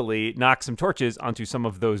accidentally knock some torches onto some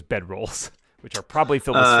of those bedrolls, which are probably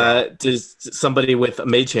filled with straw? Somebody with a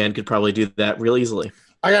mage hand could probably do that real easily.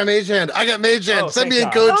 I got mage hand. Oh, Send me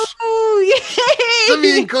thank in, God. coach. Oh, Send me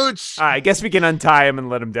yay! in, coach. I guess we can untie him and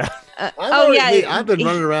let him down. I've been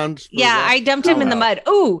running around. for Yeah, the I last dumped him in the hour. mud.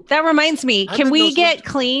 Oh, that reminds me. I Can didn't know we so get much.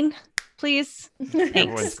 clean, please? Everyone's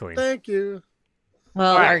Thanks. clean. Thank you.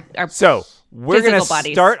 Well, All right. our So we're gonna physical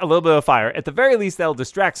bodies. start a little bit of fire. At the very least, that'll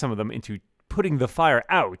distract some of them into putting the fire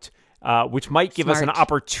out, which might give us an Smart.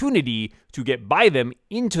 opportunity to get by them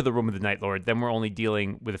into the room of the Night Lord. Then we're only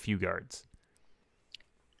dealing with a few guards.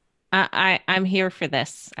 I'm here for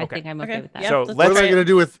this. I Okay. think I'm okay with that. Yeah, So let's What let's am I try it. gonna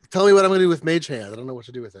do with? Tell me what I'm gonna do with mage hand. I don't know what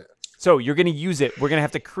to do with it. So you're going to use it. We're going to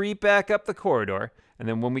have to creep back up the corridor. And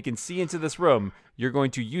then when we can see into this room, you're going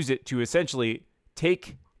to use it to essentially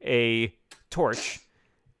take a torch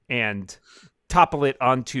and topple it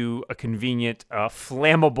onto a convenient,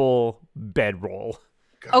 flammable bedroll.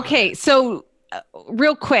 God. Okay, so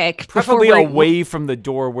real quick, Preferably before we're- away from the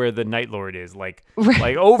door where the Night Lord is. Like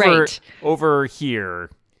Right. over here.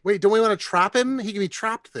 Wait, don't we want to trap him? He can be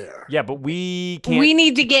trapped there. Yeah, but we can't. We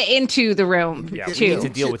need to get into the room yeah, we too. need to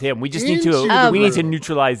deal with him. We just need to. Into the We need to room.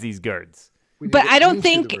 neutralize these guards. We need But to I don't into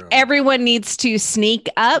think the room. everyone needs to sneak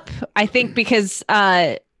up. I think because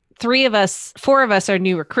 4 of us are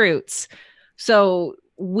new recruits. So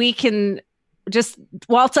we can just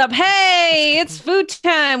waltz up, hey, it's food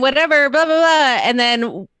time, whatever, blah, blah, blah. And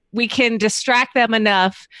then we can distract them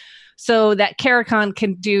enough so that Karakon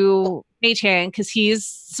can do mage hand because he's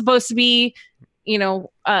supposed to be,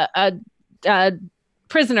 a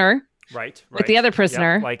prisoner Right. with the other Yep,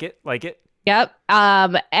 prisoner. like it. Yep.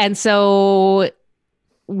 And so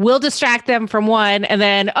we'll distract them from one and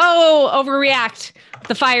then, overreact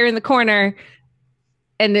the fire in the corner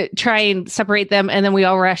and try and separate them. And then we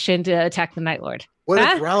all rush in to attack the Night Lord. What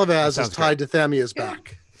Huh? if Ralavaz is Sounds tied to Thamia's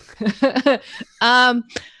back?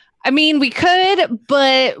 I mean, we could,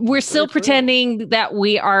 but we're still true. pretending that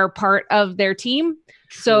we are part of their team.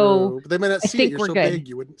 So True, but they might not I see it. think You're we're so good. big,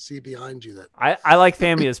 you wouldn't see behind you. That I like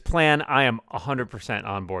Thamia's plan. I am 100%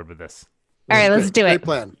 on board with this. All right, let's Great- do great it.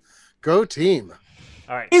 plan. Go team.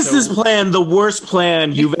 All right. Is so- this plan the worst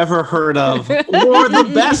plan you've ever heard of, or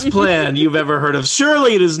the best plan you've ever heard of?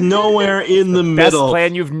 Surely it is nowhere in the best middle.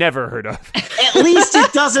 plan you've never heard of? At least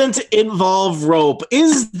it doesn't involve rope.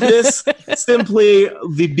 Is this simply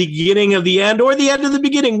the beginning of the end, or the end of the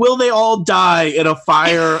beginning? Will they all die in a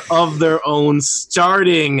fire of their own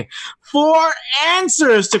starting? For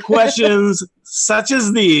answers to questions such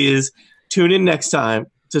as these, tune in next time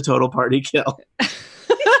to Total Party Kill.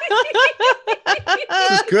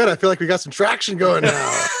 This is good. I feel like we got some traction going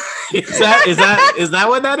now. Is that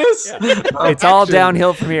what that is? It's all Action.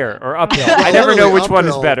 downhill from here or uphill. I never know Literally which one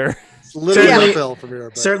is uphill. better. It's literally Certainly- uphill from here.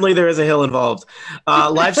 But Certainly there is a hill involved.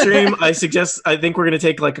 Live stream, I think we're going to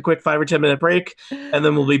take like a quick 5 or 10 minute break, and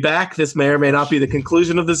then we'll be back. This may or may not be the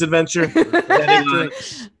conclusion of this adventure, depending on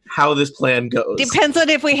how this plan goes. Depends on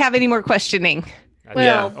if we have any more questioning.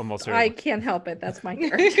 Well, almost I certainly. can't help it. That's my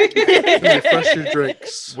character. refresh your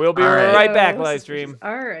drinks. We'll be All right. right back, live stream.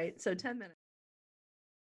 All right, so 10 minutes.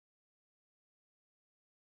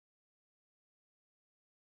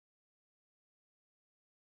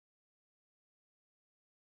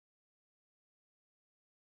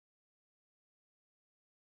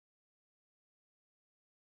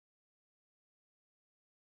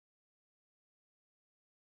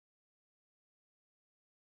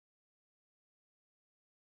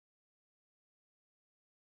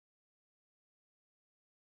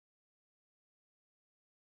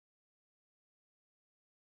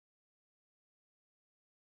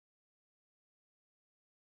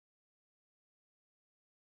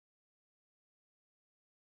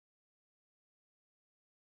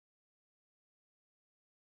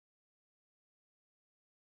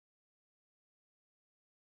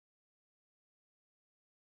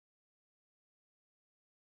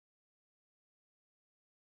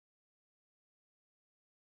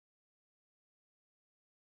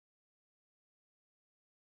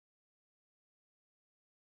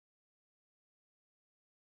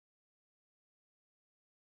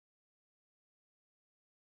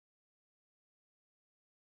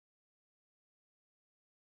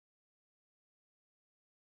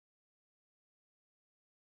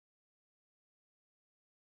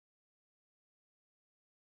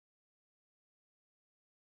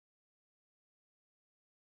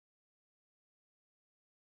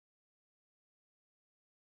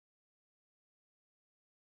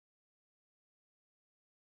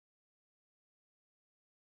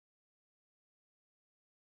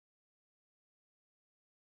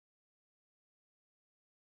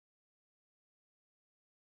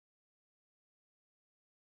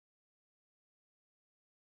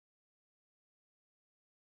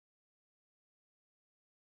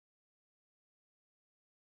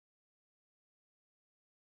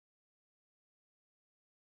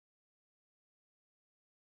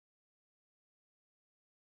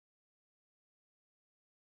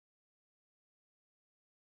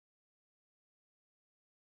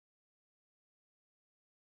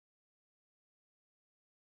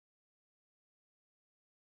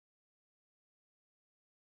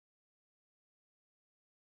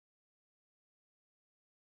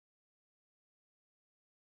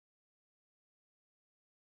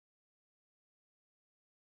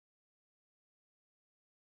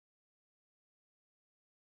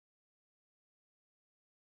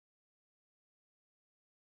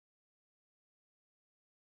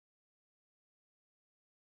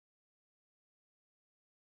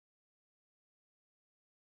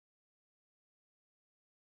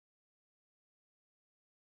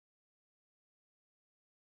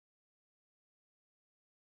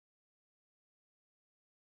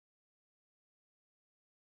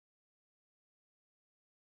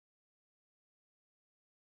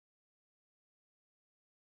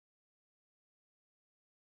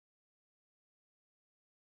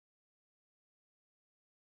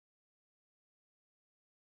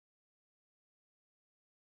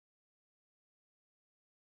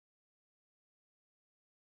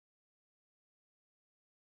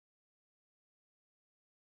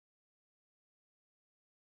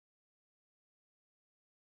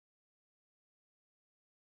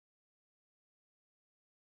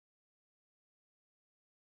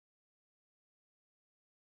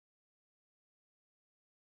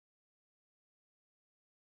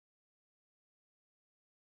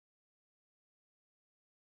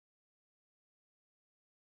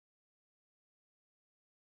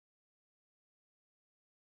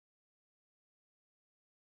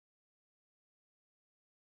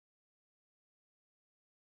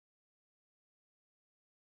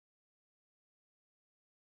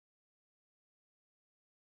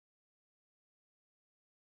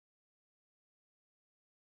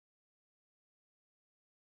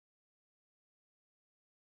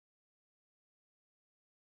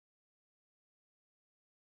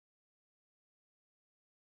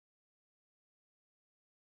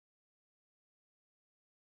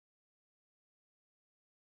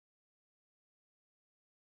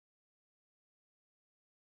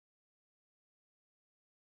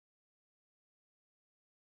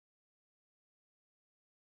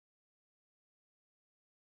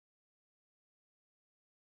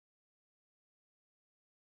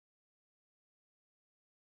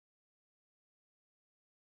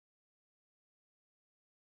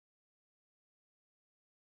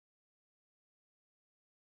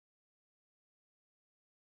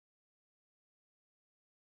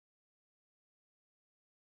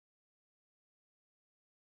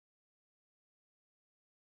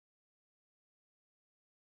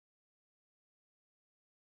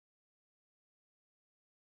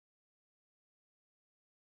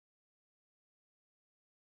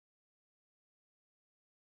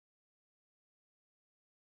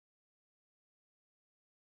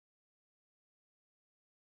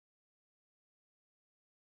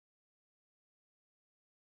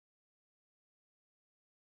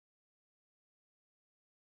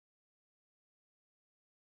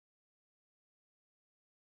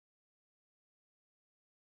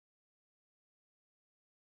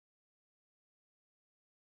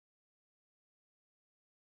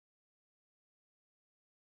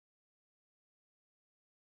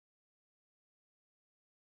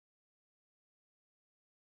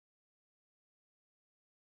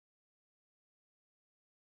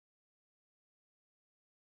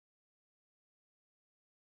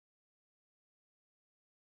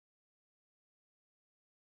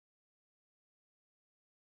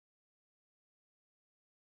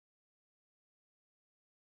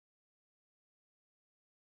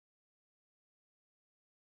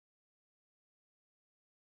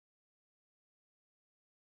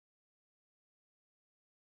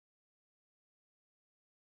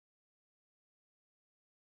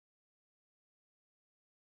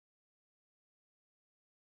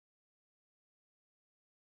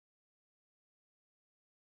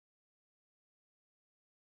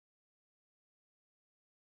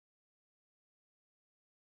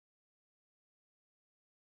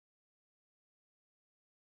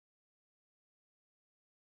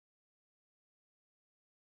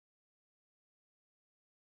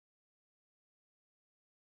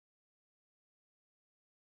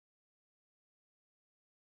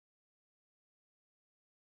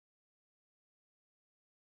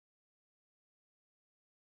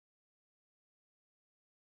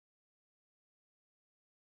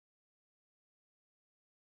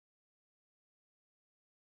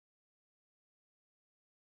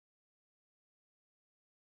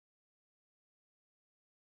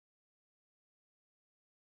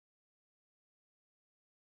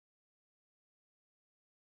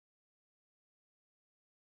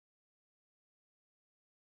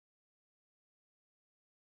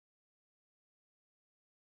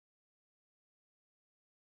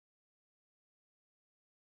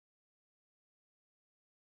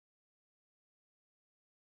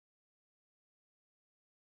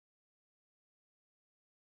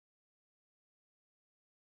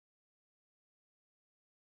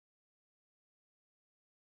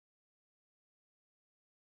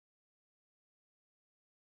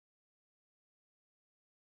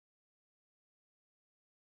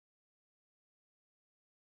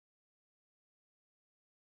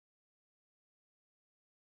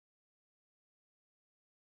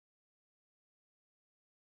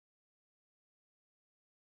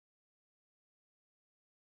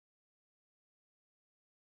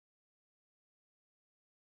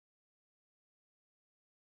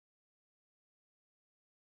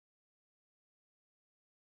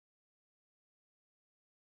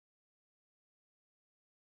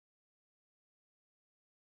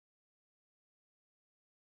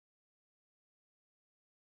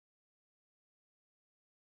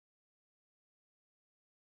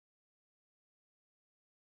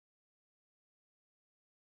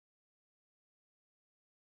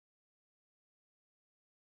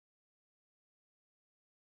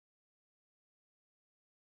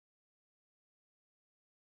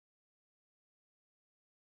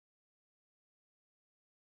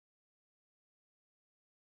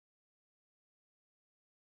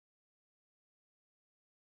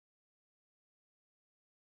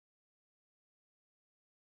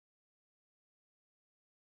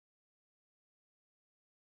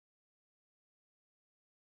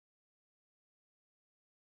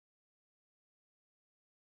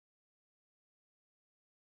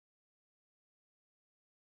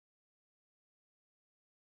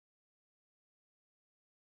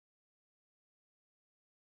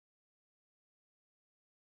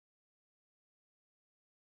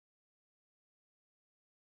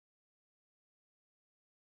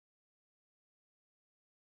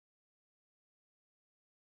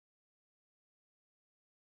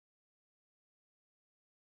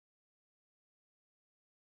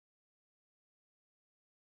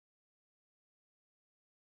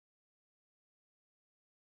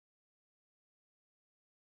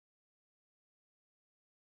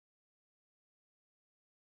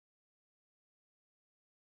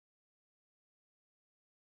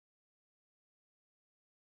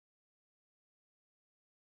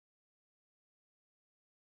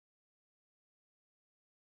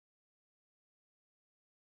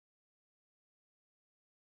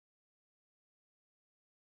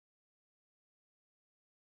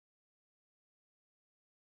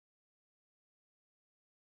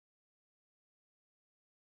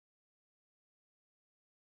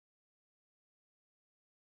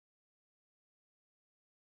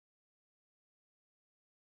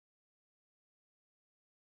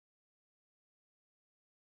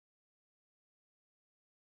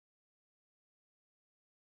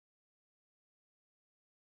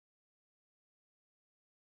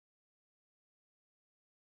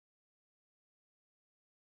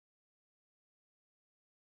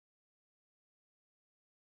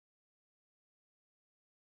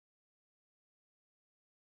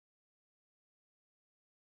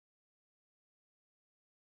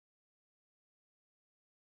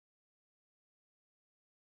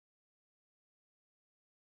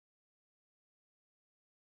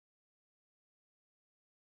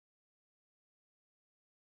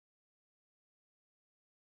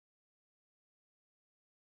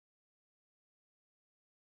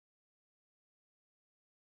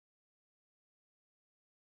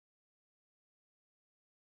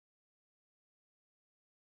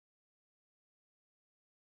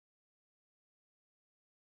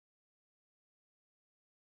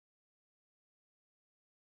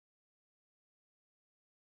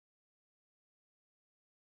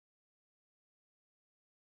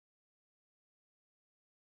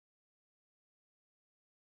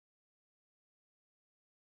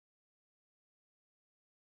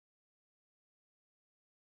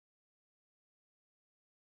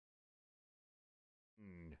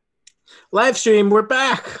 Live stream, we're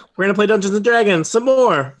back. We're gonna play Dungeons and Dragons some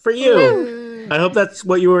more for you. I hope that's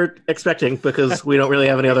what you were expecting because we don't really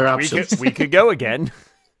have any other options. We could go again.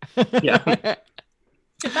 Yeah.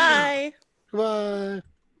 Goodbye. Bye.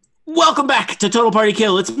 Welcome back to Total Party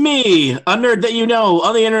Kill. It's me, a nerd that you know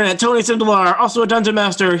on the internet, Tony Sindelar, also a dungeon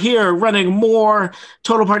master, here running more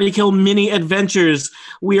Total Party Kill mini adventures.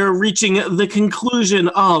 We are reaching the conclusion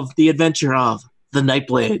of the adventure of the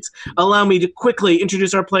Nightblades. Allow me to quickly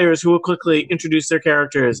introduce our players who will quickly introduce their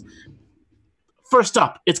characters. First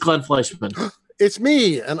up, it's Glenn Fleischman. It's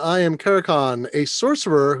me, and I am Karakon, a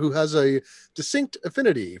sorcerer who has a distinct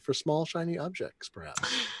affinity for small, shiny objects, perhaps.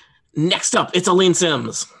 Next up, it's Aline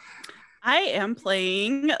Sims. I am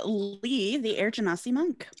playing Lee, the Air Genasi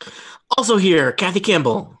monk. Also here, Kathy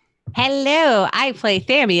Campbell. Hello, I play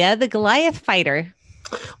Thamia, the Goliath fighter.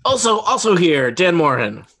 Also here, Dan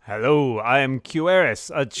Moran. Hello, I am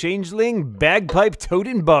Qeris, a changeling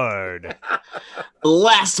bagpipe-toting bard.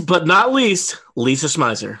 Last but not least, Lisa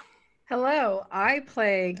Schmeiser. Hello, I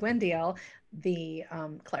play Gwendiel, the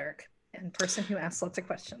cleric and person who asks lots of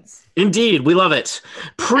questions. Indeed, we love it.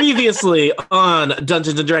 Previously on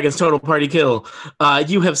Dungeons and Dragons Total Party Kill,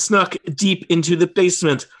 you have snuck deep into the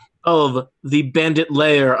basement of the bandit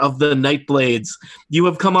lair of the Nightblades. You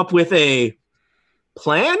have come up with a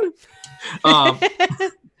plan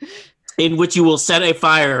in which you will set a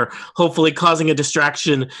fire, hopefully causing a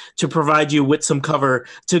distraction to provide you with some cover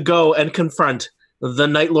to go and confront the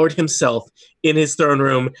Night Lord himself in his throne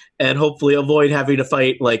room and hopefully avoid having to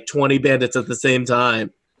fight like 20 bandits at the same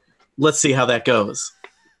time. Let's see how that goes.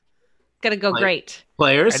 Gonna go great.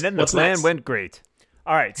 Players, And then the what's plan next? went great.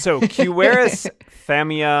 All right, so Qeris,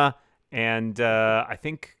 Thamia, and I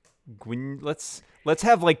think let's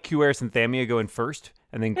have like Qeris and Thamia go in first,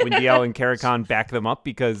 and then Gwendiel and Karakon back them up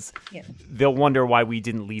because they'll wonder why we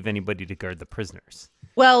didn't leave anybody to guard the prisoners.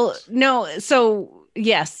 Well, no, so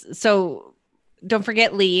yes, so don't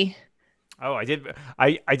forget Lee. Oh, I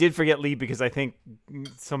did forget Lee because I think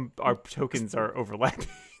our tokens are overlapping.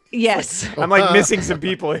 Yes. I'm like missing some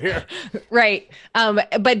people here. Right.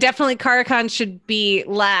 But definitely Karakon should be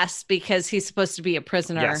last because he's supposed to be a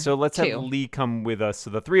prisoner. Yeah, so let's too. have Lee come with us. So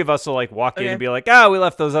the three of us will like walk in and be like, we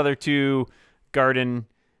left those other two garden,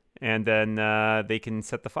 and then they can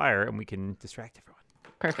set the fire and we can distract everyone.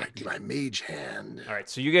 Perfect. My mage hand. All right,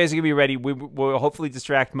 so you guys are going to be ready. We'll hopefully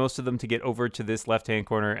distract most of them to get over to this left-hand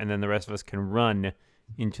corner, and then the rest of us can run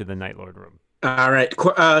into the Night Lord room. All right,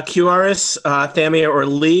 Qeris, Thamia, or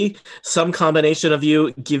Lee, some combination of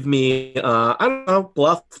you give me, I don't know,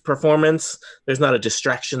 bluff, performance. There's not a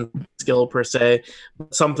distraction skill per se,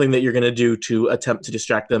 something that you're going to do to attempt to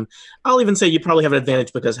distract them. I'll even say you probably have an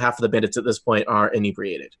advantage because half of the bandits at this point are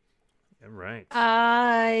inebriated. All right.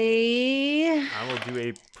 I will do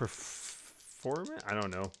a performance. I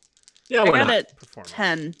don't know. Yeah, I why got not? it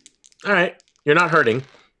 10. All right, you're not hurting.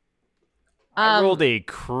 I rolled a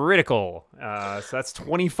critical, so that's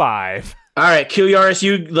 25. All right, Qeris,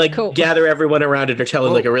 you Cool. gather everyone around it are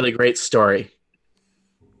telling like a really great story.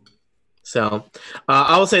 So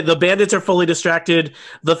I will say the bandits are fully distracted.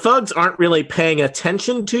 The thugs aren't really paying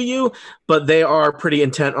attention to you, but they are pretty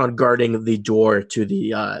intent on guarding the door to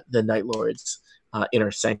the Night Lord's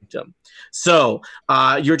inner sanctum. So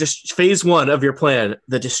you're just phase 1 of your plan.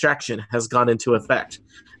 The distraction has gone into effect.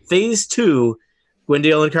 Phase 2,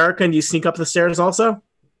 Gwendiel and Karakon, you sneak up the stairs also?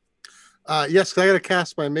 Yes, 'cause I got to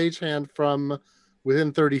cast my mage hand from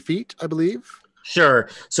within 30 feet, I believe. Sure.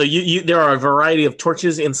 So you there are a variety of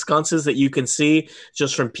torches in sconces that you can see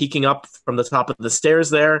just from peeking up from the top of the stairs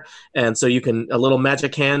there, and so a little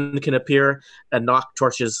magic hand can appear and knock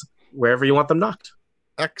torches wherever you want them knocked.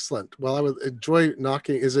 Excellent. Well, I would enjoy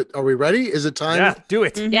knocking. Are we ready? Is it time? Yeah, do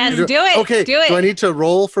it. yes, do it. Okay. do it. Do I need to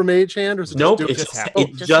roll for mage hand, or is it Nope, just it do just, happens.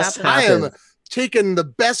 it Just just I happened. am taking the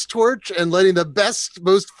best torch and letting the best,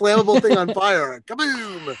 most flammable thing on fire.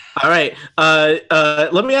 Kaboom! All right.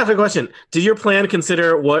 Let me ask a question. Did your plan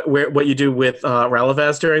consider what you do with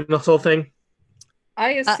Ralavaz during this whole thing?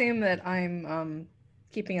 I assume that I'm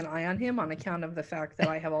keeping an eye on him on account of the fact that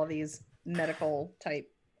I have all these medical type.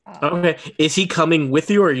 Okay. Is he coming with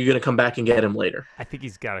you, or are you going to come back and get him later? I think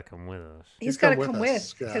he's got to come with us. He's got to come come with with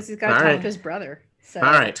us, yeah. because he's got to All talk right. to his brother. So,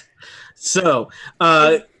 All right. So,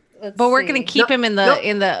 let's But we're see. gonna keep him in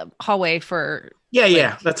the hallway for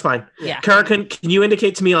yeah, that's fine. yeah. Karakon, can you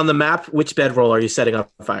indicate to me on the map which bedroll are you setting on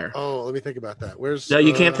fire? Oh, let me think about that. Where's? No,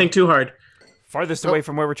 you can't think too hard. Farthest Oh, away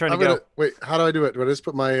from where we're trying to I'm go. gonna wait. How do I do it? Do I just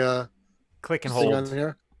put my Click and thing on hold.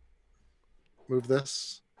 here? Move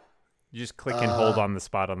this. You just click and hold on the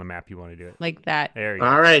spot on the map you want to do it. like that. There you go.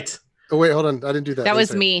 All right. Oh wait, hold on. I didn't do that. That Wait a was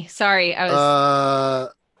second. me. Sorry, I was.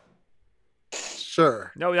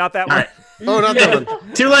 Sure. No, not that All one. right. Oh, not that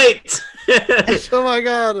one. Too late. Oh my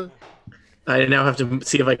god. I now have to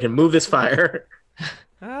see if I can move this fire.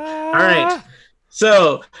 All All right.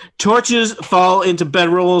 So torches fall into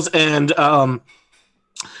bedrolls, and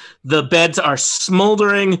the beds are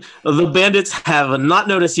smoldering. The bandits have not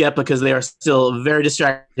noticed yet because they are still very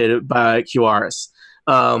distracted by QRs.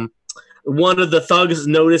 One of the thugs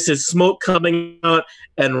notices smoke coming out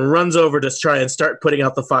and runs over to try and start putting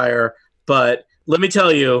out the fire. But let me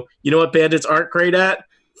tell you, you know what bandits aren't great at?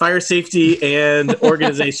 Fire safety and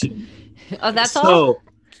organization. Oh, that's all. So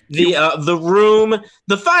the room,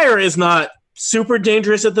 the fire is not super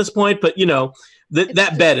dangerous at this point, but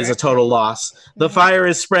that bed is a total loss. The fire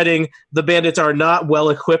is spreading. The bandits are not well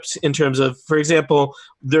equipped in terms of, for example,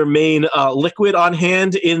 their main liquid on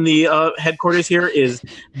hand in the headquarters here is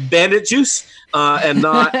bandit juice, and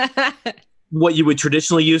not what you would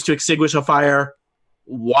traditionally use to extinguish a fire,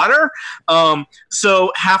 water.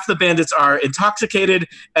 So half the bandits are intoxicated,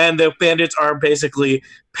 and the bandits are basically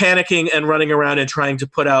panicking and running around and trying to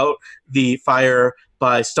put out the fire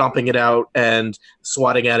by stomping it out and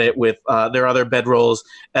swatting at it with their other bedrolls,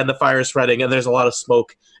 and the fire is spreading, and there's a lot of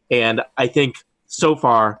smoke. And I think so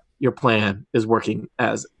far your plan is working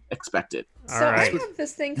as expected. So All right. I have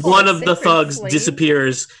this thing called One a of the sacred thugs flame.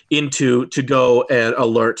 disappears to go and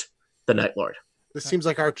alert the Night Lord. This seems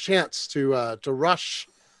like our chance to rush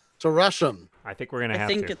them. I think we're gonna I have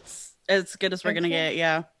think to. it's as good as we're gonna get.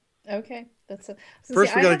 Yeah. Okay, that's a.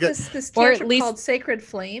 First, we I gotta have get- this Or at cantrip least- called Sacred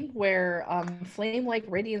Flame, where flame-like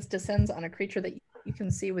radiance descends on a creature that you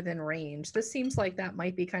can see within range. This seems like that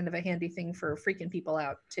might be kind of a handy thing for freaking people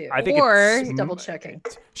out too. I think Or- it's Just double checking.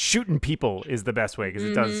 shooting people is the best way because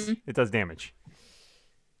it does damage.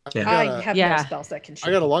 Yeah. I have no Yeah. spells that can shoot.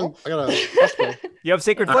 I got a crossbow. You have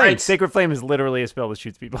Sacred All Flame. right. Sacred Flame is literally a spell that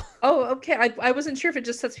shoots people. Oh, okay. I wasn't sure if it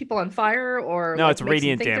just sets people on fire or No, like, it's makes them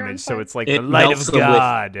radiant think they're on damage, so fire. it's like It the light melts of them with-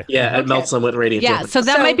 God. Yeah, it Okay. melts them with radiant Yeah, damage. so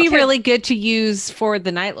that So might be can- really good to use for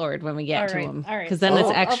the Night Lord when we get to all right, him, all right. because then So it's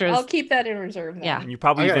I'll- extras. I'll keep that in reserve. Then. Yeah. And you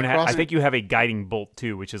probably I got even a have. I crossbow. think you have a guiding bolt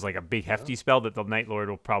too, which is like a big hefty spell that the Night Lord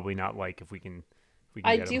will probably not like if we can.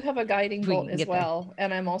 I get do him. have a guiding We bolt can as get there. well,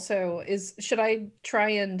 and I'm also should I try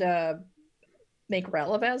and make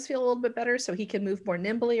Ralavaz feel a little bit better so he can move more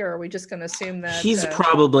nimbly, or are we just going to assume that He's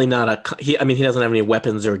probably not he doesn't have any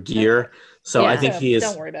weapons or gear, so I Yeah. think he is.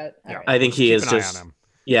 Don't worry about it. All Yeah. right. I think he Keep is an eye just. on him.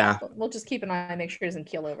 Yeah. We'll just keep an eye, make sure he doesn't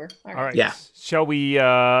keel over. All All right. Yeah. Shall we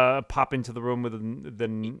pop into the room with the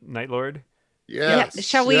Night Lord? Yes.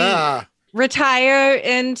 Shall we- Yeah. Retire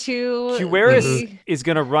into. Hueris the- is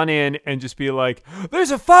gonna run in and just be like, "There's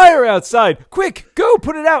a fire outside! Quick, go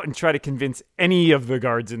put it out!" and try to convince any of the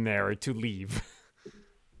guards in there to leave.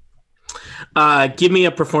 Give me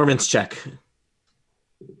a performance check.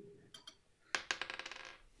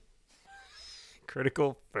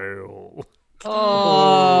 Critical fail.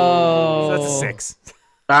 Oh. So that's a 6.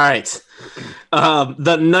 All right.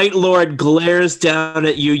 The Night Lord glares down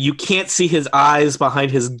at you. You can't see his eyes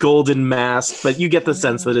behind his golden mask, but you get the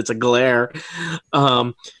sense that it's a glare.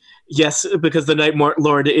 Yes, because the Night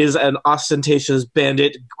Lord is an ostentatious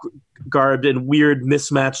bandit garbed in weird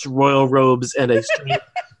mismatched royal robes and a strange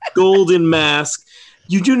golden mask.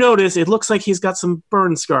 You do notice it looks like he's got some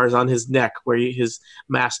burn scars on his neck where his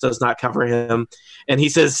mask does not cover him. And he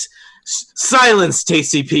says, "Silence,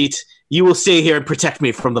 Tasty Pete. You will stay here and protect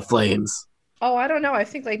me from the flames." Oh, I don't know. I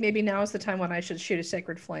think like maybe now is the time when I should shoot a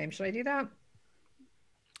sacred flame. Should I do that?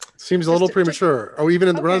 Seems a little Just- premature. Are we even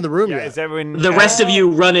in the, Okay. run in the room Yeah, yet? is everyone? The rest of you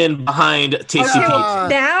run in behind Tasty Okay, Pete. well,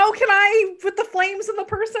 now can I put the flames in the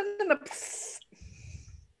person and the?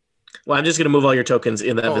 Well, I'm just going to move all your tokens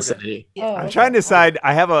in that Oh, okay. vicinity. Oh, I'm okay. trying to decide.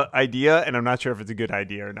 I have an idea, and I'm not sure if it's a good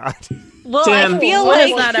idea or not. Well, Dan- I feel What like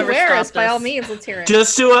is that ever Hueris, stopped by all us? means, let's hear it.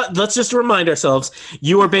 Just to let's just remind ourselves,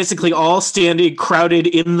 you are basically all standing crowded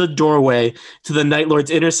in the doorway to the Night Lord's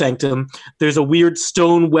inner sanctum. There's a weird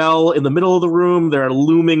stone well in the middle of the room. There are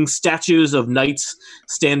looming statues of knights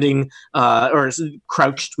standing or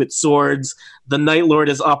crouched with swords. The Night Lord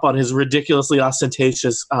is up on his ridiculously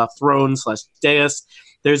ostentatious throne/dais.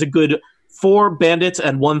 There's a good 4 bandits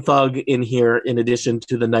and 1 thug in here, in addition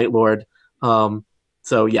to the Night Lord.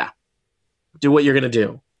 So yeah, do what you're gonna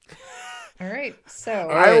do. All right, so All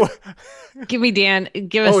right. give me Dan.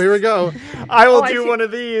 Give us. Oh, here we go. I will Oh, I do see. one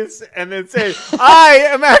of these and then say, "I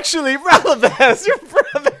am actually Ralavaz, your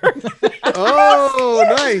brother. Oh,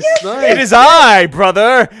 nice, It nice. is I,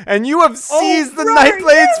 brother, and you have seized the brother, night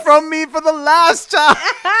blades from me for the last time."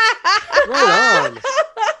 Right on.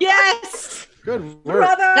 Yes. Good work.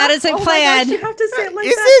 brother. That is a Oh my plan. gosh, you have to say it like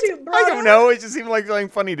Is that it? too, I brother. don't know. It just seemed like something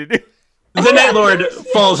funny to do. The Night Lord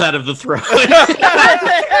falls out of the throne.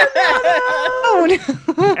 Oh,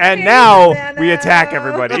 no. And now we attack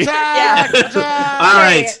everybody. Attack! Okay, All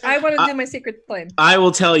right. I want to do my secret flame. I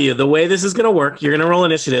will tell you the way this is going to work. You're going to roll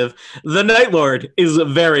initiative. The Night Lord is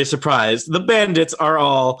very surprised. The bandits are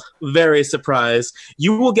all very surprised.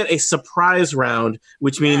 You will get a surprise round,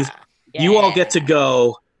 which means you all get to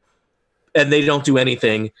go and they don't do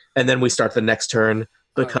anything. And then we start the next turn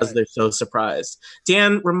because Alright. they're so surprised.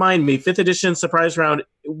 Dan, remind me, 5th edition surprise round,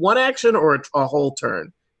 one action or a whole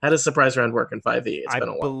turn? How does surprise round work in 5e? It's I been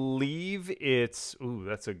a while. believe it's. Ooh,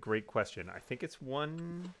 that's a great question. I think it's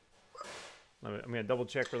one. I'm gonna double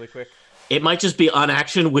check really quick. It might just be on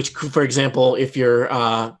action, which, for example, if you're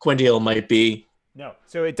Quendiel, might be. No,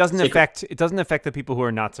 so it doesn't Secret. affect. It doesn't affect the people who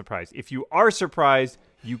are not surprised. If you are surprised,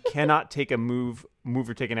 you cannot take a move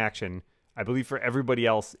or take an action. I believe for everybody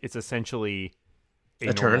else, it's essentially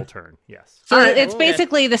a normal turn. Yes. So Alright. it's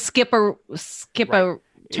basically the skip a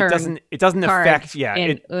turn. It doesn't card affect. Yeah.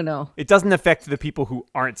 in Uno. It doesn't affect the people who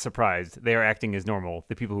aren't surprised. They are acting as normal.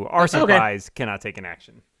 The people who are Okay. surprised cannot take an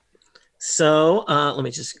action. So let me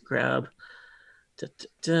just grab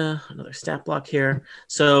another stat block here.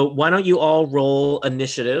 So why don't you all roll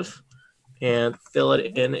initiative and fill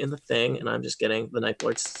it in the thing? And I'm just getting the Night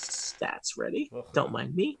Lord's stats ready. Ugh. Don't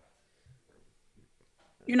mind me.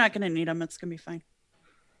 You're not going to need them. It's going to be fine.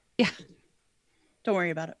 Yeah. Don't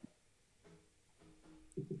worry about it.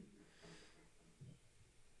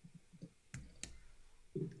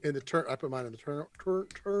 In the turn, I put mine in the turn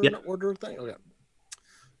Yep. order thing. Okay,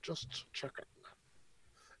 just checking.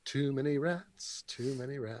 Too many rats. Too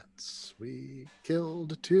many rats. We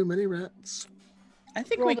killed too many rats. I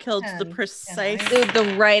think Roll we the killed 10, the and precise,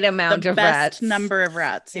 The right amount the of best rats. number of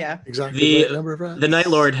rats. Yeah. Exactly The- right number of rats. The Night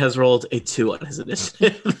Lord has rolled a 2 on his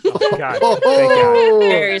initiative. Oh, God. Thank God.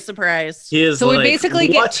 Very surprised. He is So we like, basically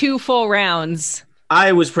 "What?" get 2 full rounds.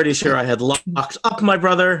 I was pretty sure I had locked up my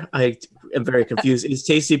brother. I am very confused. Is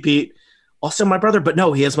Tasty Pete also my brother? But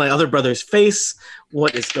no, he has my other brother's face.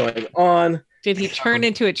 What is going on? Did he turn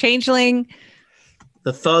into a changeling?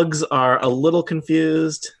 The thugs are a little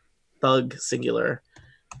confused. Thug singular.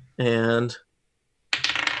 And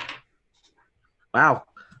wow.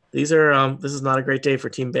 These are this is not a great day for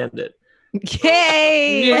Team Bandit.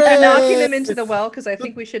 Yay! We're Yeah, knocking them into the well because I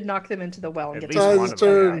think we should knock them into the well and At get least them one Tide's of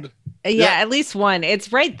them. turned. at least one.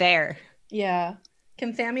 It's right there. Yeah.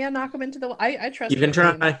 Can Thamia knock them into the well? I trust You can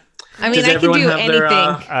her. try. I mean, Does I can everyone do have anything.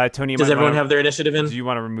 their, Tony, you Does might everyone wanna- have their initiative in? Do you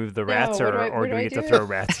want to remove the rats, what or do do I we get to do? throw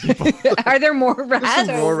rats? People? Are there more rats?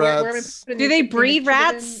 some more where am I rats. putting Do they the breed initiative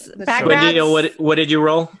rats? in? The Back two- rats? Wendy, what did you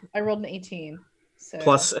roll? I rolled an 18. So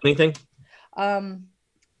Plus anything?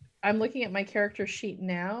 I'm looking at my character sheet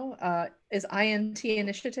now. Is INT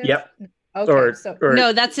initiative? Yep. Okay. Or, so or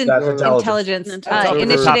No, that's that's intelligence. Intelligence. It's over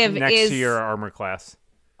the top Initiative next is to your armor class.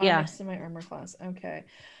 yeah. next to my armor class. Okay.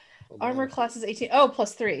 Armor class is 18. Oh,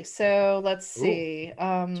 plus 3. So let's see.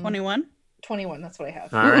 21. 21. That's what I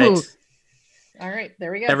have. all right. Ooh. All right.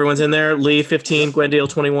 There we go. Everyone's in there. Lee 15, Gwendale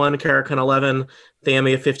 21, Karakan 11,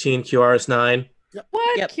 Thamia 15, QRS 9.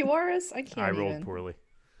 What? Yep. QRs? I can't I rolled even. poorly.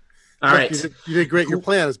 All Look, right. you did great. Your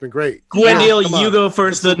plan has been great. Gwendale, Come on. you go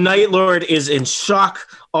first. The Night Lord is in shock.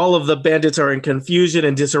 All of the bandits are in confusion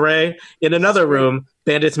and disarray. In another room,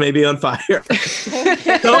 bandits may be on fire.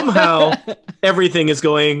 Somehow, everything is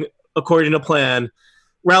going according to plan.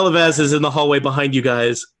 Ralavaz is in the hallway behind you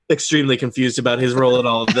guys, extremely confused about his role in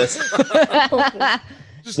all of this.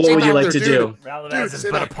 Just What sit would you back like there, to dude. do? Ralavaz is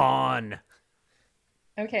sit but a back. pawn.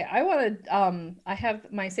 Okay. I want to. I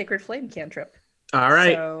have my Sacred Flame cantrip. All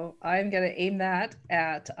right. So I'm going to aim that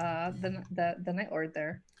at the Night Lord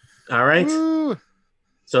there. All right. Woo.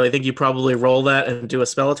 So I think you probably roll that and do a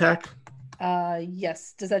spell attack.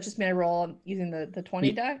 Yes. Does that just mean I roll using the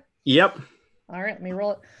 20 die? Yep. All right, let me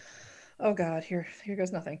roll it. Oh God, here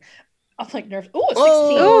goes nothing. I'm like nervous. Ooh, a 16.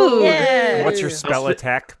 Oh, Ooh. Yeah. What's your spell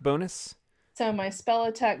attack bonus? So my spell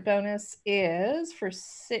attack bonus is for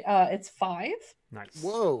it's 5. Nice.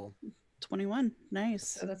 Whoa. 21. Nice.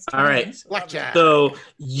 So that's All right. 20. Blackjack. So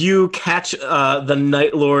you catch the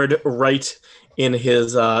Night Lord right in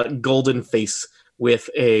his golden face with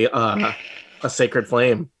a sacred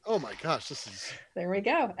flame. Oh my gosh, this is There we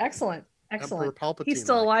go. Excellent. Emperor Excellent. Palpatine. He's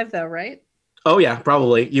still alive though, right? Oh yeah,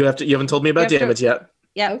 probably. You haven't told me about You have to- damage yet.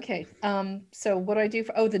 Yeah. Okay. So what do I do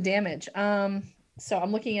for the damage? So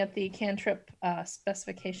I'm looking at the cantrip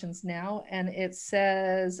specifications now, and it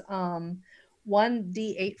says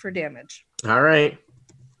 1d8 for damage. All right.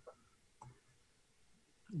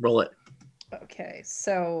 Roll it. Okay.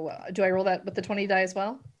 So do I roll that with the 20 die as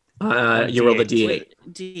well? You roll the D8. Wait,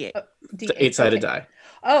 D8. D8. It's an 8-sided Okay. die.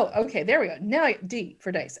 Oh, okay. There we go. Now D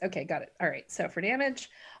for dice. Okay, got it. All right. So for damage,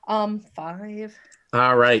 5.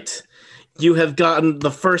 All right. You have gotten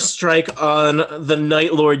the first strike on the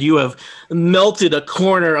Night Lord. You have melted a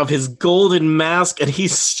corner of his golden mask, and he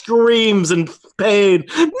screams in pain.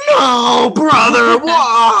 No, brother,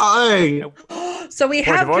 why? So we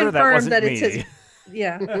Point have of order, that confirmed wasn't that it's me. his.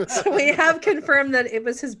 Yeah. So we have confirmed that it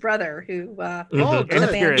was his brother who. Mhm. put the band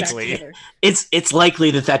back Empirically. together. It's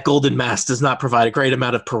likely that golden mask does not provide a great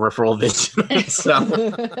amount of peripheral vision. So,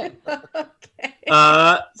 Okay.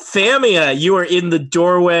 Thamia, you are in the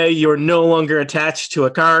doorway. You are no longer attached to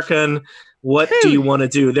a Karakan. What do you want to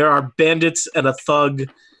do? There are bandits and a thug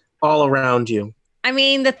all around you. I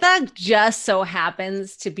mean, the thug just so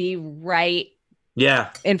happens to be right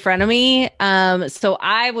Yeah. in front of me. So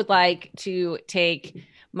I would like to take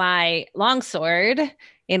my longsword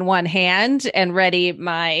in one hand and ready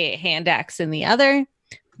my hand axe in the other.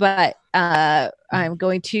 But I'm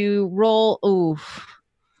going to roll. Ooh.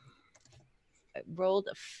 I rolled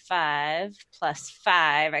a 5 plus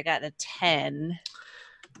 5. I got a 10.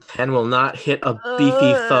 10 will not hit a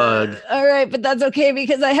beefy thug. All right, but that's okay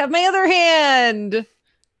because I have my other hand,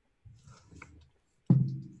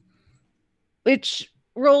 which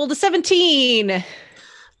rolled a 17.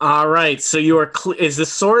 All right. So you are. Is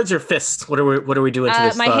this swords or fists? What are we doing to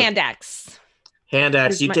this My thug? hand axe. Hand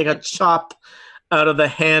axe. is You my- take a chop out of the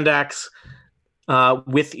hand axe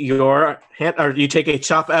with your hand, or you take a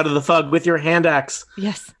chop out of the thug with your hand axe.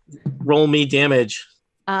 Yes. Roll me damage.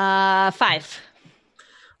 5.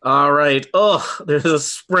 All right. Oh, there's a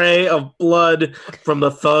spray of blood from the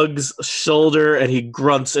thug's shoulder, and he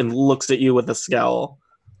grunts and looks at you with a scowl.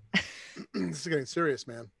 This is getting serious,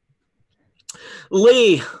 man.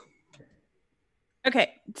 Lee.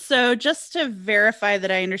 Okay, so just to verify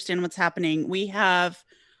that I understand what's happening, we have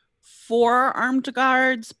 4 armed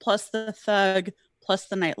guards plus the thug plus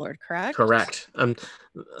the Night Lord, correct? Correct. I'm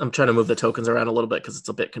trying to move the tokens around a little bit because it's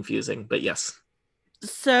a bit confusing, but yes.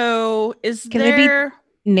 So is Can they be- there?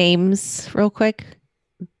 Names, real quick.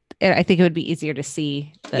 I think it would be easier to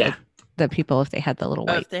see Yeah. the people if they had the little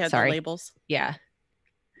Oh, white. if they had Sorry. the labels. Yeah.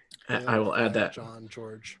 I will add that. John,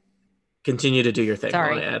 George. Continue to do your thing.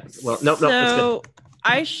 Sorry. While I add. Well, no, it's good. So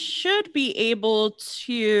I should be able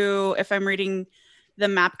to, if I'm reading the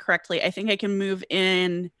map correctly, I think I can move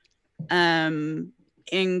in and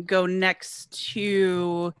go next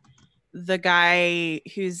to the guy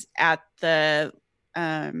who's at the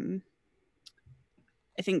I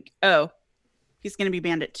think he's gonna be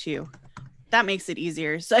bandit 2. That makes it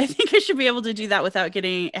easier. So I think I should be able to do that without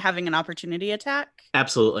having an opportunity attack.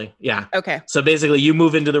 Absolutely. Yeah. Okay. So basically, you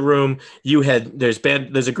move into the room. You head. There's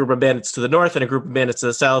a group of bandits to the north and a group of bandits to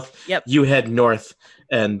the south. Yep. You head north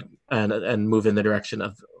and move in the direction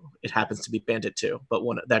of. It happens to be Bandit 2, but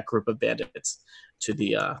that group of bandits to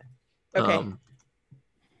the. Okay.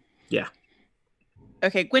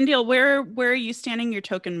 Okay, Gwendil, where are you standing? Your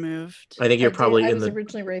token moved. I think you're probably I in was the.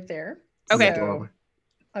 originally right there. Okay. So doorway.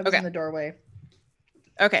 I was Okay. in the doorway.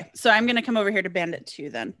 Okay, so I'm gonna come over here to Bandit 2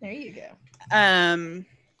 then. There you go. And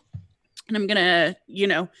I'm gonna,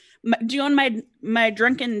 doing my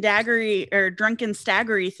drunken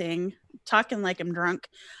staggery thing, talking like I'm drunk.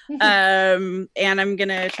 And I'm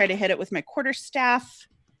gonna try to hit it with my quarterstaff.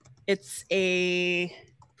 It's a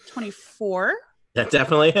 24, That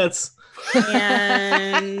definitely hits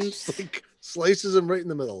and Like slices him right in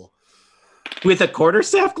the middle. with a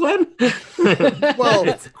quarterstaff, Glenn. Well,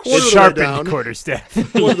 It's quarter of the way sharpened down. quarterstaff.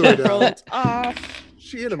 Quarter of the way down. rolled off.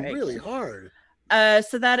 She hit him Okay. really hard.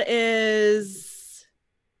 So that is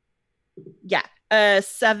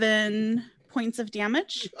 7 points of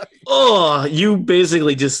damage. Oh, you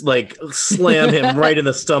basically just like slam him right in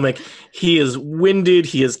the stomach. He is winded.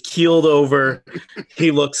 He is keeled over.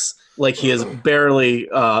 He looks like he is barely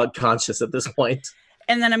conscious at this point.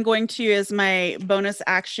 And then I'm going to, as my bonus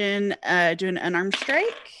action, do an unarmed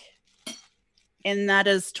strike. And that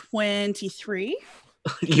is 23.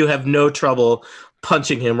 You have no trouble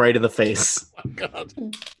punching him right in the face. Oh, God.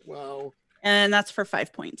 Wow. And that's for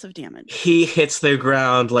 5 points of damage. He hits the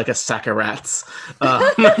ground like a sack of rats.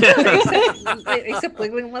 Except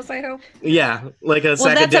wigglingless, I hope. Yeah, like a Well,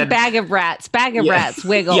 sack of that's dead. a bag of rats. Bag of Yeah. rats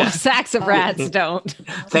wiggle. Yeah. Sacks of rats don't.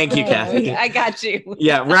 Thank you, Kathy. I got you.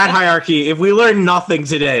 Yeah, rat hierarchy. If we learn nothing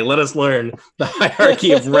today, let us learn the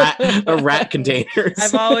hierarchy of rat containers.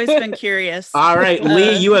 I've always been curious. All right,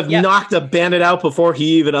 Lee, you have Yep. knocked a bandit out before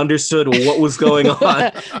he even understood what was going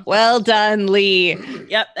on. Well done, Lee.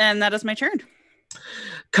 Yep, and that is my turn.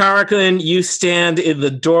 Karakan, you stand in the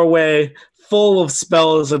doorway full of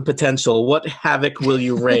spells and potential. What havoc will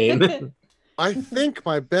you rain? I think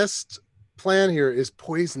my best plan here is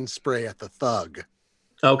poison spray at the thug.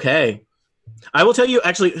 Okay. I will tell you,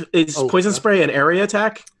 actually, is poison spray an area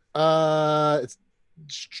attack? It's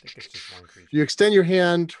It's just one creature. you extend your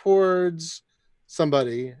hand towards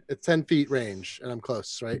somebody. It's 10 feet range, and I'm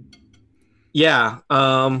close, right? Yeah.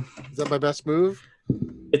 Is that my best move?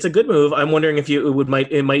 It's a good move. I'm wondering if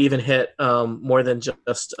it might even hit more than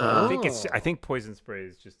just. I think poison spray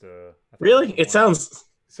is just a. Really? It sounds.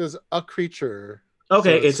 It says a creature.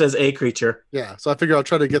 Okay, So it says a creature. Yeah, so I figure I'll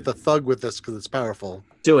try to get the thug with this because it's powerful.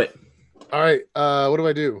 Do it. All right, what do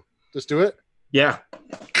I do? Just do it? Yeah.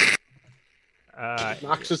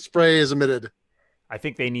 Noxious spray is emitted. I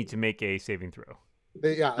think they need to make a saving throw.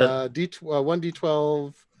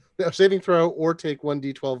 1d12 saving throw or take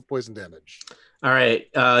 1d12 poison damage. All right.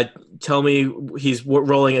 Tell me, he's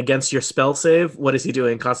rolling against your spell save. What is he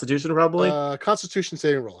doing? Constitution, probably? Constitution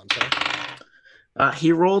saving roll, I'm sorry.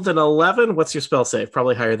 He rolled an 11. What's your spell save?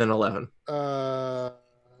 Probably higher than 11.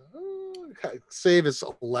 Save is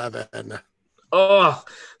 11. Oh,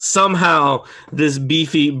 somehow this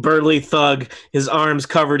beefy, burly thug, his arms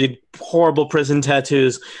covered in horrible prison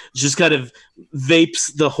tattoos, just kind of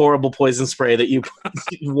vapes the horrible poison spray that you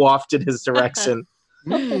wafted his direction.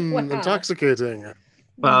 Wow. Intoxicating.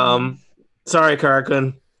 Sorry,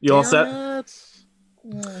 Karakun. You all set?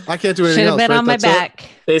 I can't do anything Should have else. been right? on my That's it? back.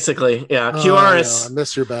 Basically, yeah. Oh, QRS. I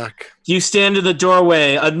miss your back. You stand in the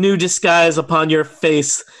doorway, a new disguise upon your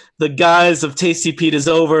face. The guise of Tasty Pete is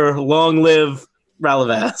over. Long live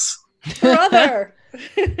Ralavas. Brother.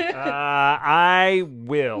 I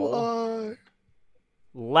will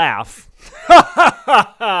laugh.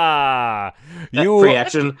 Free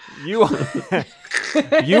action.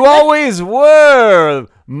 You always were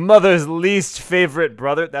mother's least favorite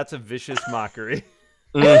brother. That's a vicious mockery.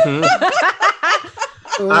 Mm-hmm.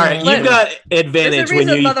 All right, you've got There's advantage a when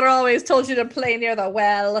reason you. Mother always told you to play near the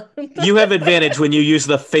well. You have advantage when you use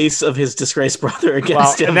the face of his disgraced brother Well,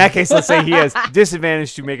 against him. in that case, let's say he has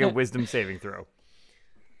disadvantage to make a wisdom saving throw.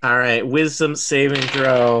 All right, wisdom saving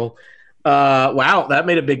throw. Wow, that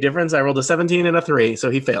made a big difference. I rolled a 17 and a 3,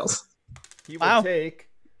 so he fails. He will take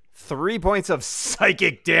 3 points of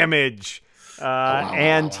psychic damage.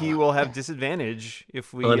 And he will have disadvantage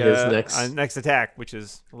if we On his on next attack, which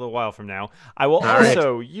is a little while from now. I will All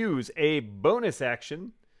also use a bonus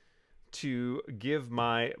action to give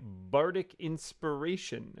my bardic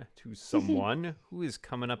inspiration to someone who is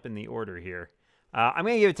coming up in the order here. I'm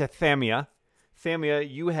going to give it to Thamia. Thamia,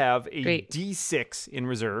 you have a Great. D6 in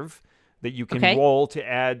reserve that you can Okay. roll to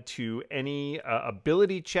add to any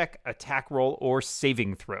ability check, attack roll, or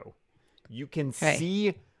saving throw. You can Okay.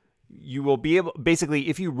 see. You will be able, basically,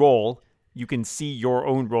 if you roll, you can see your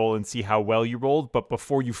own roll and see how well you rolled, but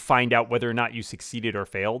before you find out whether or not you succeeded or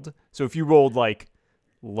failed. So if you rolled like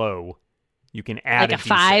low, you can add Like a D6.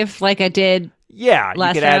 5, like I did. Yeah,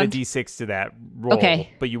 last you could add a round? D6 to that roll, Okay.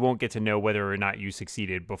 but you won't get to know whether or not you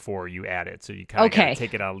succeeded before you add it. So you kind of Okay.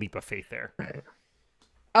 take it on a leap of faith there.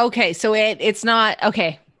 Okay, so it's not.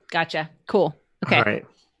 Okay, gotcha. Cool. Okay. All right.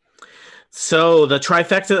 So the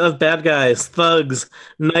trifecta of bad guys, thugs,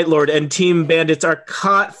 Night Lord, and Team Bandits are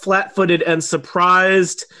caught flat-footed and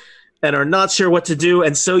surprised and are not sure what to do.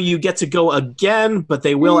 And so you get to go again, but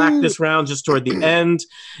they will act this round just toward the end.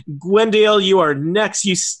 Gwendale, you are next.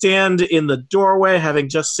 You stand in the doorway, having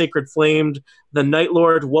just sacred flamed the Night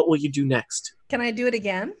Lord. What will you do next? Can I do it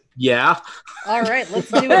again? Yeah. All right,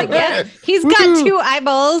 let's do it again. He's got 2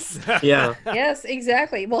 eyeballs. Yeah. Yes,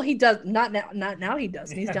 exactly. Well, he does not now. Not now. He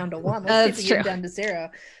doesn't. He's down to 1. Let's That's see if he gets true. down to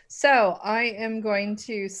 0. So I am going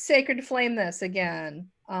to sacred flame this again.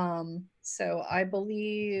 So I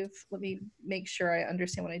believe. Let me make sure I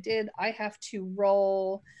understand what I did. I have to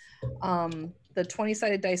roll the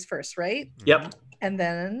 20-sided dice first, right? Yep. And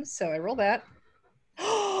then so I roll that.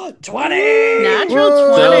 20. Natural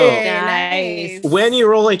Whoa. 20. Nice. When you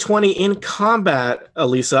roll a 20 in combat,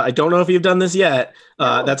 Elisa, I don't know if you've done this yet.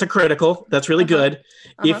 No. That's a critical. That's really good.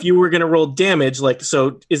 If you were going to roll damage,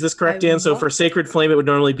 so is this correct, I Dan? So will. for Sacred Flame, it would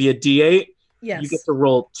normally be a D8. Yes. You get to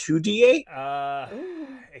roll 2D8?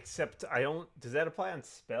 Except I don't. Does that apply on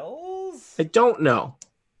spells? I don't know.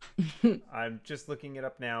 I'm just looking it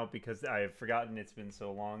up now because I have forgotten. It's been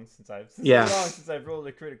so long since I've Yeah. since I've rolled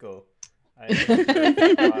a critical. I have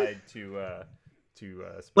applied to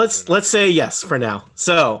spells. Let's say yes for now.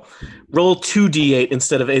 So roll 2D8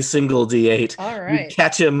 instead of a single D8. All You right.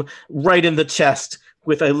 catch him right in the chest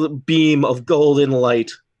with a beam of golden light.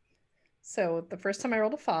 So the first time I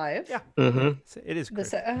rolled a 5. Yeah. Mm-hmm. It is The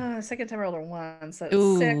critical. second time I rolled a 1. So that's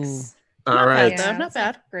Ooh. 6. All right. bad, though. Not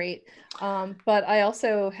bad. Great. But I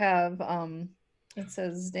also have it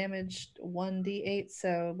says damage 1d8.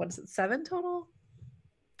 So what is it? 7 total?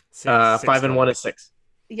 Six 5 and total. 1 is 6.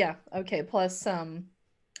 Yeah. Okay. Plus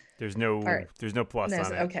There's no right. plus No,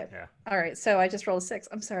 on it. okay. Yeah. All right, so I just rolled a 6.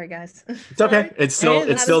 I'm sorry, guys. It's okay. It's still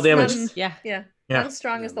Hey, it's still not as- damaged. Yeah. Yeah, Yeah. not as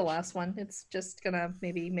strong as the last one. It's just gonna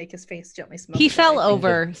maybe make his face gently smoke. He a bit, fell I think.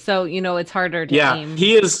 over, so it's harder to Yeah, aim.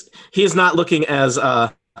 he is not looking as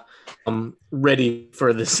ready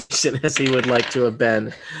for this session as he would like to have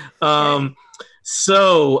been.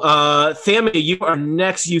 So Thammy, you are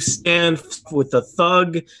next. You stand with the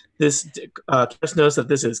thug. This Chris knows that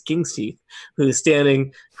this is King's Teeth, who is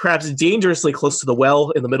standing perhaps dangerously close to the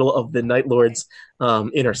well in the middle of the Night Lord's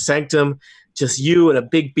inner sanctum. Just you and a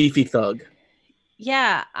big beefy thug.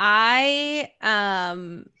 Yeah, I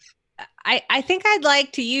think I'd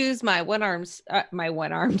like to use my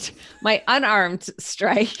my unarmed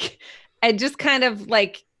strike, and just kind of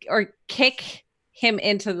kick him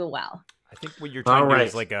into the well. I think what you're trying All to do right.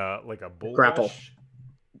 is like a bull Grapple. rush.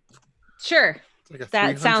 Sure. It's like a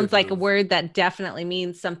That 300 sounds like a move. word that definitely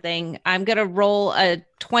means something. I'm going to roll a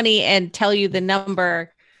 20 and tell you the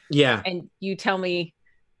number, Yeah. and you tell me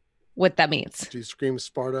what that means. Do you scream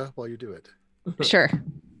Sparta while you do it? Sure.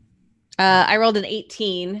 I rolled an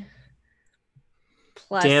 18.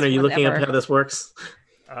 Plus Dan, are you looking up whatever. how this works?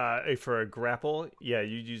 For a grapple, you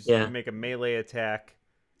Yeah. make a melee attack.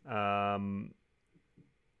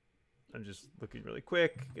 I'm just looking really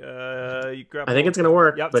quick. You grapple. I think it's gonna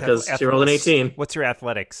work Yep, because she rolled an 18. What's your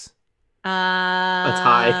athletics?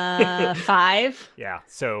 high. 5. Yeah,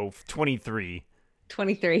 so 23.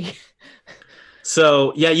 23.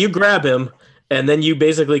 So yeah, you grab him, and then you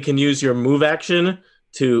basically can use your move action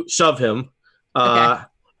to shove him. Okay.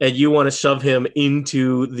 And you want to shove him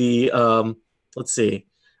into the let's see.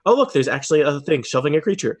 Oh look, there's actually a thing, shoving a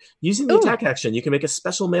creature. Using the Ooh. attack action, you can make a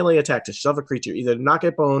special melee attack to shove a creature, either knock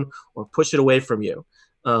it bone or push it away from you.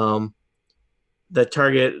 The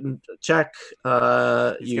target check. He's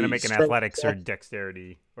going to make an athletics or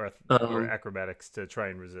dexterity or acrobatics to try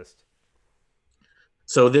and resist.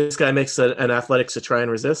 So this guy makes an athletics to try and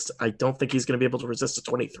resist. I don't think he's going to be able to resist a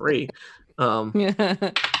 23.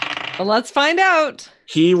 Well, let's find out.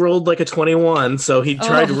 He rolled like a 21, so he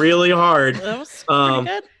tried really hard. That was Um,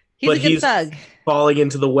 pretty good. He's But a good he's- thug. Falling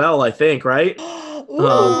into the well, I think, right?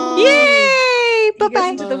 Ooh, Yay! he goes Bye-bye.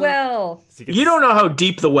 into the well. So he gets- You don't know how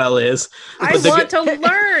deep the well is. I But the want to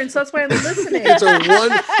learn, so that's why I'm listening. It's a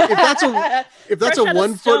one. If that's a Fresh out of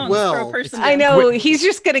 1 foot stones, throw a well, person I down. know. He's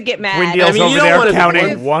just going to get mad. Gwyndeal's I mean, you over don't there wanna- counting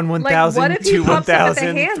What if- 1 Like, 1,000, what if he 2 pops up with a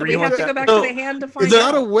 1,000, hand? 3 We have to go 1,000. back to the hand to find it's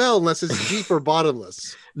not a out. well unless it's deep or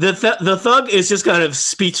bottomless. The thug is just kind of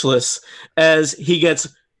speechless as he gets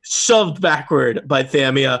shoved backward by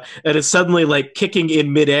Thamia and is suddenly like kicking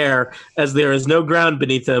in midair as there is no ground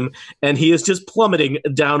beneath him, and he is just plummeting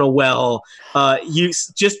down a well.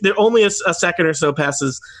 There only a second or so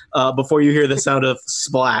passes before you hear the sound of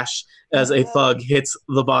splash as a thug hits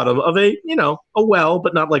the bottom of a well,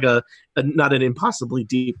 but not like not an impossibly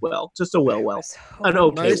deep well, just a well. An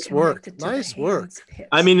okay. Nice work. Nice work.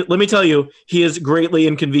 I mean, let me tell you, he is greatly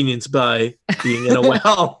inconvenienced by being in a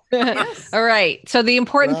well. All right. So the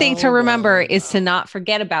important thing to Well, remember well, is to not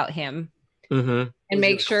forget about him hmm and Was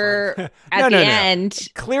make it sure No, at no, the no. end.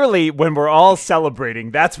 Clearly, when we're all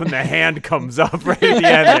celebrating, that's when the hand comes up right at the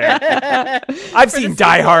end there. I've seen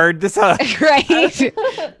Die Hard. This Right.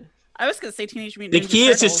 I was gonna say Teenage Mutant The Ninja key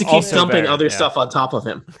is just to Turtles. keep Also dumping better, other yeah. stuff on top of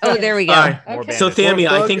him. Oh, there we go. All right. more Okay. So bandits. Thammy,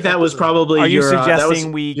 I Thug think that was episode. probably Are you your, that was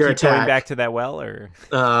suggesting we your keep going attack. back to that well, or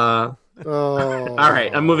Uh, Oh. all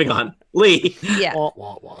right, I'm moving on. Lee. Yeah. Wah,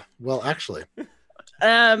 wah, wah. Well, actually,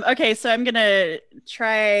 Okay, so I'm gonna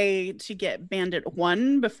try to get Bandit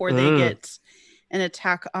 1 before they Mm. get an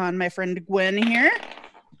attack on my friend Gwen here.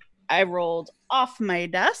 I rolled off my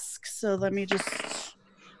desk, so let me just.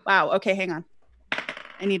 Wow. Okay, hang on.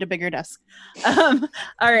 I need a bigger desk. All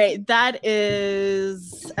right, that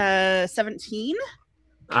is 17.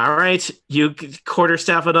 All right, you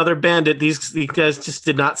quarterstaff another bandit. These guys just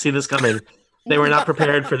did not see this coming. They were not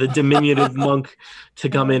prepared for the diminutive monk to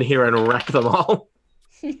come in here and wreck them all.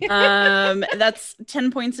 That's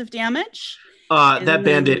 10 points of damage. That And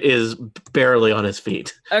bandit is barely on his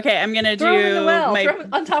feet. Okay, I'm gonna Throw him in the do well. my Throw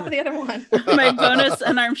him on top of the other one. my bonus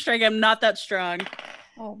unarmed strike. I'm not that strong.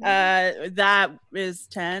 Oh, man. That is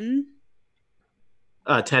 10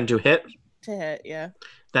 10 to hit. to hit. Yeah.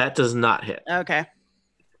 That does not hit. Okay.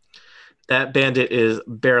 That bandit is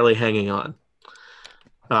barely hanging on.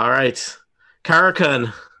 All right,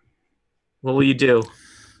 Karakun, what will you do?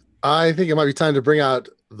 I think it might be time to bring out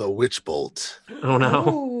the witch bolt. Oh no.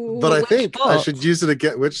 Ooh. but I which think I bolt? should use it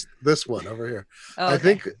against this one over here. Oh, I okay.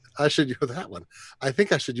 think I should use that one. I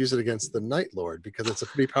think I should use it against the Night Lord because it's a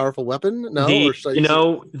pretty powerful weapon. No, or should I use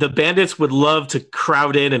it? The bandits would love to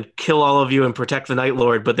crowd in and kill all of you and protect the Night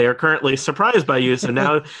Lord, but they are currently surprised by you. So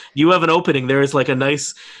now you have an opening. There is like a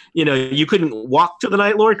nice, you couldn't walk to the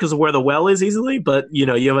Night Lord because of where the well is easily, but you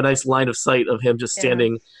have a nice line of sight of him just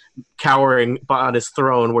standing, cowering on his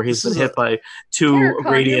throne where he's been hit by two Terracon, you're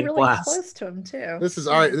radiant really blasts. close to him too. This is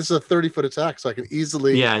all right. This is a 30-foot attack, so I can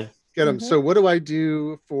easily get him. Mhm. So what do I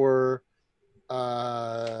do for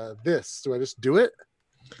this? Do I just do it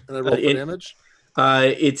and I roll for damage?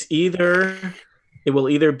 It will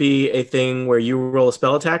either be a thing where you roll a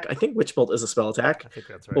spell attack. I think Witch Bolt is a spell attack. I think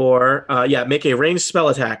that's right. Or make a ranged spell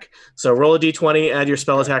attack. So roll a d20, add your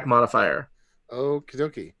spell attack modifier. Okie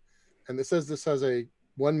dokie. And it says this has a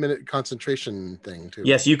 1 minute concentration thing too.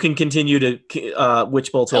 Yes, you can continue to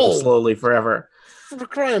Witch Bolt him slowly forever. For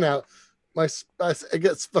crying out. I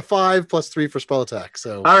get the 5 plus 3 for spell attack.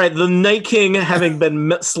 So all right, the Night King, having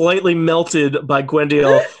been slightly melted by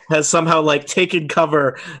Gwendiel, has somehow taken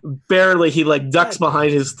cover. Barely, he ducks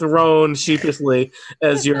behind his throne sheepishly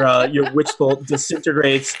as your Witch Bolt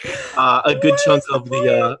disintegrates a good chunk of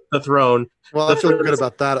the throne. Well, I feel good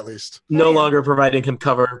about that at least. No longer providing him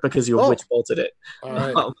cover because you Witch Bolted it. All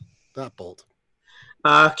right, that bolt.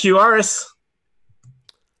 Qaris.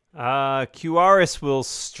 Qaris will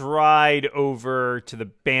stride over to the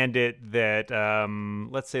bandit that,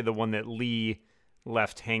 let's say the one that Lee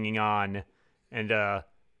left hanging on, and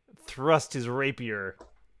thrust his rapier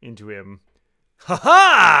into him. Ha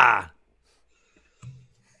ha!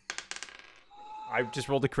 I just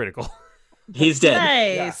rolled a critical. He's dead.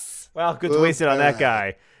 Nice. Well, good to waste it on that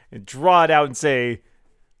guy. And draw it out and say,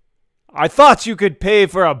 I thought you could pay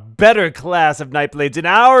for a better class of Nightblades in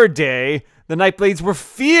our day. The Nightblades were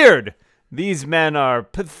feared. These men are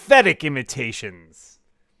pathetic imitations.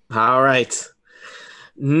 All right.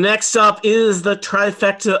 Next up is the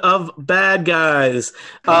trifecta of bad guys.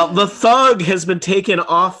 The thug has been taken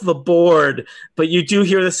off the board, but you do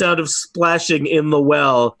hear the sound of splashing in the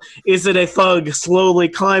well. Is it a thug slowly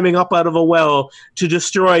climbing up out of a well to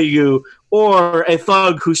destroy you, or a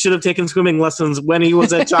thug who should have taken swimming lessons when he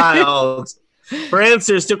was a child? For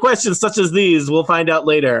answers to questions such as these, we'll find out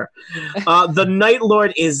later. The Night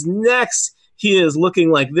Lord is next. He is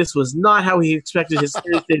looking like this was not how he expected his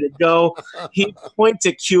Thursday to go. He points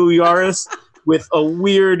at Qaris with a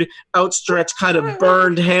weird, outstretched, kind of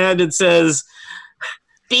burned hand and says,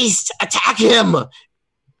 "Beast, attack him!"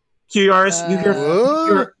 Qaris,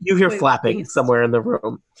 you hear flapping Beast. somewhere in the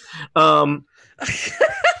room. Uh-oh.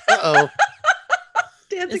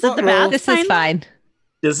 Dancing Is it the bath? This is fine.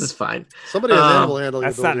 This is fine. Somebody has animal handling.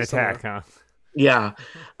 That's not an abilities attack, somewhere. huh? Yeah.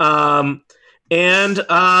 And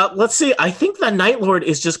let's see. I think the Night Lord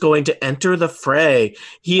is just going to enter the fray.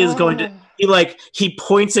 He is going to. He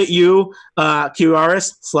points at you,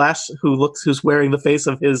 Qaris / who's wearing the face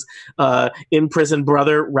of his imprisoned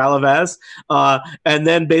brother Ralavaz, and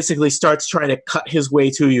then basically starts trying to cut his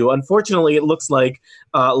way to you. Unfortunately, it looks like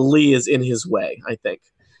Lee is in his way. I think.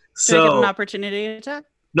 Should I give him an So opportunity to attack?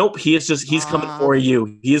 nope, he's coming for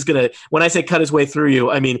you. He's gonna. When I say cut his way through you,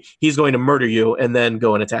 I mean he's going to murder you and then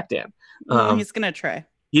go and attack Dan. He's gonna try.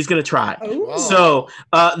 He's gonna try. Oh. So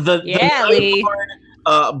the Yeah, Night Lee.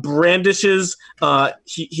 Lord, brandishes.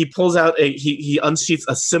 He pulls out he unsheaths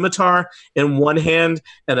a scimitar in one hand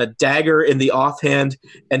and a dagger in the offhand,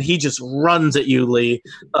 and he just runs at you, Lee.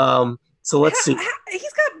 So let's see.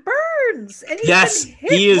 He's got burns, and he's Yes, been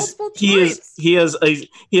hit he is. multiple He times.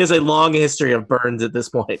 has a long history of burns at this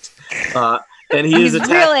point, and he He's is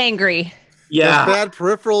real attacked. angry. He has Yeah, bad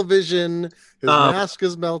peripheral vision. His mask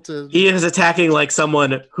is melted. he is attacking like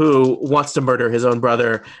someone who wants to murder his own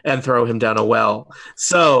brother and throw him down a well.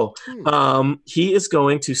 So he is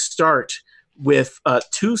going to start with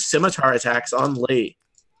 2 scimitar attacks on Lee.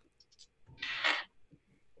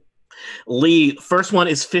 Lee, first one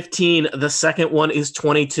is 15. The second one is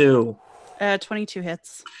 22. 22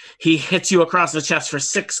 hits. He hits you across the chest for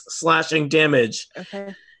 6 slashing damage.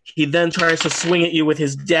 Okay. He then tries to swing at you with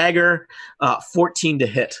his dagger. 14 to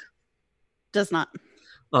hit. Does not.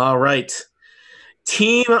 All right.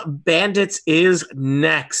 Team Bandits is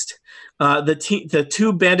next. The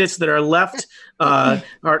 2 bandits that are left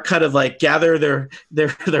are kind of like gather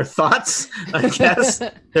their thoughts, I guess.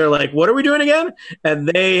 They're like, what are we doing again? And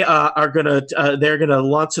they they're gonna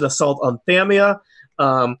launch an assault on Thamia.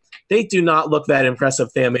 They do not look that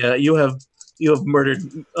impressive, Thamia. You have murdered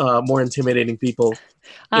more intimidating people.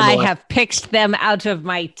 I have picked them out of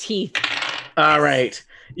my teeth. All right.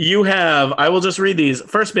 You have, I will just read these.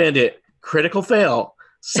 First bandit, critical fail.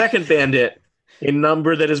 Second bandit, A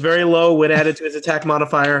number that is very low when added to its attack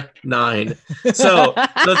modifier, 9. So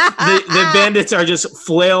the bandits are just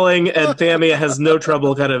flailing, and Thamia has no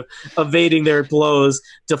trouble kind of evading their blows,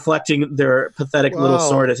 deflecting their pathetic little Wow.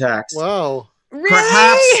 sword attacks. Wow. Really?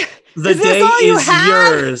 Perhaps the Is this day all you is have?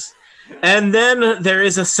 yours. And then there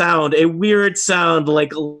is a sound, a weird sound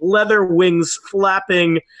like leather wings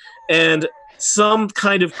flapping, and some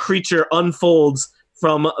kind of creature unfolds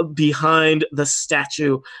from behind the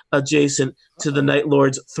statue adjacent to the Night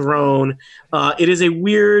Lord's throne. It is a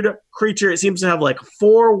weird creature. It seems to have like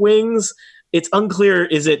 4 wings. It's unclear.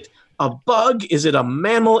 Is it a bug? Is it a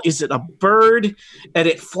mammal? Is it a bird? And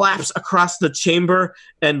it flaps across the chamber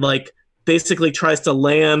and like basically tries to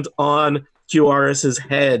land on Kioris's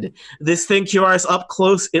head. This thing, Kioris, up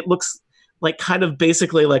close, it looks like kind of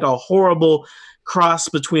basically like a horrible cross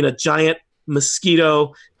between a giant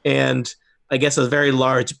mosquito and I guess a very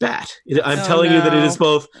large bat. I'm telling you that it is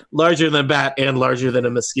both larger than a bat and larger than a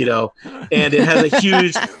mosquito. And it has a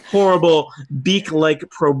huge, horrible beak-like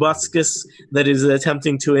proboscis that is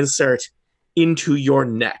attempting to insert into your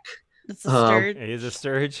neck. It's a sturge. It is a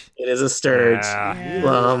sturge. It is a sturge. Yeah.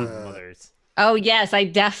 Mothers. Oh yes,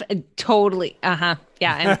 I totally.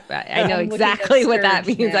 Yeah, I know I'm looking exactly at what that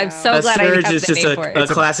sturge means. I'm now. so A glad I sturge have is the just name for it.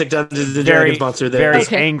 a classic Dungeons and Very, Dragons monster. very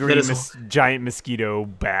Okay. angry that is- giant mosquito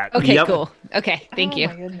bat. Okay, Yep. cool. Okay, thank you. Oh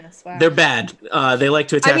my goodness! Wow. They're bad. They like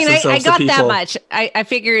to attach I mean, I themselves got to people. that much. I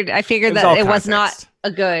figured was that all it was not context.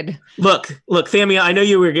 a good. Look, Thamia, I know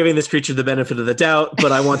you were giving this creature the benefit of the doubt,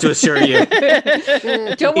 but I want to assure you,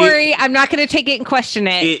 Don't worry, I'm not going to take it and question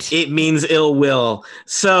it. it means ill will.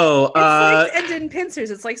 So, It's like and in pincers.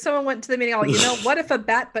 It's like someone went to the meeting. What if a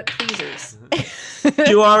bat but pleasers?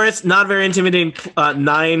 Duaris, not very intimidating.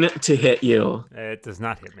 9 to hit you. It does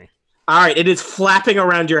not hit me. All right, it is flapping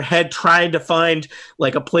around your head, trying to find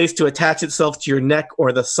like a place to attach itself to your neck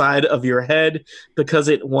or the side of your head because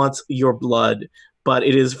it wants your blood. But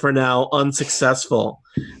it is for now unsuccessful.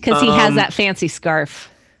 Because he has that fancy scarf.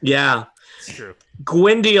 Yeah. It's true.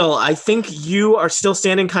 Gwendil, I think you are still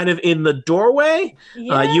standing kind of in the doorway.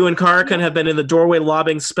 You and Karakan have been in the doorway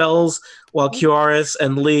lobbing spells while Kioris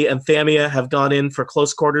and Lee and Thamia have gone in for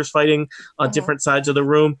close quarters fighting on different sides of the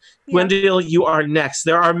room. Yeah. Gwendil, you are next.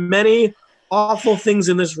 There are many awful things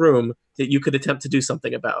in this room that you could attempt to do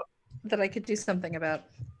something about. That I could do something about.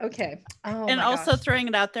 Okay. Oh, And my also gosh. throwing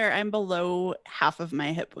it out there, I'm below half of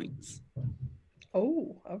my hit points.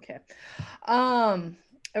 Oh, okay.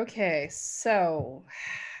 Okay, so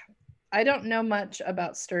I don't know much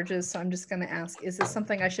about sturges, so I'm just going to ask, is this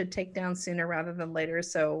something I should take down sooner rather than later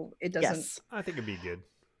so it doesn't... Yes. I think it'd be good.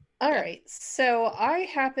 All right, so I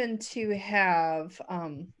happen to have... all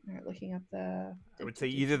right, looking at the... I would say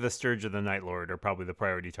either the Sturge or the Night Lord are probably the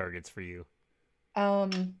priority targets for you.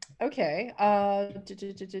 Okay.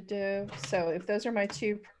 So if those are my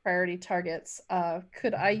 2 priority targets,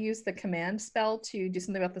 could I use the command spell to do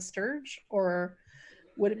something about the Sturge, or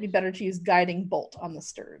would it be better to use Guiding Bolt on the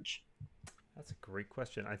Sturge? That's a great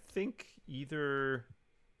question. I think either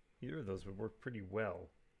of those would work pretty well.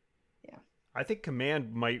 Yeah. I think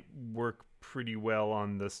command might work pretty well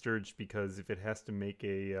on the Sturge because if it has to make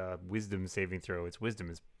a wisdom saving throw, its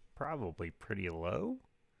wisdom is probably pretty low.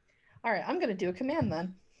 All right, I'm going to do a command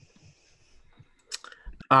then.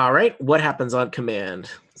 All right, what happens on command?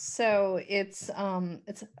 So it's a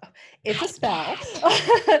spell.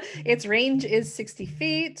 Its range is 60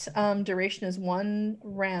 feet. Duration is 1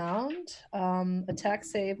 round. Attack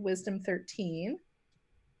save wisdom 13.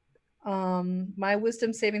 My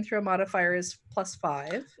wisdom saving throw modifier is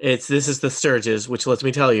 +5. This is the Sturges, which lets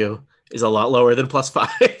me tell you is a lot lower than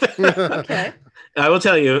 +5. Okay. I will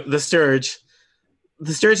tell you, the Sturge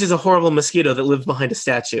is a horrible mosquito that lives behind a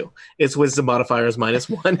statue. Its wisdom modifier is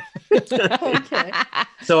 -1. Okay.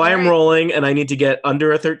 So I am All right. rolling, and I need to get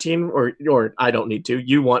under a 13, or I don't need to.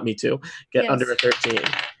 You want me to get Yes. under a 13.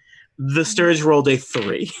 The Sturge rolled a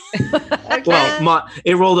 3. Okay. Well,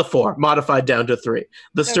 it rolled a 4, modified down to 3.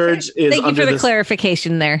 The Sturge is Thank you under for the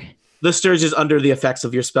clarification there. The Sturge is under the effects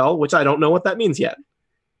of your spell, which I don't know what that means yet.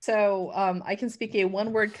 So I can speak a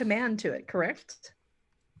 1-word command to it, correct?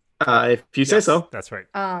 If you say Yes, so. That's right.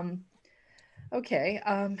 Okay.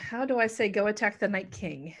 How do I say go attack the Night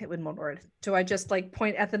King in 1 word? Do I just like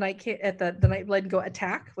point at the Night King at the Night Blade and go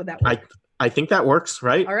attack? Would that work? I think that works,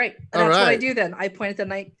 right? All right. All That's what I right. do then. I point at the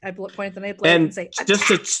Night Blade and And say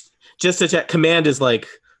just to check, command is like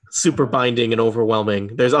super binding and overwhelming.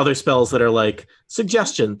 There's other spells that are like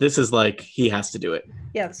suggestion. This is like he has to do it.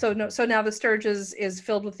 yeah. So now the Sturge is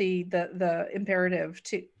filled with the imperative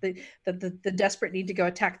to the desperate need to go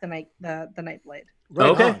attack the Night Blade. Right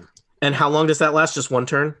Okay. on. And how long does that last? Just 1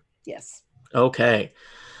 turn? Yes. Okay.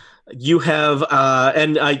 You have,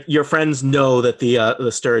 and your friends know that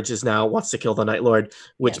the Sturge is now wants to kill the Night Lord,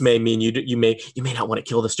 which Yes. may mean you may not want to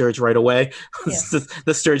kill the Sturge right away. Yes.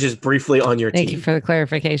 The Sturge is briefly on your Thank team. you for the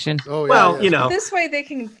clarification. Oh, yeah. Well, yeah. you know, This way they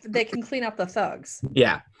can clean up the thugs.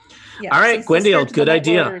 yeah. Yeah. All right, since the Gwendale, Sturge and the good Night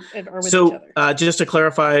idea. Lord are with each So, other. just to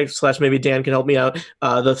clarify, / maybe Dan can help me out.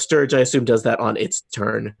 The Sturge, I assume, does that on its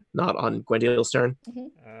turn, not on Gwendale's turn.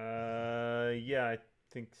 Yeah, I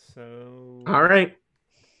think so. All right.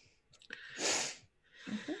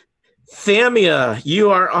 Thamia,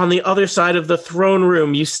 you are on the other side of the throne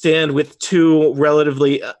room. You stand with two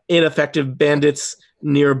relatively ineffective bandits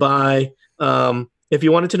nearby. If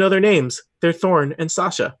you wanted to know their names, they're Thorn and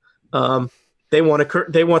Sasha. They want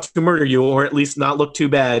to murder you, or at least not look too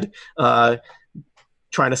bad,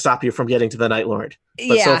 trying to stop you from getting to the Night Lord.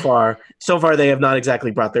 But so far they have not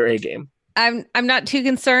exactly brought their A game. I'm not too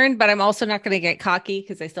concerned, but I'm also not going to get cocky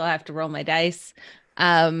because I still have to roll my dice.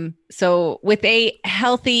 So with a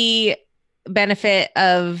healthy benefit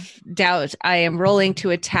of doubt, I am rolling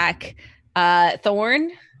to attack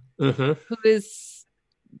Thorn, Mm-hmm. who is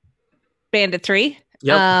Bandit 3.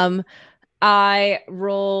 Yep. I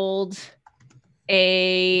rolled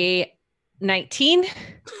a 19.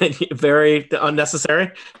 Very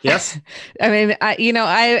unnecessary. Yes. I mean,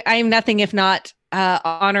 I'm nothing if not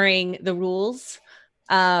honoring the rules.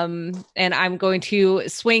 And I'm going to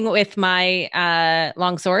swing with my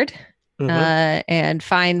longsword and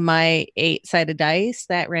find my 8-sided dice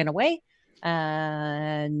that ran away.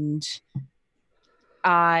 And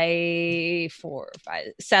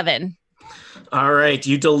 7. All right.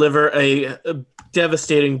 You deliver a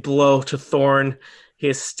devastating blow to Thorn. He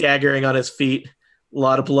is staggering on his feet. A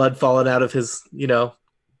lot of blood falling out of his,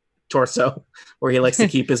 torso, where he likes to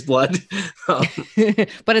keep his blood.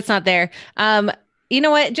 But it's not there. You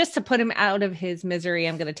know what? Just to put him out of his misery,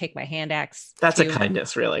 I'm going to take my hand axe. That's a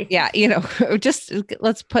kindness, really. Yeah, just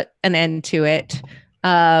let's put an end to it.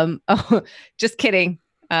 Just kidding.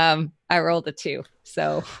 I rolled a 2,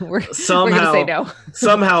 so we're going to say no.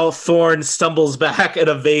 Somehow Thorn stumbles back and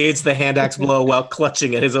evades the hand axe blow while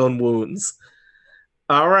clutching at his own wounds.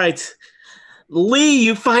 All right. Lee,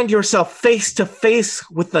 you find yourself face to face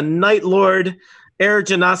with the Night Lord, Air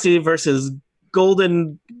Genasi versus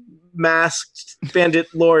Golden Masked Bandit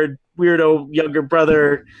Lord, weirdo younger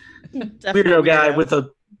brother, weirdo guy with a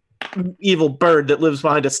evil bird that lives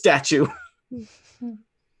behind a statue.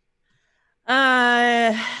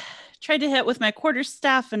 Tried to hit with my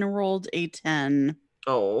quarterstaff and rolled a 10.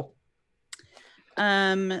 Oh.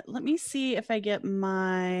 Let me see if I get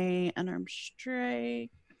my unarmed strike.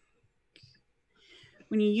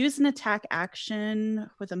 When you use an attack action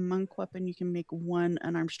with a monk weapon, you can make 1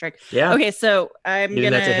 unarmed strike. Yeah. Okay, so I'm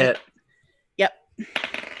Using gonna that to hit. Yep.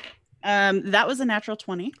 That was a natural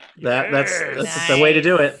 20. That's the way to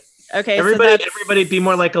do it. Okay, everybody be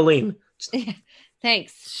more like Aline.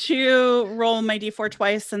 Thanks. To roll my d4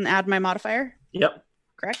 twice and add my modifier. Yep.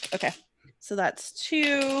 Correct. Okay. So that's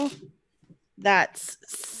 2. That's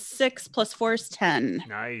 6 plus 4 is 10.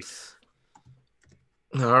 Nice.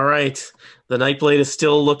 All right. The Nightblade is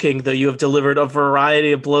still looking, though you have delivered a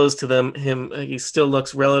variety of blows to him. He still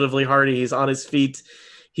looks relatively hardy. He's on his feet.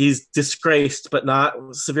 He's disgraced, but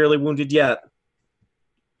not severely wounded yet.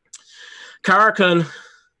 Karakun.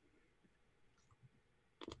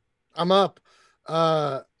 I'm up.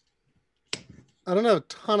 I don't have a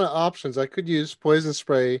ton of options. I could use poison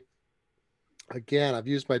spray. Again, I've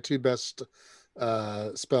used my 2 best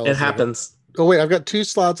spells. It happens. Oh, wait, I've got 2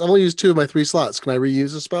 slots. I've only used 2 of my 3 slots. Can I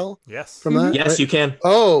reuse a spell? Yes. From that? Yes, you can.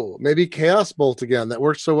 Oh, maybe Chaos Bolt again. That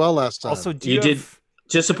worked so well last time. Also,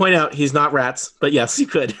 just to point out, he's not rats, but yes, you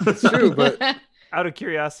could. It's true, but out of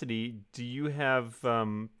curiosity, do you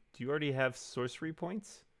already have sorcery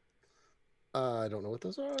points? I don't know what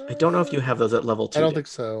those are. I don't know if you have those at level 2. I don't think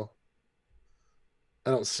so.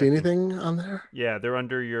 I don't see anything on there. Yeah, they're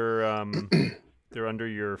under your they're under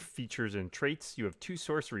your features and traits. You have 2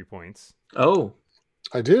 sorcery points. Oh,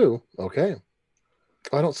 I do. Okay.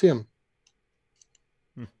 Oh, I don't see them.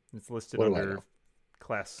 It's listed What do I under know?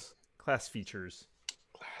 class features.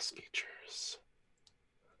 Class features.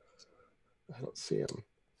 I don't see them.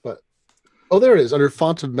 But there it is. Under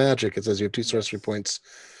Font of Magic, it says you have 2 sorcery points.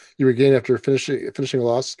 You regain after finishing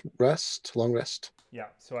a long rest. Yeah.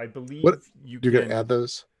 So I believe you can add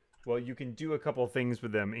those. Well, you can do a couple of things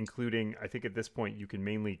with them, including, I think at this point, you can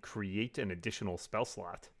mainly create an additional spell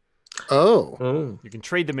slot. Oh. You can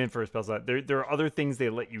trade them in for a spell slot. There are other things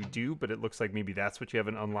they let you do, but it looks like maybe that's what you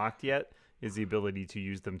haven't unlocked yet, is the ability to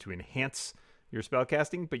use them to enhance your spell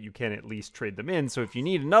casting, but you can at least trade them in. So if you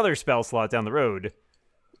need another spell slot down the road,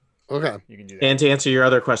 Okay. You can do that. And to answer your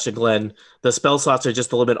other question, Glenn, the spell slots are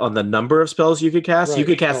just a limit on the number of spells you could cast. You Right.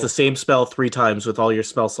 could cast Oh. the same spell 3 times with all your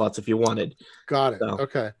spell slots if you wanted. Got it. So.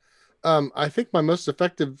 Okay. I think my most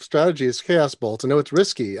effective strategy is Chaos Bolt. I know it's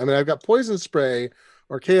risky. I mean, I've got Poison Spray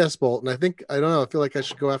or Chaos Bolt, and I don't know. I feel like I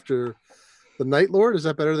should go after the Night Lord. Is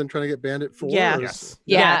that better than trying to get Bandit 4? Yeah. Yes.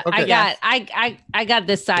 Yeah, Okay. I got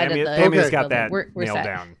this side of the. Thamia's Okay. got that We're nailed set.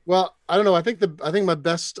 down. Well, I don't know. I think the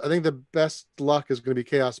best luck is going to be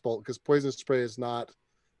Chaos Bolt because Poison Spray is not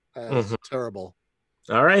as terrible.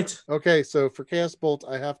 All right. Okay, so for Chaos Bolt,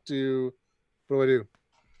 I have to. What do I do?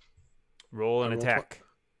 Roll an Roll attack.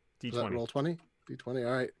 Is that D20. roll 20? D20.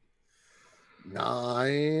 All right.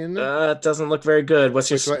 9. It doesn't look very good.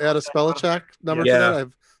 What's Wait, your do I add a spell attack number Yeah. to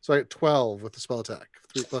that? So I get 12 with the spell attack.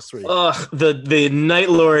 3 plus 3. The Night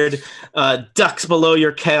Lord ducks below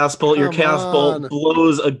your Chaos Bolt. Your Come Chaos on. Bolt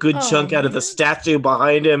blows a good Oh, chunk out of the man. statue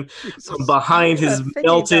behind him. Jesus. From behind I'm his gonna fidget about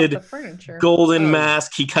melted the furniture. golden Oh.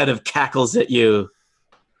 mask, he kind of cackles at you.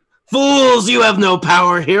 Fools, you have no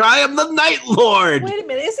power here. I am the Night Lord. Wait a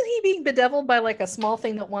minute, isn't he being bedeviled by like a small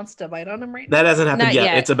thing that wants to bite on him right now? That hasn't happened Not yet.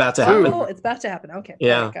 yet. It's about to Oh, happen. cool. It's about to happen. Okay.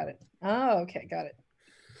 Yeah. Got it. Oh, okay. Got it.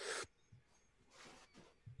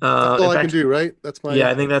 That's all in I can fact, do, right? That's my. yeah,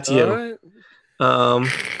 I think that's you. All right.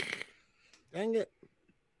 Dang it.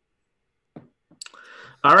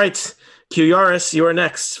 All right, Q Yaris, you are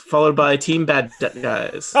next, followed by Team Bad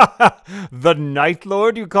Guys. The Night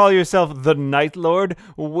Lord? You call yourself the Night Lord?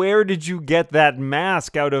 Where did you get that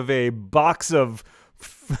mask? Out of a box of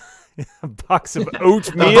a box of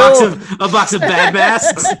oatmeal? a box of bad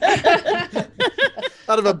masks.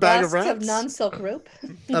 Out of a bag of Masks rats. non-silk rope.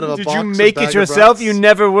 Out of a Did box you of make bag it of yourself? rats. You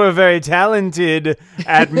never were very talented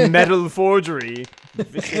at metal forgery.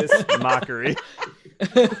 Vicious mockery. He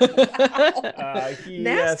has to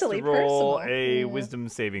Nastily roll personal. a Yeah. wisdom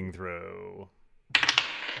saving throw.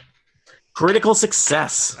 Critical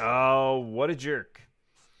success. Oh, what a jerk.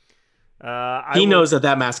 He knows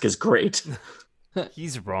that mask is great.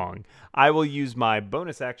 He's wrong. I will use my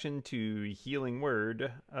bonus action to healing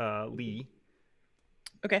word, Lee.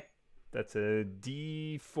 Okay. That's a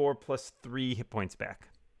D4 plus 3 hit points back.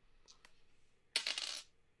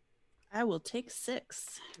 I will take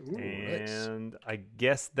 6. Ooh, nice. And I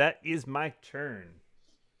guess that is my turn.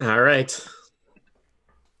 All right.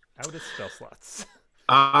 Out of spell slots.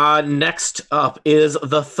 Next up is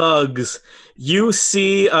the thugs. You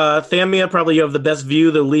see, Thamia, probably you have the best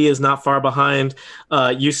view. The Lee is not far behind.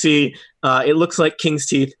 You see, it looks like King's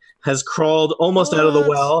Teeth has crawled almost out of the What?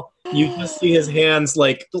 well. You just see his hands,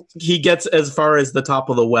 like, he gets as far as the top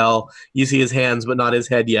of the well. You see his hands, but not his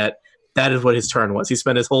head yet. That is what his turn was. He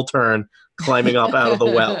spent his whole turn climbing up out of the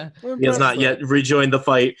well. He has not yet rejoined the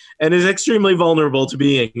fight and is extremely vulnerable to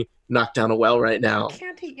being knocked down a well right now.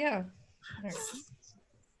 Can't he? Yeah. There.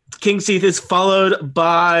 King's Teeth is followed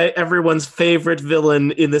by everyone's favorite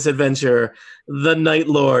villain in this adventure, the Night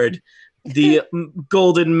Lord, the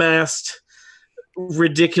golden masked,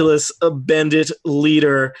 ridiculous bandit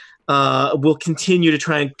leader. Will continue to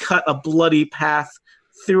try and cut a bloody path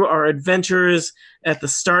through our adventures. At the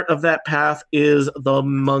start of that path is the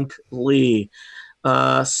monk Lee.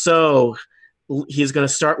 So he's going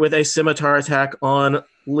to start with a scimitar attack on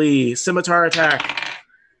Lee. Scimitar attack.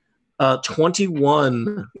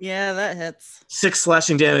 21. Yeah, that hits. 6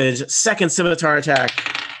 slashing damage. Second scimitar attack.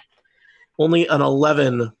 Only an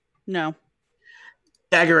 11. No.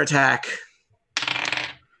 Dagger attack.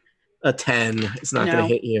 A 10. It's not going No. to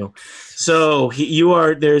hit you. So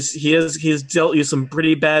he's dealt you some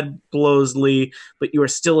pretty bad blows, Lee, but you are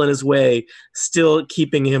still in his way, still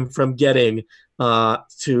keeping him from getting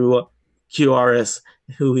to QRS,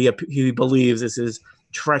 who he believes is his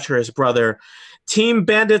treacherous brother. Team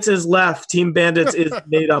Bandits is left. Team Bandits is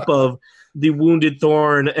made up of the wounded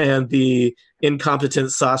Thorn and the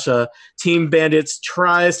incompetent Sasha. Team Bandits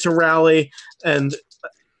tries to rally and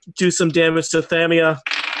do some damage to Thamia.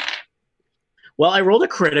 Well, I rolled a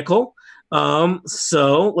critical.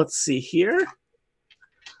 So let's see here.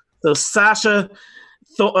 So Sasha,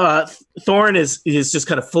 Thorn is just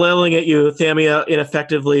kind of flailing at you, Thamia,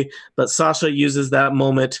 ineffectively, but Sasha uses that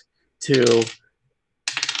moment to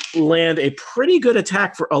land a pretty good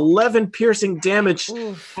attack for 11 piercing damage.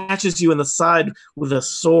 Catches you in the side with a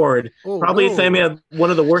sword. Oh, Probably, no. Thamia, one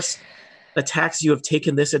of the worst attacks you have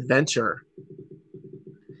taken this adventure.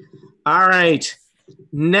 All right.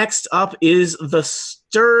 Next up is the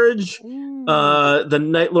Sturge, the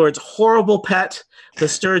Night Lord's horrible pet. The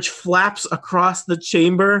Sturge flaps across the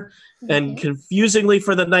chamber and confusingly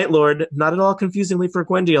for the Night Lord, not at all confusingly for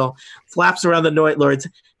Gwendiel, flaps around the Night Lord's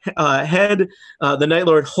head. The Night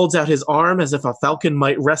Lord holds out his arm as if a falcon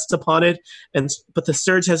might rest upon it, but the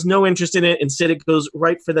Sturge has no interest in it. Instead, it goes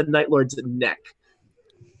right for the Night Lord's neck.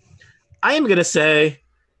 I am going to say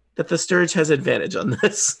that the Sturge has advantage on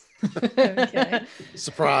this. Okay.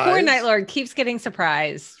 Surprise. Poor Night Lord keeps getting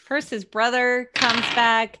surprised. First his brother comes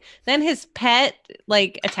back, then his pet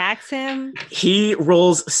attacks him. He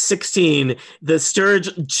rolls 16. The Sturge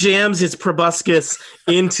jams his proboscis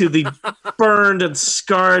into the burned and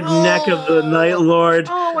scarred neck of the Night Lord.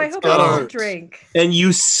 Oh, I hope gotta I don't hurt. drink. And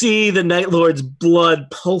you see the Night Lord's blood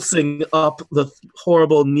pulsing up the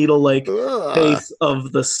horrible needle-like Ugh. face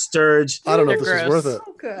of the Sturge. I don't know if They're this is gross. worth it.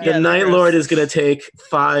 Oh, good. Yeah, The they're Night gross. Lord is going to take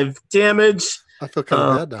 5 damage. I feel kind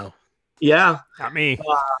of bad now. Yeah, Not me.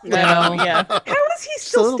 No, yeah. How is he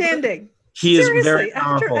still little bit. standing? he is Seriously, very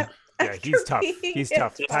powerful. Yeah, he's tough. He's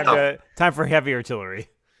tough. Yeah. Time for heavy artillery.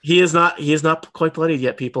 He is not quite bloodied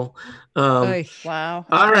yet, people. Oy. Wow.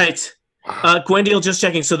 All right. Gwendiel, just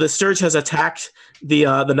checking. So the Sturge has attacked the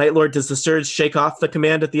Night Lord. Does the Sturge shake off the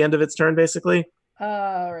command at the end of its turn, basically?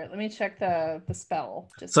 All right, let me check the spell.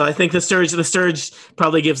 So I think the Sturge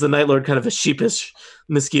probably gives the Night Lord kind of a sheepish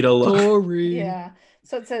mosquito look. Sorry. Yeah.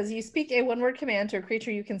 So it says you speak a one-word command to a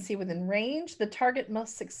creature you can see within range. The target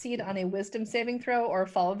must succeed on a wisdom saving throw or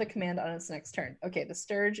follow the command on its next turn. Okay, the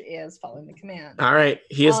Sturge is following the command. All right,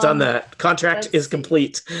 he has done Um, that. Contract let's is see.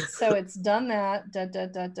 complete. So it's done that.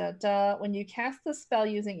 When you cast the spell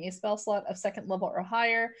using a spell slot of second level or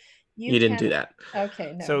higher, You didn't do that.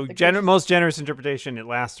 Okay, no. So the creature's- most generous interpretation, it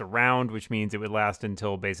lasts a round, which means it would last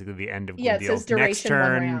until basically the end of Yeah, it says Gwyndiel's next duration, one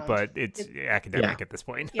turn, round. but it's academic Yeah. at this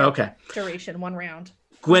point. Yeah, Okay. Duration, 1 round.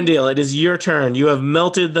 Gwendiel, it is your turn. You have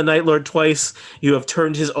melted the Night Lord twice. You have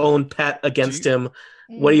turned his own pet against him.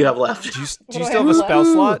 What do you have left? Do you do I still have have a spell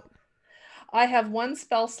left? slot? I have 1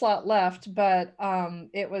 spell slot left, but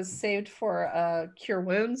it was saved for cure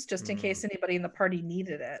wounds just in case anybody in the party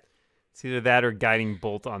needed it. It's either that or guiding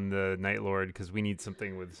bolt on the Night Lord because we need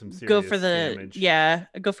something with some serious Go for the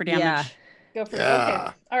damage. go for damage. Yeah. Go for Yeah. it.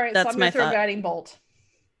 Okay. All right, That's so I'm my going to throw thought. guiding bolt.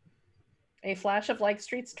 A flash of light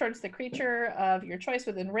streaks towards the creature of your choice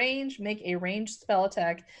within range. Make a ranged spell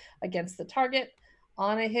attack against the target.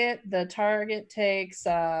 On a hit, the target takes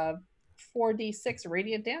 4d6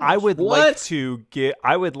 radiant damage. I would What?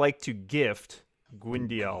 like to gift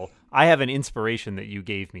Gwendiel. I have an inspiration that you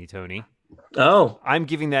gave me, Tony. Oh, I'm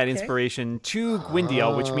giving that Okay. inspiration to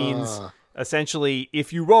Gwendiel, which means Ah. essentially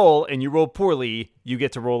if you roll and you roll poorly, you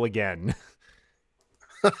get to roll again.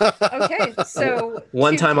 Okay, so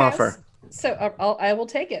One-time to offer. So I will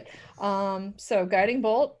take it. So guiding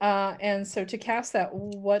bolt, and so to cast that,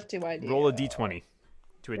 what do I do? Roll a d20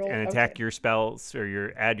 and attack okay. your spells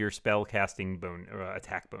or add your spell casting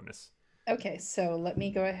attack bonus. Okay, so let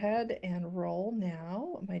me go ahead and roll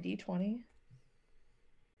now my d20.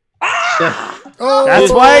 Oh,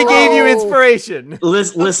 That's why I gave you inspiration.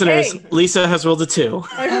 Listeners, Okay. Lisa has rolled a 2.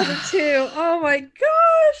 I rolled a 2. Oh my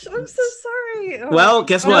gosh, I'm so sorry. Oh, Well,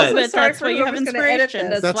 guess I'm what? so But sorry that's for why you have whoever's gonna edit inspiration.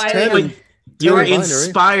 this. That's why 10. we- You were Binary.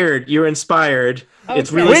 inspired. You're inspired.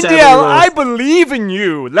 It's Okay. really sad. Gwendiel, I believe in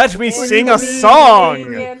you. Let me sing a Everything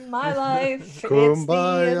song. in my life. It's the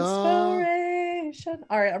Kumbaya. inspiration.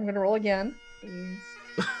 All right, I'm gonna roll again.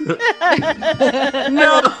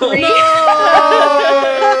 No. Three.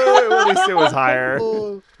 Oh, at least it was higher.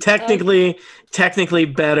 Oh, Technically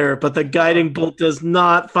better, but the guiding bolt does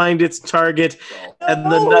not find its target, and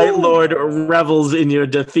the No. Night Lord revels in your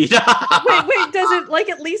defeat. Wait, does it like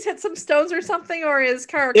at least hit some stones or something, or is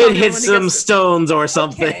Kara? It hits some stones or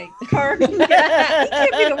something. Okay, Kara, he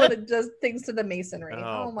can't be the one that does things to the masonry.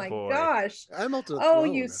 Oh, Oh, my boy. gosh! I melted a Oh,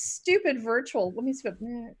 throne. you stupid virtual. Let me see what.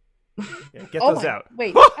 Yeah, get Oh those my- out.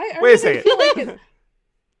 Wait, Wait I a really second. feel like it.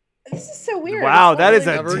 This is so weird. Wow, It's that is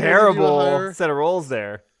really- a Never gonna give you a terrible higher- set of rolls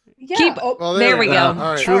there. Yeah. Keep- Oh, There we go. All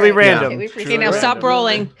right. Truly All right. random. Okay, we appreciate Okay, now it. stop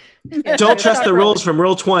rolling. Yeah, Don't trust stop the rolling. rules from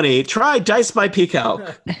Roll20. Try Dice by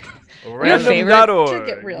Peacock, favorite? I should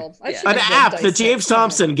get real. I should an get app dice that James next time.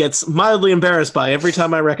 Thompson gets mildly embarrassed by every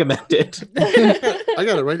time I recommend it. I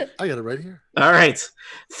got it right here. All right,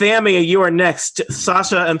 Thamia, you are next.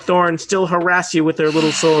 Sasha and Thorn still harass you with their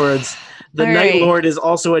little swords. The All Night right. Lord is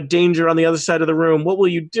also a danger on the other side of the room. What will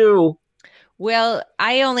you do? Well,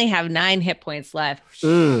 I only have 9 hit points left,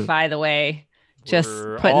 Mm. by the way. Just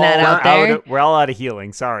We're putting all that out there. we're all out of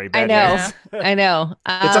healing. Sorry. I bad know. news. I know.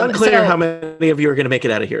 It's unclear so- how many of you are going to make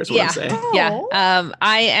it out of here, is what Yeah. I'm saying. Yeah. Oh.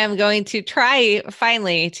 I am going to try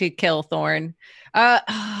finally to kill Thorn.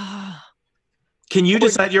 Can you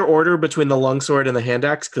decide your order between the longsword and the hand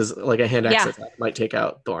axe? Because like a hand axe Yeah. attack might take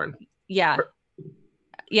out Thorn. Yeah.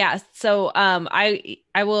 Yeah. So I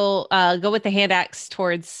will go with the hand axe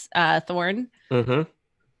towards Thorn. Mm-hmm.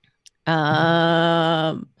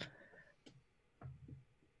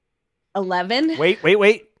 11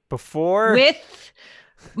 Wait. Before. with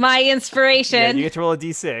my inspiration. Yeah, you get to roll a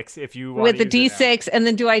d6 if you want with to the use it now. d6, and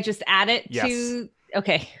then do I just add it Yes. to?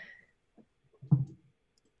 Okay.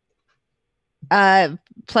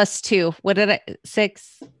 Plus 2. What did I?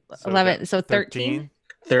 6, So 11. that- So 13.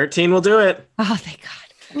 13 will do it. Oh, thank God.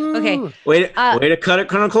 Okay. Woo. Way to cut it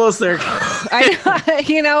kind of close there.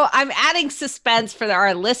 I'm adding suspense for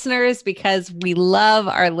our listeners because we love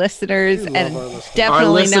our listeners, We love and our listeners.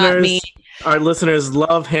 definitely not me. Our listeners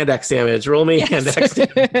love hand axe damage. Roll me hand axe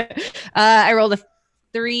damage. I rolled a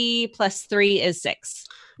 3 plus 3 is 6.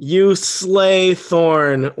 You slay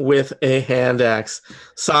Thorn with a hand axe.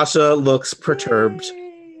 Sasha looks perturbed.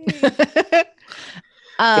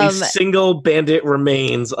 A single bandit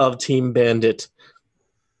remains of Team Bandit,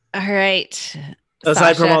 All right.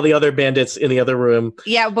 aside from Sasha. all the other bandits in the other room.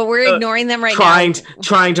 Yeah, but we're ignoring them right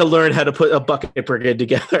Trying to learn how to put a bucket brigade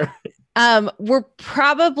together. now. We're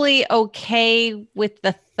probably okay with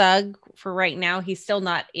the thug for right now. He's still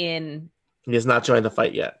not in. He has not joined the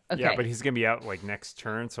fight yet. Okay. Yeah, but he's gonna be out like next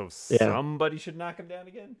turn, so Yeah. somebody should knock him down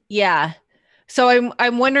again. Yeah. So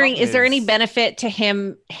I'm wondering, Problem is there any is- benefit to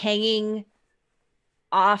him hanging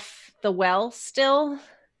off the well still?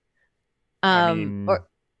 I mean, Or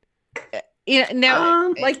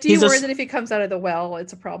no, Like, do you He's a worry s- that if he comes out of the well,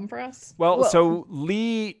 it's a problem for us? well, well- so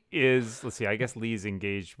Lee is. Let's see. I guess Lee's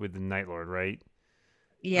engaged with the Night Lord, right?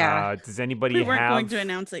 yeah. Does anybody We weren't have? going to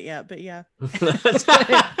announce it yet, but yeah.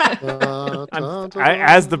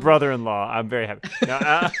 As the brother-in-law, I'm very happy.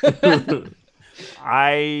 No,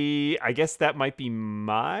 I guess that might be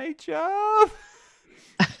my job.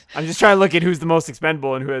 I'm just trying to look at who's the most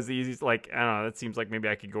expendable and who has the easiest. Like, I don't know. That seems like maybe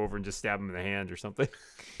I could go over and just stab him in the hand or something.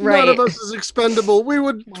 Right. None of us is expendable.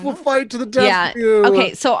 We'll fight to the death Yeah. for you.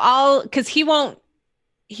 Okay, so because he won't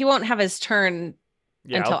have his turn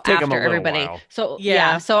Yeah, until it'll take him a after little everybody. while. So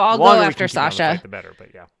Yeah. so I'll The go longer we after can keep him on the Sasha. fight, the better. But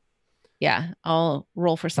yeah, Yeah, I'll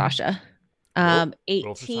roll for Sasha. roll for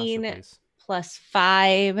 18 Sasha, please. plus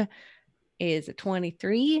 5 is a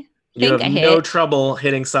 23. You Think have I no hit. trouble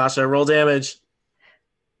hitting Sasha. Roll damage.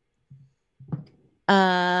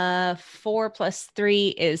 4 plus 3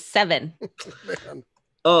 is 7. Man.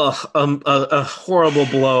 A horrible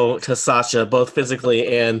blow to Sasha, both physically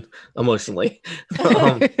and emotionally.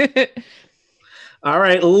 All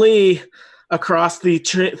right, Lee, across the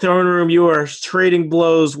throne room, you are trading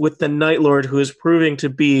blows with the Night Lord, who is proving to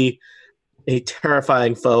be a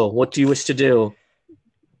terrifying foe. What do you wish to do?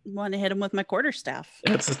 Want to hit him with my quarterstaff.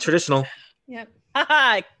 It's a traditional. Yep.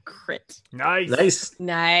 Haha, crit. Nice. Nice.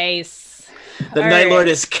 Nice. The All Night Lord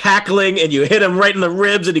right. is cackling, and you hit him right in the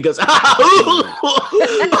ribs, and he goes,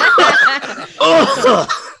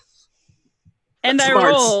 And I Smarts.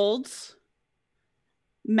 rolled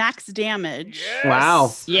max damage.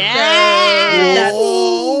 Wow. Yeah. That's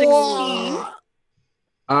Whoa. 16.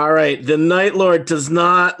 All right, the Night Lord does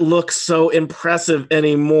not look so impressive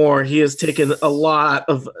anymore. He has taken a lot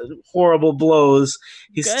of horrible blows.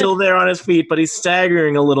 He's Good. still there on his feet, but he's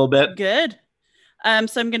staggering a little bit. Good. So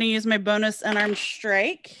I'm going to use my bonus unarmed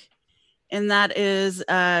strike, and that is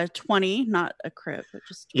 20, not a crit, but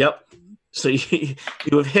just 20. Yep. So you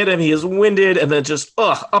have hit him. He is winded, and then just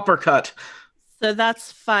uppercut. So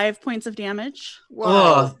that's 5 points of damage.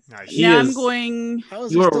 Wow. Nice. He now I'm is- going. How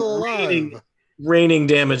is You he are still alive? raining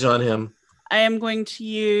damage on him. I am going to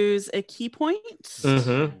use a key point,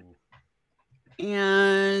 Mm-hmm.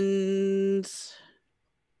 and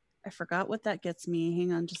I forgot what that gets me.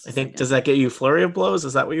 Hang on, just a I think second. does that get you flurry of blows?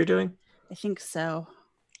 Is that what you're doing? I think so.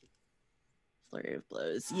 Flurry of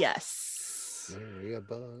blows. Yes. Very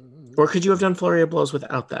above. Or could you have done flurry of blows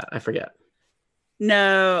without that? I forget.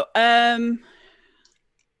 No. I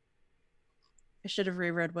should have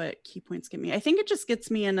reread what key points get me. I think it just gets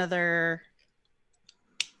me another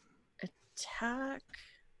attack.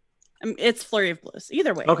 It's flurry of blows.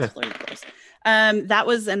 Either way, Okay. it's flurry of blows. That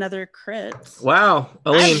was another crit. Wow, I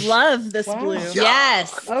Elaine. love this Wow. blue.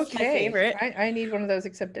 Yes. It's my Okay. favorite. I need one of those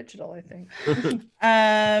except digital, I think.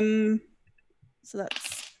 So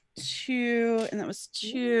that's 2, and that was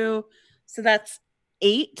 2. So that's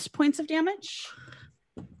 8 points of damage.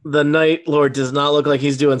 The Night Lord does not look like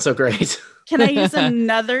he's doing so great. Can I use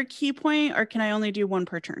another key point, or can I only do one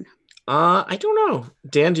per turn? I don't know.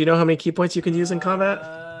 Dan, do you know how many key points you can use in combat?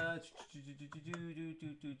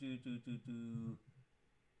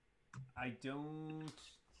 I don't.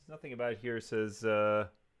 Nothing about here says you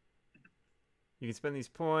can spend these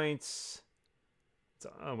points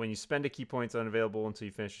when you spend a key point, it's unavailable until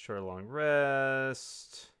you finish a short or long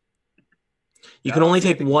rest. You can only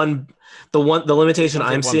take one. The limitation You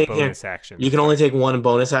can I'm take one seeing here. bonus action. You can only take one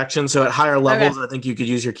bonus action. So at higher levels, I think you could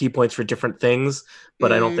use your key points for different things,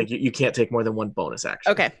 but I don't think you can't take more than one bonus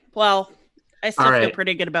action. Okay. Well, I still All feel right.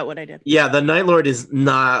 pretty good about what I did. Yeah, the Night Lord is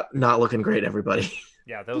not looking great, everybody.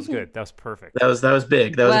 Yeah, that was good. That was perfect. That was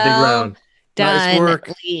big. That was a big round. Done. Nice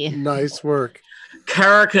work. Lee. Nice work.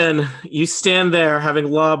 Karakan, you stand there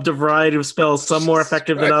having lobbed a variety of spells, some more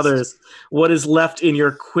effective than others. What is left in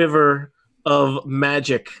your quiver of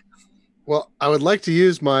magic? Well, I would like to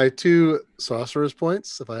use my 2 sorcerer's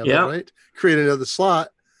points, if I have that right. Create another slot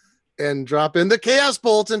and drop in the Chaos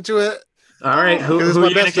Bolt into it. All right, who are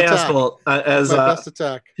you going to Chaos Bolt as my best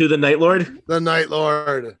attack? To the Night Lord? The Night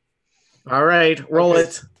Lord. All right, roll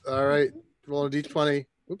it. All right, roll a d20.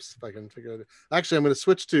 Oops, if I can figure it out. Actually, I'm going to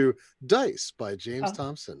switch to Dice by James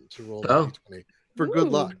Thompson to roll a d20 for good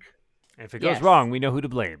luck. And if it goes wrong, we know who to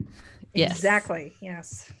blame. Yes. Exactly.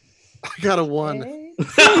 Yes. I got a 1. James.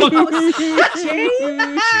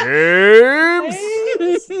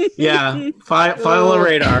 Yeah, file a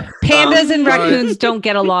radar. Pandas and raccoons don't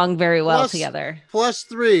get along very well together.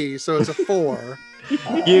 +3, so it's a 4.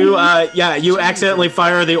 You accidentally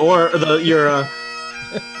fire your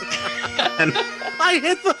and I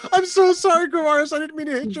hit I'm so sorry, Gavaris. I didn't mean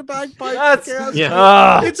to hit your bagpipe.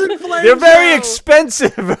 It's in flames. They're very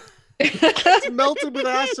expensive. It's melted with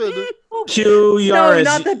acid. Q Yaris.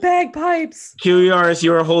 No, not the bagpipes. Q Yaris,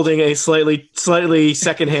 you are holding a slightly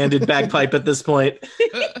second-handed bagpipe at this point.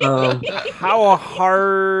 How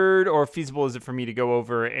hard or feasible is it for me to go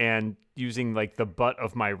over and using like the butt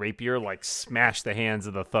of my rapier, like smash the hands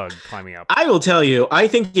of the thug climbing up? I will tell you, I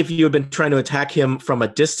think if you had been trying to attack him from a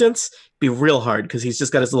distance, it'd be real hard because he's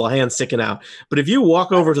just got his little hand sticking out. But if you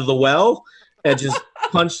walk over to the well and just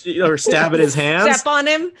punch or stab at his hands, Step on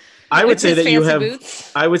him. I would say that you have.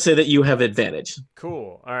 Boots. I would say that you have advantage.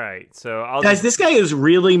 Cool. All right. So this guy is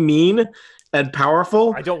really mean and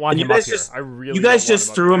powerful. I don't want him up here. I really. You guys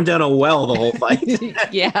just threw him down a well the whole fight.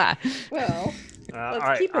 Yeah. Well. All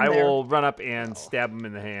right. I will run up and stab him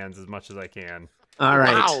in the hands as much as I can. All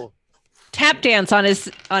right. Wow. Tap dance on his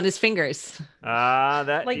fingers.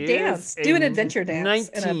 That like is dance. Do an adventure dance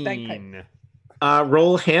 19. in a bagpipe.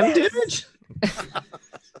 Roll hand damage.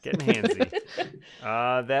 Getting handsy.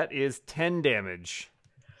 That is 10 damage.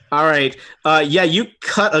 All right. You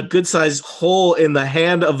cut a good-sized hole in the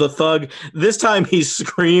hand of the thug. This time he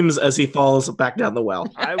screams as he falls back down the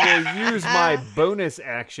well. I will use my bonus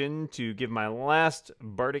action to give my last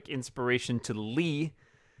bardic inspiration to Lee,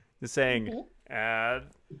 to saying,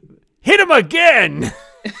 hit him again!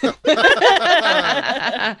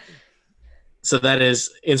 So that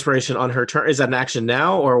is inspiration on her turn. Is that an action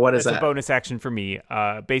now, or what is that? It's a bonus action for me.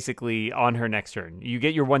 Basically, on her next turn, you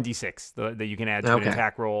get your 1d6 that you can add to an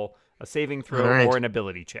attack roll, a saving throw, or an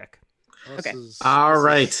ability check. Okay.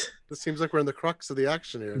 This seems like we're in the crux of the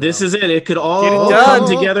action here. This is it. It could all come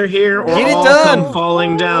together here, or all come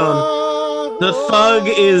falling down. The thug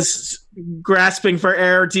is grasping for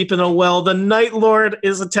air deep in a well. The Night Lord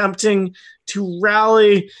is attempting to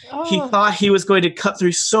rally. He thought he was going to cut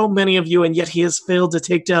through so many of you, and yet he has failed to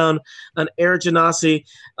take down an Air Genasi.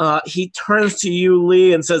 He turns to you,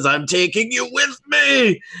 Lee, and says, "I'm taking you with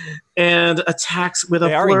me," and attacks with a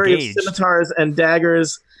flurry of scimitars and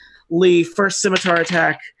daggers. Lee, first scimitar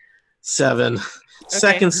attack, 7. Okay.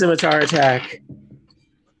 Second scimitar attack,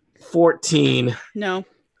 14. No.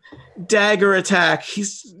 Dagger attack. He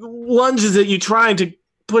lunges at you, trying to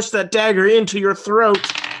push that dagger into your throat.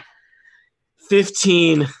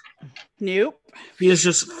 15. Nope. He is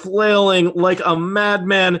just flailing like a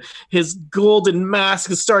madman. His golden mask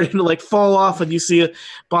is starting to fall off, and you see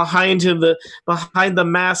behind him, behind the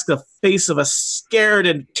mask, the face of a scared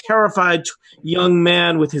and terrified young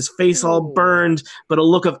man with his face all burned, but a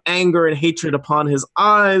look of anger and hatred upon his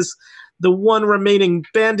eyes. The one remaining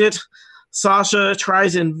bandit, Sasha,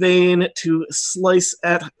 tries in vain to slice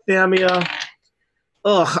at Thamia.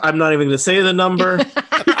 I'm not even going to say the number.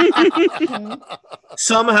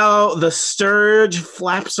 Somehow the Sturge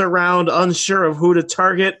flaps around, unsure of who to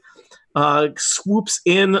target, swoops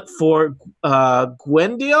in for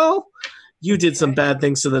Gwendiel. You did some bad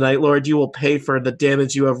things to the Night Lord. You will pay for the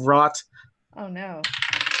damage you have wrought. Oh, no.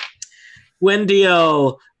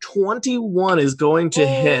 Gwendiel, 21 is going to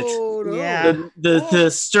hit. No. Yeah. The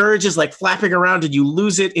Sturge is flapping around, and you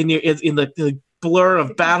lose it in the blur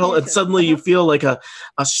of battle, and suddenly you feel like a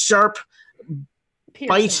sharp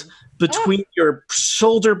bite between your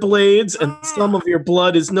shoulder blades, and some of your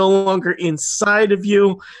blood is no longer inside of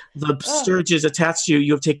you. The Sturge is attached to you.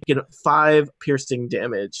 You have taken 5 piercing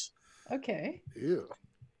damage. Okay. Ew.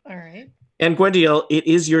 All right. And Gwendiel, it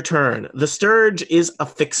is your turn. The Sturge is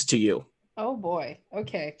affixed to you. Oh boy.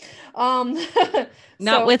 Okay. Not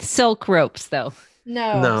so- with silk ropes, though.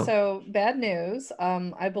 No. So bad news.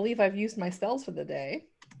 I believe I've used my spells for the day.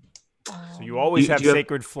 So you always Do have you have-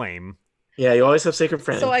 Sacred Flame. Yeah, you always have Sacred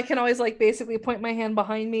Flame. So I can always like basically point my hand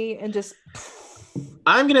behind me and just.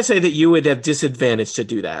 I'm going to say that you would have disadvantage to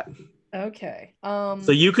do that. Okay.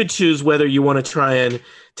 So you could choose whether you want to try and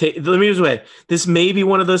take. Let me use this way. This may be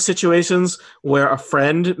one of those situations where a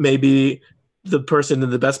friend may be the person in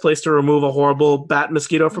the best place to remove a horrible bat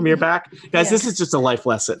mosquito from your back. Guys, this is just a life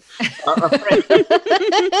lesson. A friend,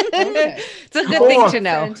 Okay. It's a good thing Or- to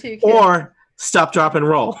know. Friend who can- or stop, drop, and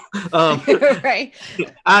roll. Right.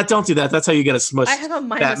 Don't do that. That's how you get a smush. I have a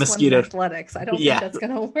 -1 mosquito. in athletics. I don't Yeah. think that's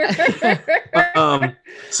gonna work.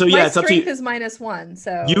 So My yeah, it's up to strength you. is -1.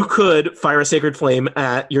 So You could fire a Sacred Flame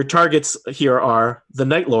at your targets. Here are the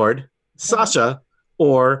Night Lord, Sasha,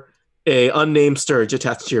 or a unnamed Sturge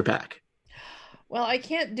attached to your back. Well, I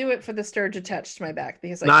can't do it for the Sturge attached to my back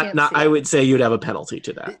because I can't. Not. See I it. would say you'd have a penalty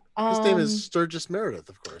to that. His name is Sturgis Meredith,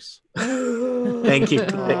 of course. Thank you.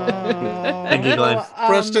 Thank you, Glenn.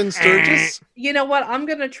 Preston Sturgis. You know what? I'm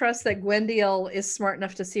gonna trust that Gwendiel is smart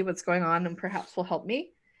enough to see what's going on and perhaps will help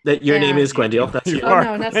me. That your name Yeah. is Gwendiel. That's You you. Oh are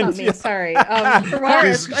no, that's not me. Gwendiel. Sorry.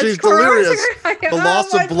 Ferraris- She's it's Ferraris. delirious. The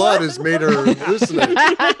loss of blood has made her hallucinate.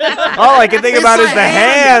 All I can think about is the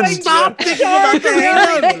hand. hands. Stop thinking about the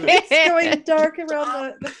hand. It's going dark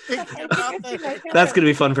around Thinking about the hand. That's gonna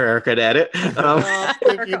be fun for Erica to edit. Stop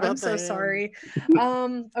thinking about I'm the so hand. sorry.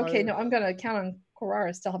 Okay, no, I'm gonna count on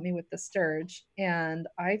Coraris to help me with the Sturge, and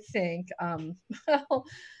I think,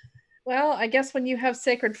 well, I guess when you have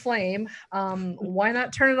Sacred Flame, why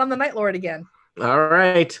not turn it on the Night Lord again? All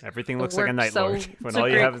right. Everything It looks like a works Night so- Lord it's when a all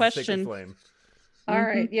you great have is question. Sacred Flame. All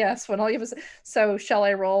right, yes, when all you have is. So, shall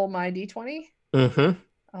I roll my d20? Mm-hmm.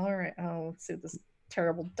 All right. Oh, let's see what this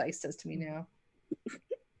terrible dice does to me now.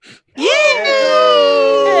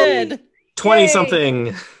 Good. 20 Yay.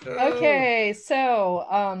 something. Okay, so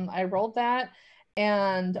I rolled that,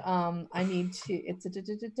 and I need to. It's a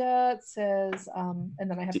it says, and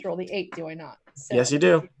then I have to roll the 8. Do I not? So Yes, you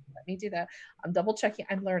do. Let me do that. I'm double checking.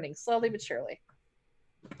 I'm learning slowly but surely.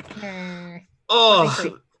 Oh,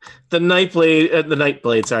 23. the Night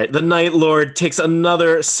Blade. Sorry, the Night Lord takes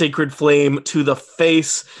another Sacred Flame to the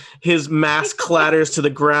face. His mask clatters to the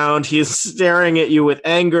ground. He is staring at you with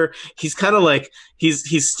anger. He's kind of like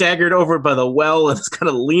he's staggered over by the well and is kind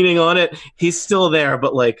of leaning on it. He's still there,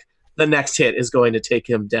 but like the next hit is going to take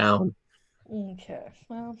him down. Okay.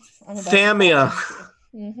 Well, I'm about Thamia.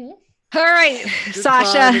 Mm-hmm. All right, Your time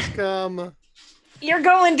Sasha, has come. you're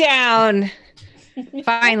going down.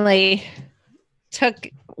 Finally. Took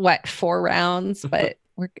what, 4 rounds, but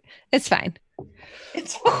it's fine.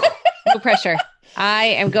 It's No pressure. I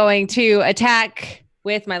am going to attack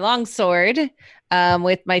with my longsword.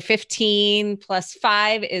 With my 15 plus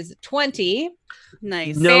 5 is 20.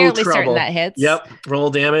 Nice. No Fairly certain trouble. that hits. Yep. Roll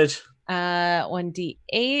damage.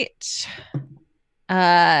 1d8.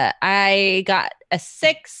 I got a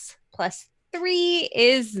 6 plus 3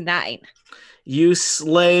 is 9. You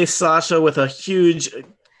slay Sasha with a huge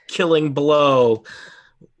killing blow.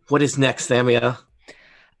 What is next, Thamia?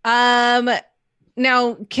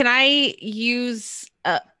 Now can I use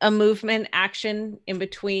a movement action in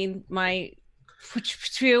between my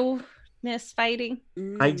fighting?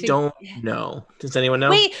 I don't know. Does anyone know?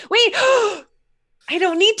 Wait. I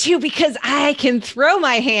don't need to because I can throw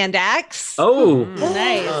my hand axe. Oh,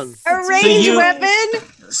 Nice. A ranged you- weapon.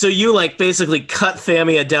 so you like basically cut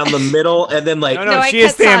Thamia down the middle and then like No, I she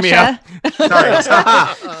is cut Thamia.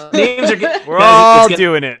 Sasha. sorry. Names are good. We're Guys, all it's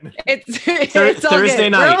doing it. It's all Thursday good.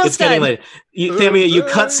 We're night. almost It's getting done. late. Thamia, you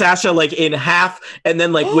cut Sasha like in half and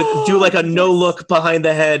then like do like a no look behind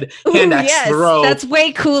the head hand Ooh, axe yes, throw. that's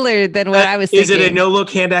way cooler than what I was Is thinking. it a no look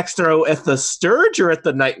hand axe throw at the Sturge or at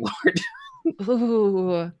the Night Lord?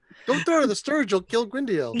 Ooh. Don't throw her the Sturge, you'll kill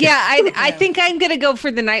Grindio. Yeah, I think I'm gonna go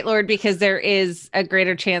for the Night Lord because there is a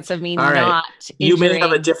greater chance of me All right. not You may have a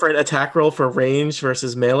injuring. different attack roll for range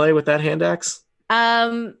versus melee with that hand axe.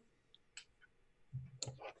 Um,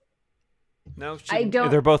 No, I don't-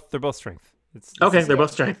 They're both strength. It's Okay, they're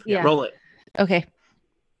both strength. Yeah. Roll it. okay.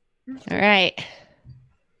 All right.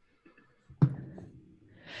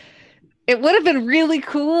 It would have been really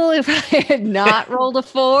cool if I had not rolled a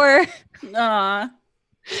 4. Aw.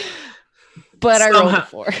 but I rolled a Somehow-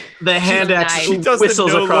 4. The hand axe Nice. She does the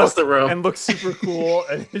whistles no across look the room. and looks super cool,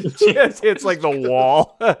 and she just hits like the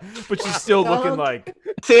wall, but she's still looking like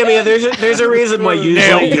Thamia, there's a reason why usually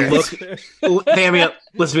nailed you it. look. Thamia,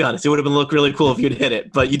 let's be honest, it would have been look really cool if you'd hit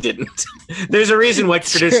it, but you didn't. There's a reason why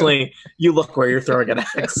traditionally you look where you're throwing an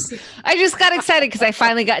axe. I just got excited because I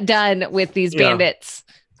finally got done with these Yeah. bandits.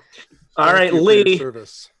 All Thank right, you for your Lee.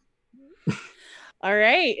 service. All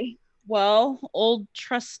right. Well, old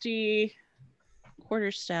trusty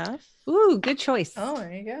quarterstaff. Ooh, good choice. Oh,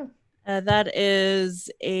 there you go. That is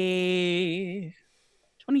a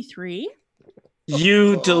 23.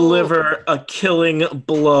 You deliver a killing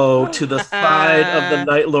blow to the side of the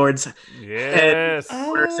Night Lord's Yes.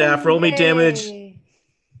 Quarterstaff, roll me damage. yay.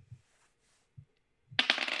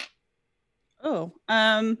 Oh,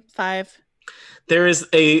 5. There is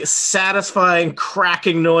a satisfying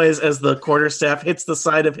cracking noise as the quarterstaff hits the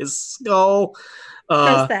side of his skull.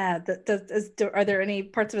 How's that? Are there any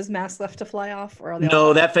parts of his mask left to fly off? Or are they No,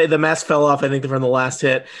 all the mask fell off, I think, from the last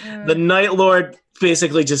hit. gone? The Night Lord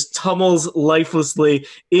basically just tumbles lifelessly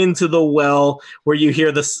into the well, where you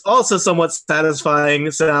hear this also somewhat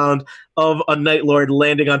satisfying sound of a Night Lord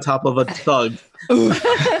landing on top of a thug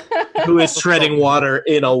who is treading water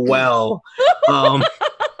in a well.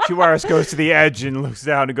 Kiwaris goes to the edge and looks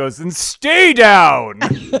down and goes, "And stay down."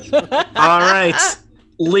 All right.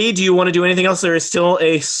 Lee, do you want to do anything else? There is still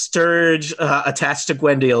a Sturge attached to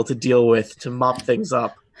Gwendale to deal with to mop things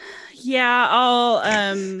up. Yeah, I'll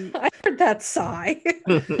I heard that sigh.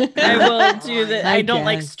 I will do that. I don't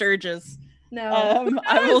like guess. sturges. No.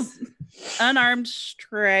 I will unarmed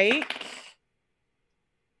strike.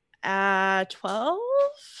 12.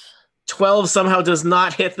 12 somehow does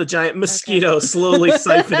not hit the giant mosquito, slowly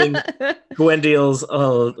siphoning Gwendale's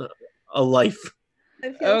a life.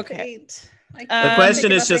 I feel Okay. faint. I The can't question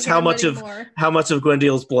think is about just thinking how of much it of anymore.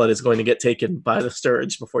 Gwendale's blood is going to get taken by the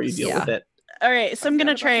Sturge before you deal Yeah. with it. All right, so I'm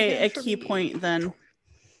gonna Forgot about try the a hand for key me. point then.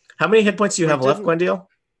 How many hit points do you Wait, have left, didn't-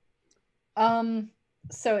 Gwendale?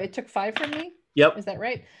 So it took 5 from me. Yep. Is that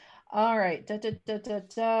right? All right.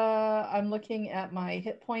 I'm looking at my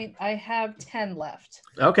hit point. I have 10 left.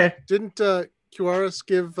 Okay. Didn't Kiwaris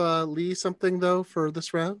give Lee something though for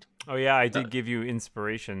this round? Oh yeah, I did give you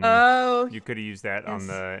inspiration. Oh, You could have used that on Yes.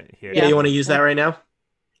 the hit. Yeah, you want to use that right now?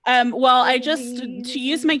 well, I just to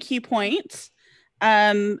use my key point.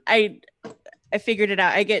 I figured it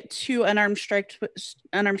out. I get 2 unarmed strikes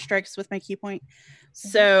with my key point.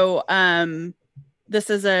 So, this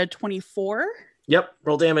is a 24. Yep.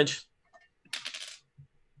 Roll damage.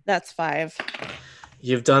 That's 5.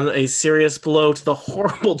 You've done a serious blow to the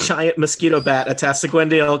horrible giant mosquito bat attached to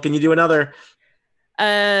Gwendale. Can you do another?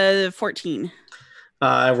 14.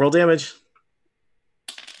 Roll damage.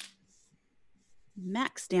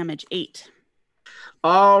 Max damage 8.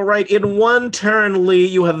 All right. In one turn, Lee,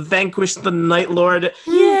 you have vanquished the Night Lord.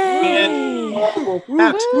 Yay!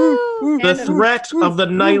 The threat of the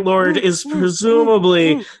Night Lord is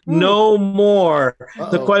presumably no more. The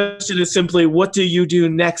Uh-oh. question is simply, what do you do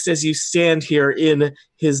next as you stand here in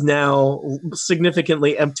his now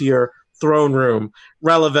significantly emptier throne room?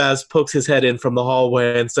 Relavaz pokes his head in from the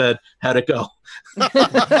hallway and said, "How'd it go?"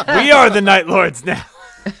 We are the Night Lords now.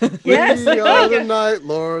 Yes. We are the Night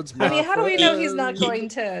Lords. I mean, how do we know he's not He- going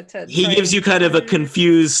to He try gives you and- kind of a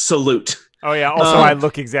confused salute. Oh yeah. Also, I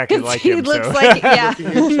look exactly like he him. looks so. like yeah.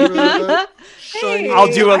 Hey,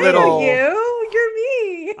 I'll do a I know little- You're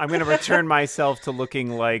me. I'm gonna return myself to looking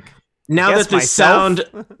like. Now Guess that the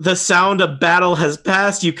myself? sound of battle has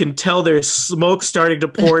passed, you can tell there's smoke starting to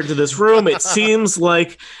pour into this room. It seems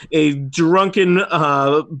like a drunken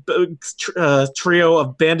trio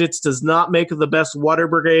of bandits does not make the best water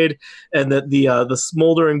brigade, and that the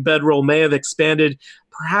smoldering bedroll may have expanded.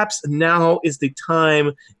 Perhaps now is the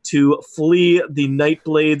time to flee the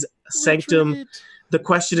Nightblade's sanctum. The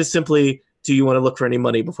question is simply, do you want to look for any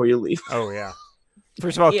money before you leave? Oh yeah.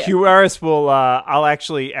 First of all, Yeah. QRS will. I'll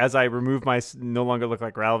actually, as I remove my no longer look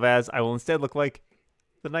like Ralvaz, I will instead look like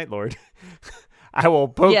the Night Lord. I will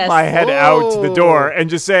poke Yes. my head out the door and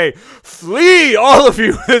just say, "Flee, all of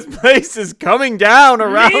you! This place is coming down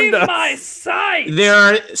around us." sight. There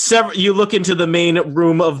are several. You look into the main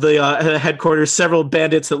room of the headquarters. Several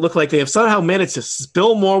bandits that look like they have somehow managed to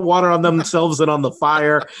spill more water on themselves than on the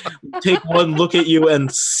fire. Take one look at you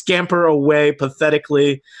and scamper away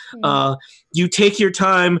pathetically. You take your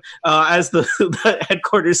time as the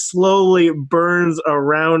headquarters slowly burns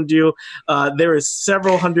around you. There is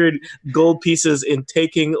several hundred gold pieces in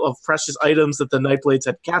taking of precious items that the Nightblades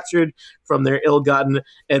had captured from their ill-gotten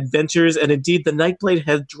adventures, and indeed the Nightblade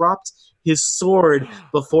had dropped his sword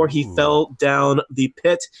before he fell down the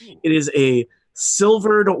pit. It is a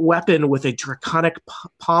silvered weapon with a draconic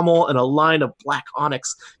pommel and a line of black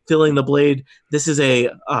onyx filling the blade. This is a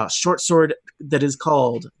short sword that is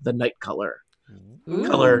called the Night Color.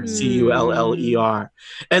 Color, Culler.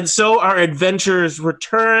 And so our adventurers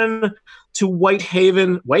return to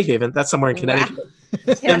Whitehaven. Whitehaven, that's somewhere in Connecticut.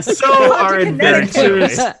 And so our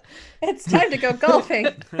adventures. It's time to go golfing.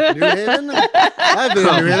 New Haven? I've been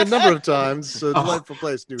in New Haven a number of times. It's a delightful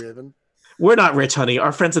place, New Haven. We're not rich, honey.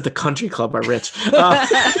 Our friends at the country club are rich.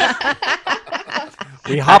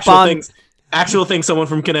 We hop on. Actual thing someone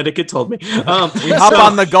from Connecticut told me. We hop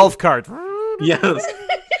on the golf cart. Yes.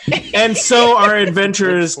 And so our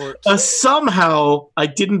adventurers somehow, I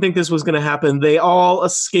didn't think this was going to happen. They all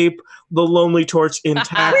escape the Lonely Torch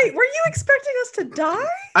intact. Wait, were you expecting us to die?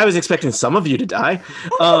 I was expecting some of you to die.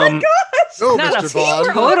 Oh my gosh! No, Not Mr. a Bond.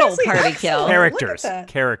 total Honestly, party excellent. kill. Characters. Look at that.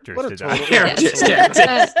 Characters What a to total- die. Characters.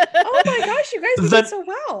 Oh my gosh, you guys did so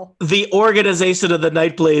well. The organization of the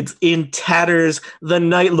Nightblades in tatters, the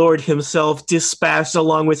Night Lord himself dispatched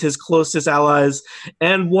along with his closest allies,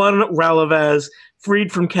 and one Ralavaz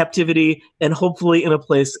freed from captivity and hopefully in a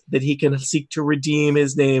place that he can seek to redeem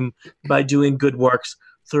his name by doing good works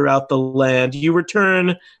throughout the land. You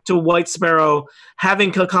return to White Sparrow,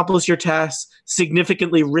 having accomplished your tasks,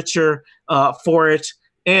 significantly richer for it,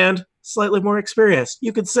 and slightly more experienced.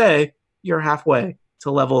 You could say you're halfway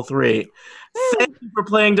to level 3. Thank you for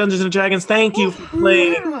playing Dungeons & Dragons. Thank you for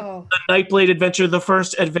playing Wow. the Nightblade Adventure, the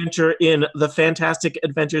first adventure in the Fantastic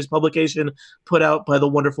Adventures publication put out by the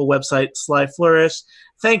wonderful website Sly Flourish.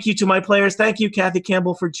 Thank you to my players. Thank you, Kathy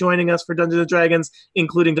Campbell, for joining us for Dungeons & Dragons,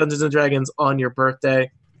 including Dungeons & Dragons on your birthday.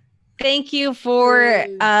 Thank you for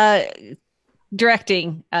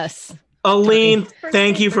directing us. Aline,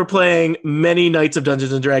 thank you for playing many nights of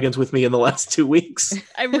Dungeons & Dragons with me in the last 2 weeks.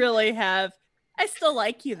 I really have. I still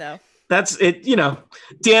like you though. That's it,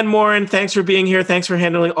 Dan Morin, thanks for being here. Thanks for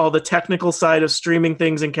handling all the technical side of streaming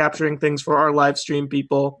things and capturing things for our live stream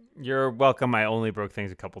people. You're welcome. I only broke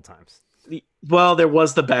things a couple times. Well, there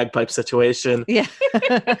was the bagpipe situation. Yeah.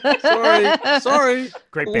 Sorry.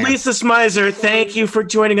 Great band. Lisa Smizer, thank you for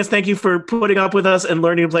joining us. Thank you for putting up with us and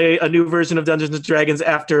learning to play a new version of Dungeons & Dragons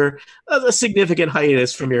after a significant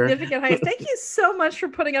hiatus from your... Significant heights. Thank you so much for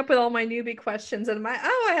putting up with all my newbie questions and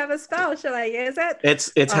I have a spell. Should I use it?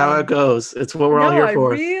 It's how it goes. It's what we're all here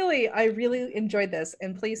for. I really enjoyed this,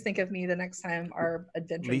 and please think of me the next time our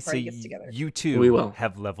adventure Lisa, party gets together. you too We will.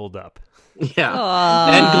 have leveled up. Yeah. Aw.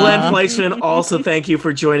 And Glenn Fleischman, also thank you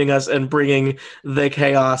for joining us and bringing the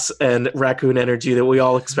chaos and raccoon energy that we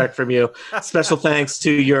all expect from you. Special thanks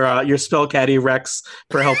to your spell caddy Rex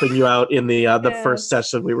for helping you out in the Yes. first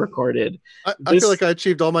session we recorded. I feel like I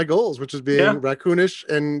achieved all my goals, which is being Yeah. raccoonish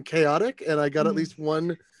and chaotic, and I got at least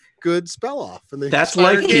one good spell off. And That's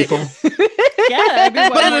like people. Yeah, I mean,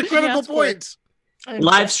 what But at more a can you critical ask for? point.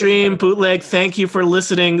 Live stream, bootleg, thank you for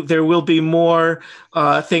listening. There will be more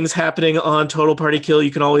things happening on Total Party Kill.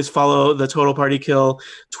 You can always follow the Total Party Kill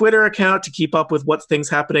Twitter account to keep up with what things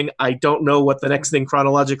happening. I don't know what the next thing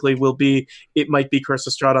chronologically will be. It might be Curse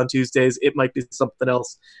of Strahd on Tuesdays. It might be something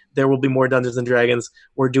else. There will be more Dungeons and Dragons.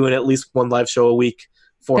 We're doing at least one live show a week.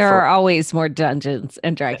 There are always more Dungeons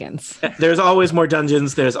and Dragons. There's always more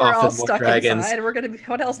dungeons. There's We're all often more stuck dragons. inside. We're gonna be.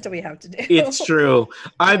 What else do we have to do? It's true.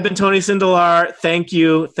 I've been Tony Sindelar. Thank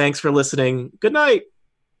you. Thanks for listening. Good night.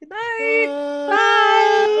 Good night.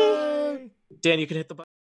 Bye. Dan, you can hit the button.